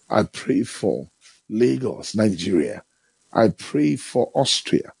 I pray for Lagos, Nigeria. I pray for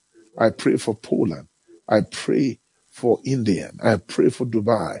Austria. I pray for Poland. I pray for India. I pray for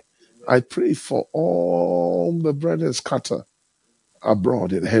Dubai. I pray for all the brethren scattered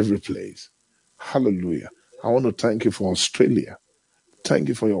abroad in every place. Hallelujah. I want to thank you for Australia. Thank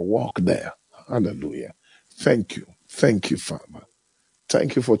you for your work there. Hallelujah. Thank you. Thank you, Father.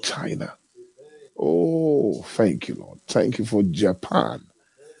 Thank you for China. Oh, thank you, Lord. Thank you for Japan.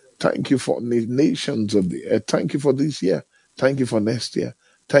 Thank you for the nations of the earth. Thank you for this year. Thank you for next year.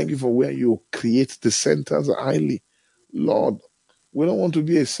 Thank you for where you create the centers highly. Lord, we don't want to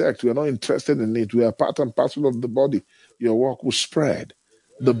be a sect. We are not interested in it. We are part and parcel of the body. Your work will spread.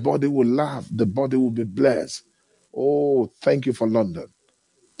 The body will laugh. The body will be blessed. Oh, thank you for London.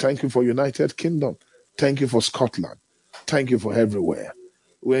 Thank you for United Kingdom. Thank you for Scotland. Thank you for everywhere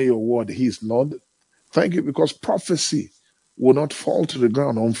where your word is, Lord. Thank you because prophecy will not fall to the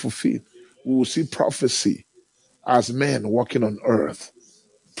ground unfulfilled. We will see prophecy as men walking on earth.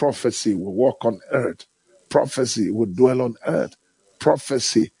 Prophecy will walk on earth. Prophecy will dwell on earth.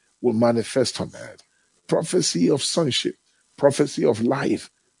 Prophecy will manifest on earth. Prophecy of sonship. Prophecy of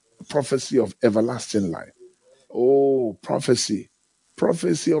life. Prophecy of everlasting life. Oh, prophecy.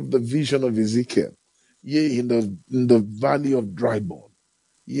 Prophecy of the vision of Ezekiel. Yea, in the valley of dry bone.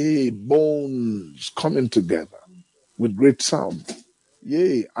 Yea, bones coming together with great sound.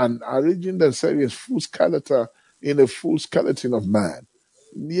 Yea, and arranging themselves in a full skeleton of man.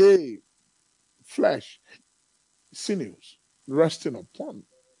 Yea, flesh, sinews, resting upon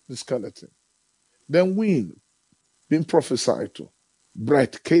the skeleton. Then wind, being prophesied to,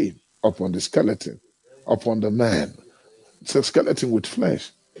 breath came upon the skeleton, upon the man. It's a skeleton with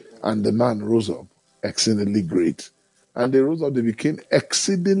flesh. And the man rose up, exceedingly great. And they rose up, they became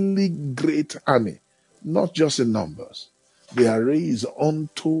exceedingly great army, not just in numbers. They are raised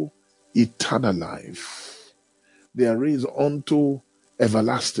unto eternal life. They are raised unto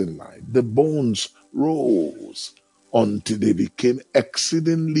everlasting life. The bones rose until they became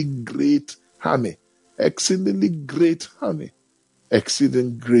exceedingly great army. Exceedingly great army.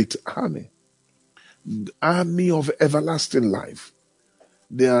 Exceeding great army. Army of everlasting life.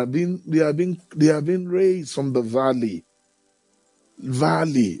 They are being raised from the valley.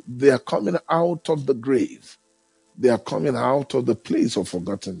 They are coming out of the grave. They are coming out of the place of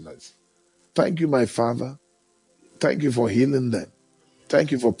forgottenness. Thank you, my Father. Thank you for healing them.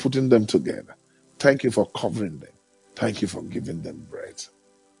 Thank you for putting them together. Thank you for covering them. Thank you for giving them bread.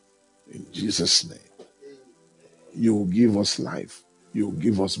 In Jesus' name. You will give us life. You will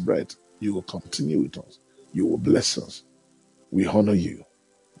give us bread. You will continue with us. You will bless us. We honor you.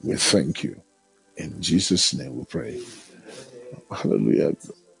 We thank you. In Jesus' name we pray. Hallelujah.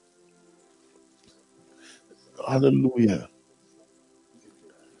 Hallelujah.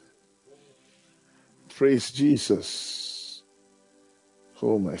 Praise Jesus.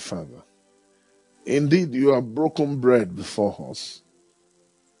 Oh, my Father. Indeed, you have broken bread before us.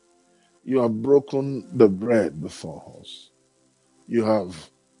 You have broken the bread before us. You have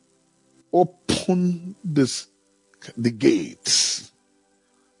opened the gates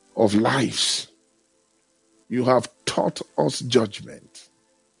of lives. You have taught us judgment.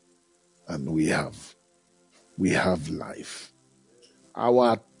 and we have life.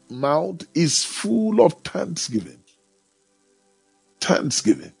 Our mouth is full of thanksgiving.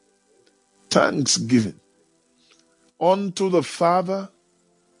 Thanksgiving. Thanksgiving unto the Father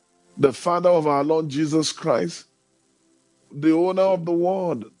of our Lord Jesus Christ, the owner of the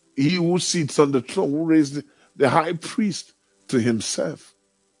world, he who sits on the throne, who raised the high priest to himself,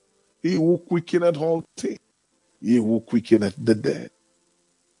 he who quickeneth all things, he who quickeneth the dead.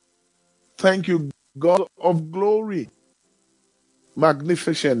 Thank you, God of glory,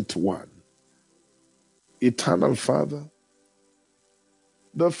 magnificent one, eternal Father,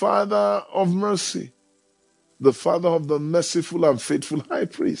 the Father of mercy, the Father of the merciful and faithful high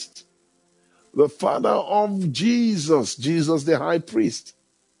priest, the Father of Jesus the high priest,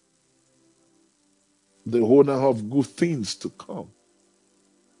 the owner of good things to come,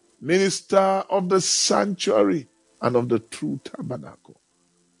 minister of the sanctuary and of the true tabernacle.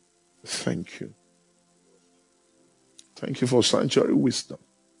 Thank you. Thank you for sanctuary wisdom.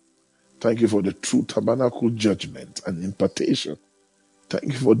 Thank you for the true tabernacle judgment and impartation. Thank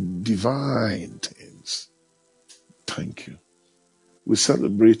you for divine things. Thank you. We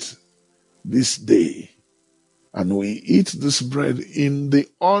celebrate this day and we eat this bread in the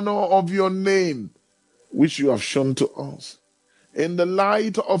honor of your name, which you have shown to us, in the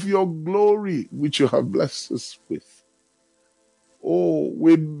light of your glory, which you have blessed us with. Oh,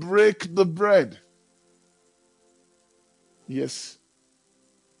 we break the bread. Yes,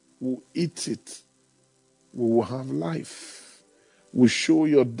 we'll eat it. We will have life. We show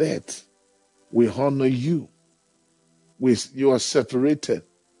your death. We honor you. You are separated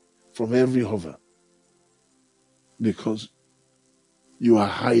from every other because you are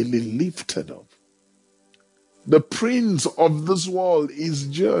highly lifted up. The prince of this world is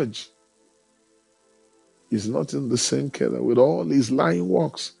judged. He's not in the same color with all his lying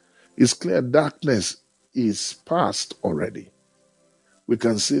works. It's clear darkness is past already. We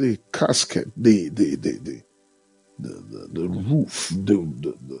can see the casket, the roof,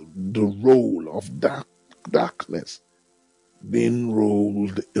 the roll of darkness being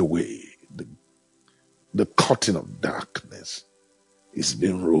rolled away. The curtain of darkness is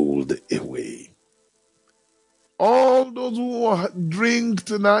being rolled away. All those who drink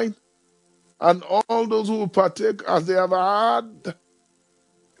tonight and all those who partake as they have had,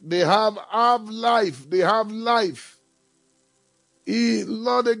 they have life. They have life.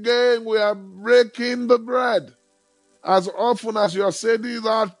 Lord, again, we are breaking the bread. As often as you are saying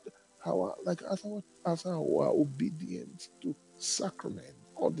that, as our obedience to sacrament,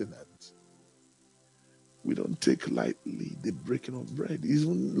 ordinance, we don't take lightly the breaking of bread.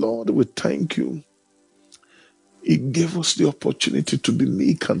 Even, Lord, we thank you. He gave us the opportunity to be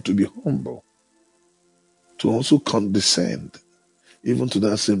meek and to be humble, to also condescend, even to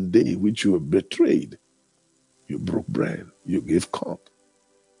that same day which you were betrayed. You broke bread, you gave cup.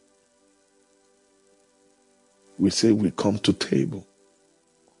 We say we come to table.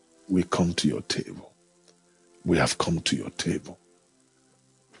 We come to your table. We have come to your table.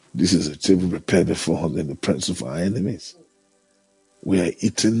 This is a table prepared before us in the presence of our enemies. We are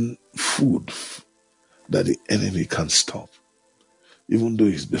eating food that the enemy can't stop. Even though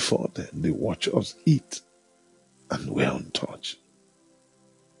it's before them, they watch us eat and we're untouched.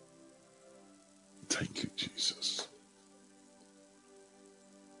 Thank you, Jesus.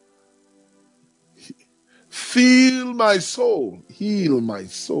 Feel my soul, heal my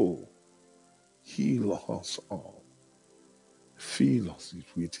soul, heal us all. Fill us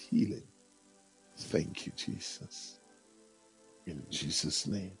with healing. Thank you, Jesus. In Jesus'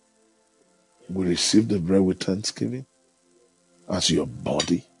 name, we receive the bread with thanksgiving as your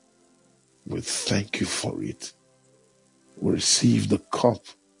body. We thank you for it. We receive the cup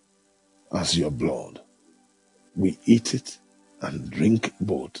as your blood. We eat it and drink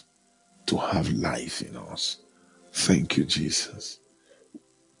both to have life in us. Thank you, Jesus.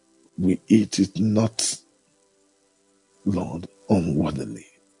 We eat it not, Lord, unworthily.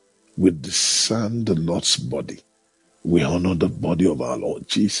 We discern the Lord's body. We honor the body of our Lord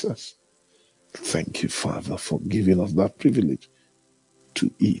Jesus. Thank you, Father, for giving us that privilege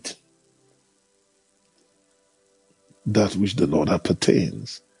to eat that which the Lord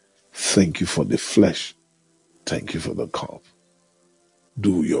appertains. Thank you for the flesh. Thank you for the cup.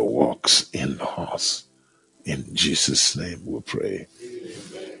 Do your works in us. In Jesus' name we pray.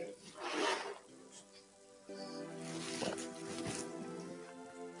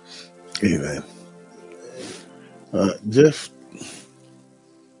 Amen. Jeff.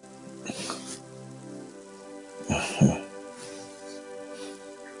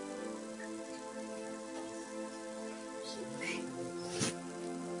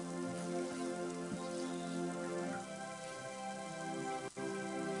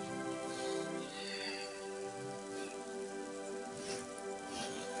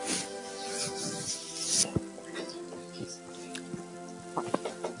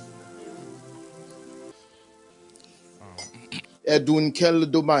 edun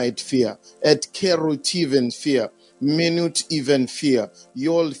keldomite fear, et kerutiven fear, minute even fear,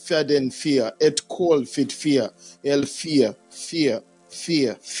 yol feden fear, et kol fit fear, el fear, fear,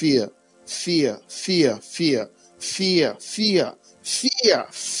 fear, fear, fear, fear, fear, fear, fear, fear,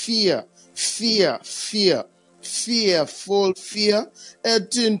 fear, fear, fear, fearful fear,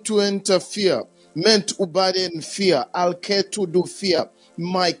 etin to interfere, meant ubaden fear, I'll care to do fear,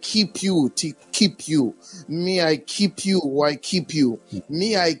 my keep you, to keep you, me I keep you, I keep you,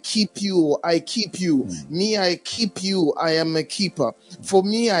 me I keep you, I keep you, me I keep you, I am a keeper, for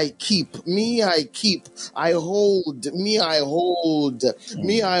me I keep, I hold, me I hold,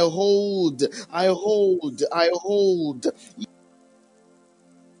 me I hold, I hold, I hold,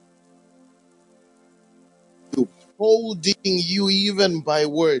 holding you even by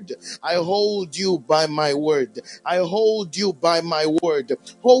word. I hold you by my word. I hold you by my word.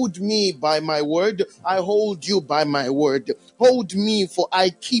 Hold me by my word. I hold you by my word. Hold me, for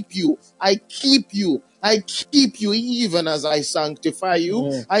I keep you. I keep you. I keep you even as I sanctify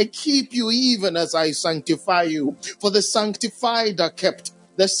you. I keep you even as I sanctify you. For the sanctified are kept.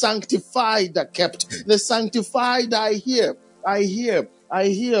 The sanctified are kept. The sanctified I hear. I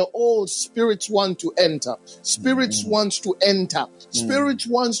hear all spirits want to enter. Spirits wants to enter. Spirits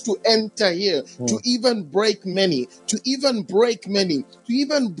wants to enter here to even break many, to even break many, to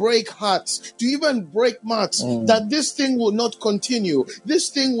even break hearts, to even break hearts, that this thing will not continue. This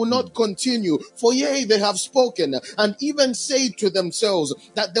thing will not continue. For yea, they have spoken and even say to themselves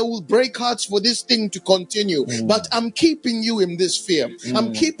that they will break hearts for this thing to continue. But I'm keeping you in this fear.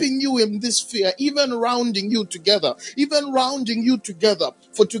 I'm keeping you in this fear, even rounding you together,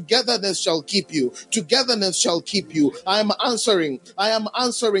 for togetherness shall keep you. Togetherness shall keep you. I am answering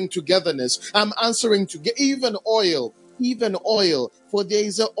togetherness. I'm answering to even oil. Even oil, for there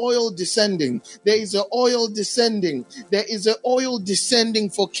is an oil descending. There is an oil descending. There is an oil descending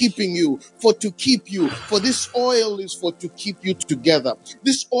for keeping you, for to keep you. For this oil is for to keep you together.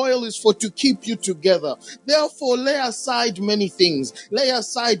 This oil is for to keep you together. Therefore, lay aside many things. Lay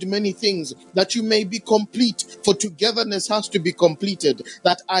aside many things that you may be complete. For togetherness has to be completed,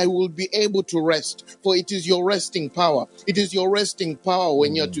 that I will be able to rest. For it is your resting power. It is your resting power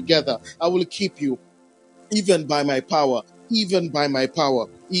when you're together. I will keep you. Even by my power, even by my power,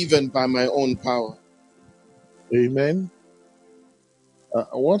 even by my own power. Amen.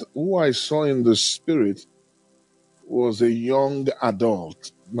 Who I saw in the spirit was a young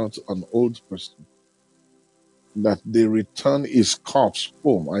adult, not an old person, that they return his corpse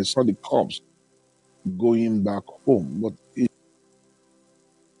home. I saw the corpse going back home, but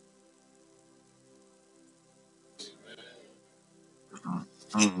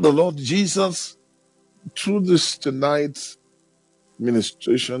the Lord Jesus, through this tonight's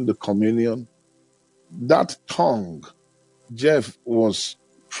ministration, the communion, that tongue, Jeff was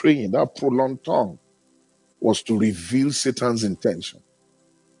praying, that prolonged tongue was to reveal Satan's intention.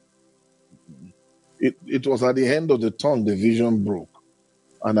 It was at the end of the tongue the vision broke,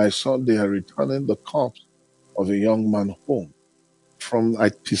 and I saw they are returning the corpse of a young man home from, I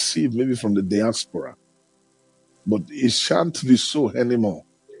perceive, maybe from the diaspora. But it shan't be so anymore.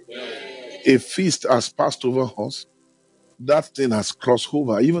 A feast has passed over us. That thing has crossed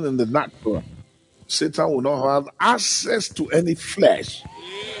over. Even in the natural, Satan will not have access to any flesh,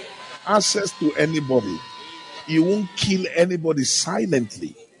 access to anybody. He won't kill anybody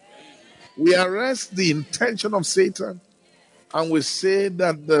silently. We arrest the intention of Satan, and we say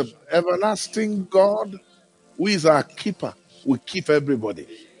that the everlasting God, who is our keeper, will keep everybody.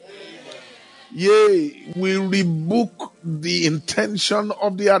 Yea, we rebuke the intention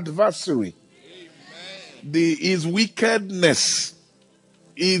of the adversary, his wickedness,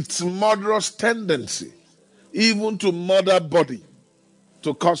 its murderous tendency, even to murder body,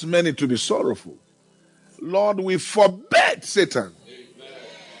 to cause many to be sorrowful. Lord, we forbid Satan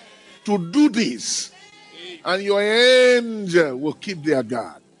to do this, and your angel will keep their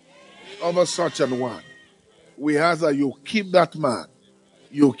guard over such an one. We ask that you keep that man,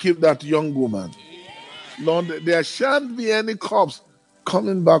 you keep that young woman. Lord, there shan't be any corpse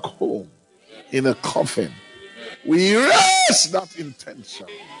coming back home in a coffin. We erase that intention.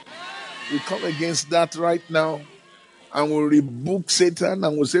 We come against that right now, and we rebuke Satan,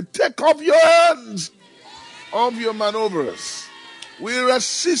 and we say, take off your hands of your maneuvers. We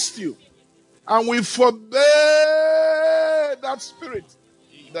resist you, and we forbid that spirit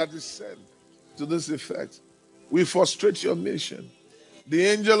that is sent to this effect. We frustrate your mission. The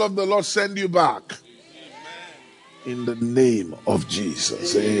angel of the Lord send you back. In the name of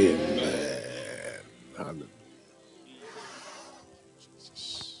Jesus. Amen. Hallelujah.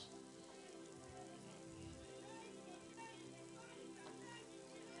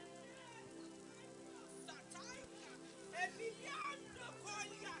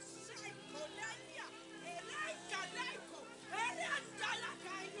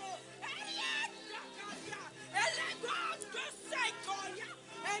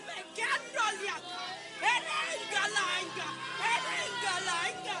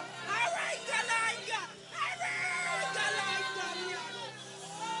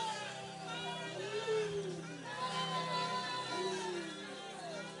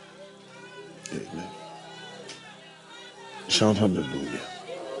 Shout hallelujah.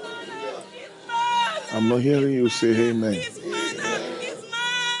 I'm not hearing you say amen.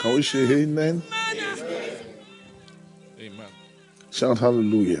 Can we say amen? Amen. Shout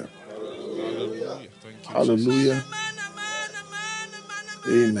hallelujah. Hallelujah. Thank you. Hallelujah. Amen. Amen.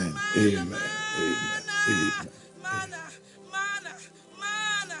 Amen. Amen. Amen.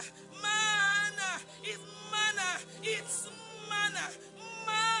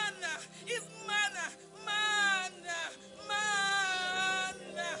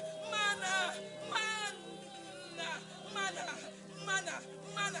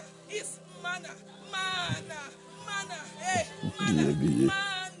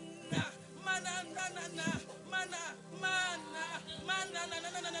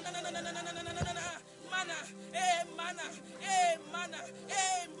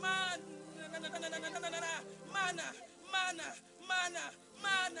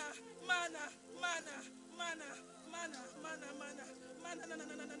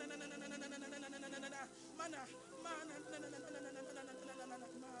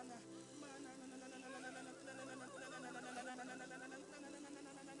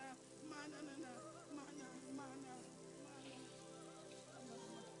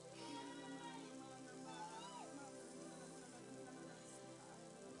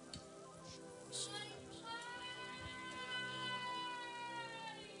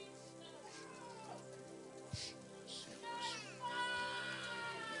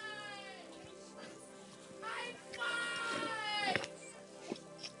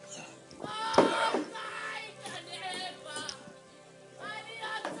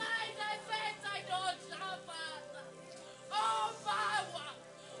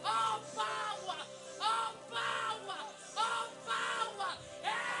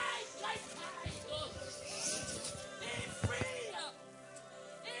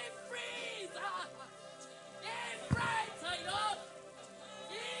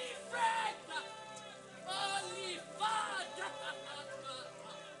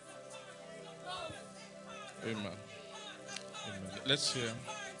 Amen. Let's hear.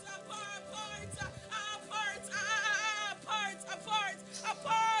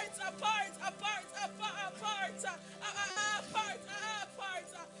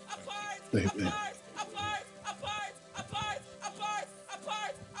 Amen.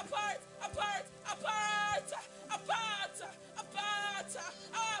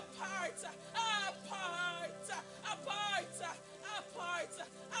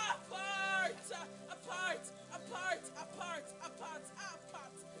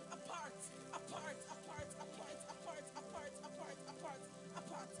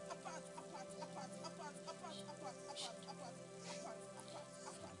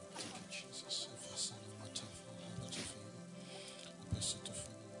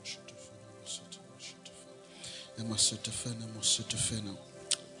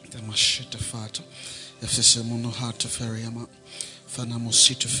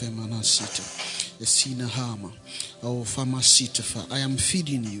 I am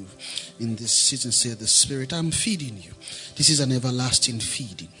feeding you in this season, say the Spirit. I'm feeding you. This is an everlasting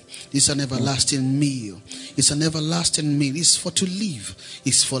feeding. It's an everlasting meal. It's an everlasting meal. It's for to live.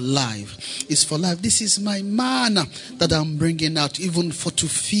 It's for life. It's for life. This is my manna that I'm bringing out, even for to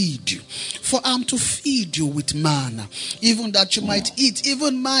feed you. For I'm to feed you with manna, even that you might eat,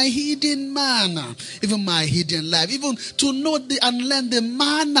 even my hidden manna, even my hidden life, even to know and learn the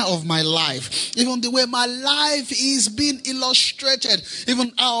manner of my life, even the way my life is being illustrated,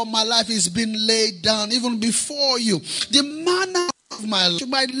 even how my life is being laid down, even before you. The manner of my life, you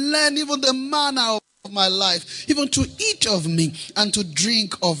might learn even the manner of my life, even to eat of me and to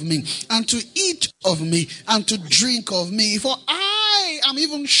drink of me, and to eat of me and to drink of me. For I am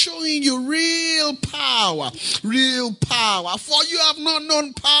even showing you real power, real power. For you have not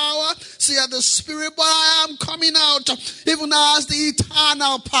known power, saith the Spirit, but I am coming out even as the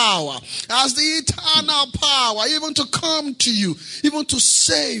eternal power, even to come to you, even to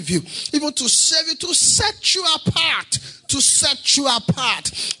save you, to set you apart, to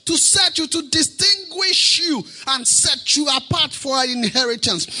distinguish you and set you apart for an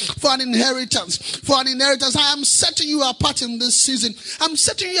inheritance. I am setting you apart in this season. I'm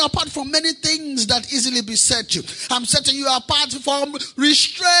setting you apart from many things that easily beset you. I'm setting you apart from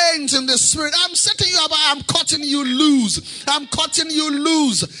restraints in the spirit. I'm setting you apart. I'm cutting you loose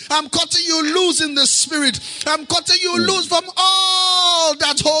in the spirit. I'm cutting you loose from all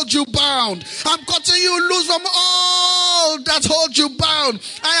that holds you bound. I'm cutting you loose from all that holds you bound.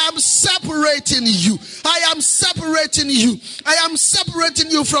 I am separating you. I am separating you. I am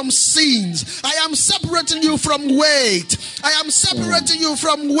separating you from sins. I am separating you from weight. I am separating you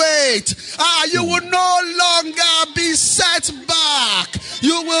from weight. You will no longer be set back.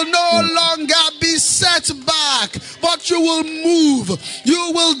 You will no longer be set back, but you will move.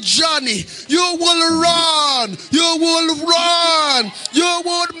 You will journey. You will run. You will run. You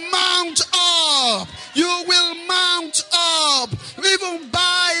will mount up. You will mount up, even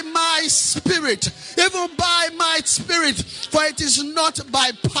by my spirit, even by my spirit. For it is not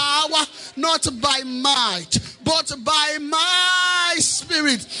by power, not by might, but by my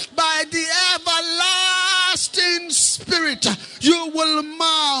spirit, by the everlasting spirit. You will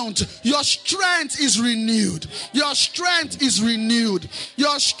mount. Your strength is renewed. Your strength is renewed.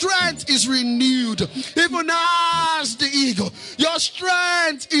 Your strength is renewed. Even as the eagle, your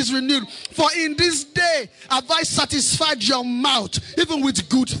strength is renewed. For in this day have I satisfied your mouth, even with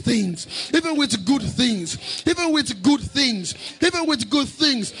good things, even with good things, even with good things, even with good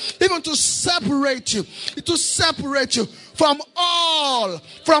things, even to separate you from all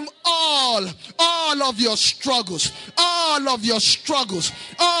of your struggles, all of your struggles.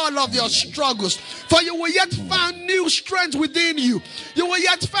 For you will yet find new strength within you. You will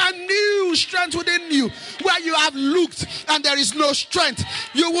yet find new strength within you. Where you have looked and there is no strength,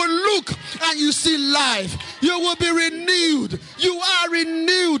 you will look and you see life. You will be renewed. You are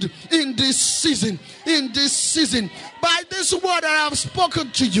renewed in this season. In this season. By this word I have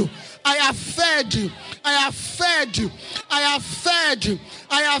spoken to you. I have fed you. I have fed you. I have fed you.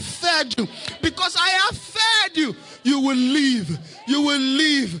 I have fed you. Because I have fed you, you will live. You will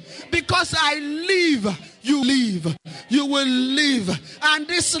live. Because I live, you live. You will live. And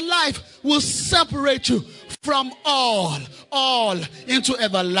this life will separate you from all into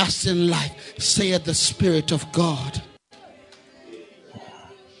everlasting life, saith the Spirit of God.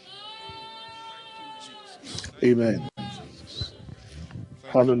 Amen.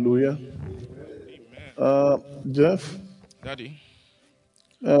 Hallelujah. Jeff, Daddy.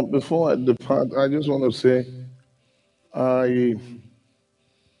 before I depart, I just want to say, I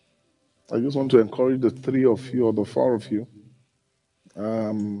just want to encourage the three of you or the four of you.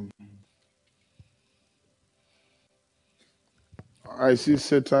 I see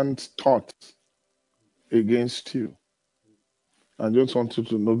Satan's thoughts against you. I just want you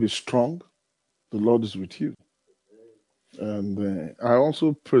to know, be strong. The Lord is with you. And I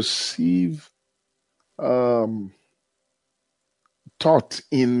also perceive thought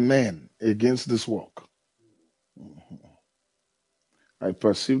in men against this work. I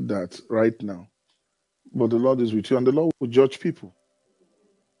perceive that right now. But the Lord is with you, and the Lord will judge people.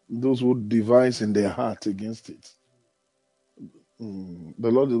 Those who devise in their heart against it.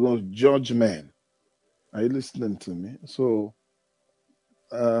 The Lord is going to judge men. Are you listening to me? So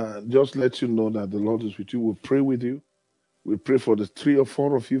just let you know that the Lord is with you. We'll pray with you. We pray for the three or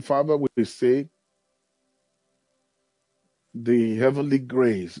four of you. Father, we say the heavenly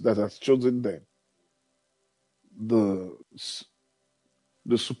grace that has chosen them, the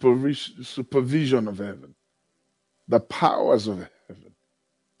supervision of heaven, the powers of heaven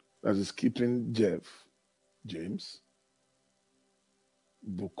that is keeping Jeff, James,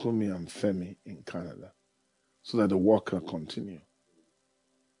 Bukumi, and Femi in Canada, so that the work can continue.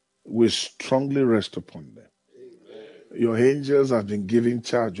 We strongly rest upon them. Your angels have been given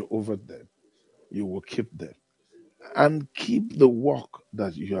charge over them. You will keep them. And keep the work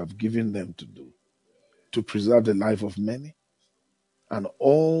that you have given them to do, to preserve the life of many, and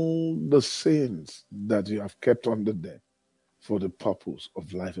all the saints that you have kept under them for the purpose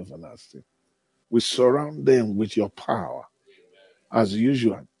of life everlasting. We surround them with your power. As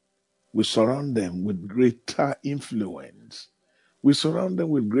usual, we surround them with greater influence. We surround them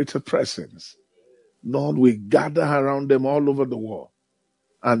with greater presence. Lord, we gather around them all over the world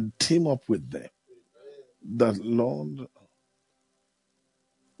and team up with them. That, Lord,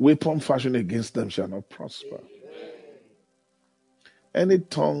 weapon fashioned against them shall not prosper. Any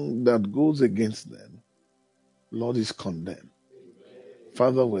tongue that goes against them, Lord, is condemned.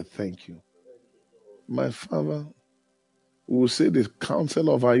 Father, we thank you. My Father, we will say the counsel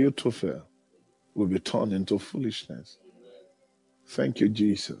of Ahithophel will be turned into foolishness. Thank you,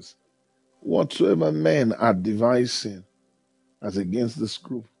 Jesus. Whatsoever men are devising as against this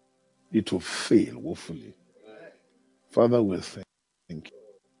group, it will fail woefully. Father, we thank you.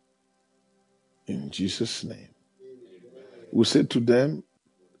 In Jesus' name. We say to them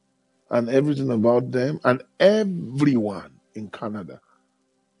and everything about them and everyone in Canada,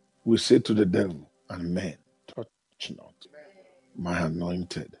 we say to the devil and men, touch not my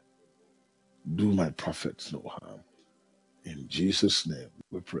anointed. Do my prophets no harm. In Jesus' name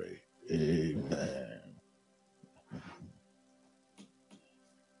we pray. Amen.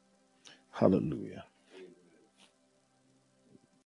 Hallelujah.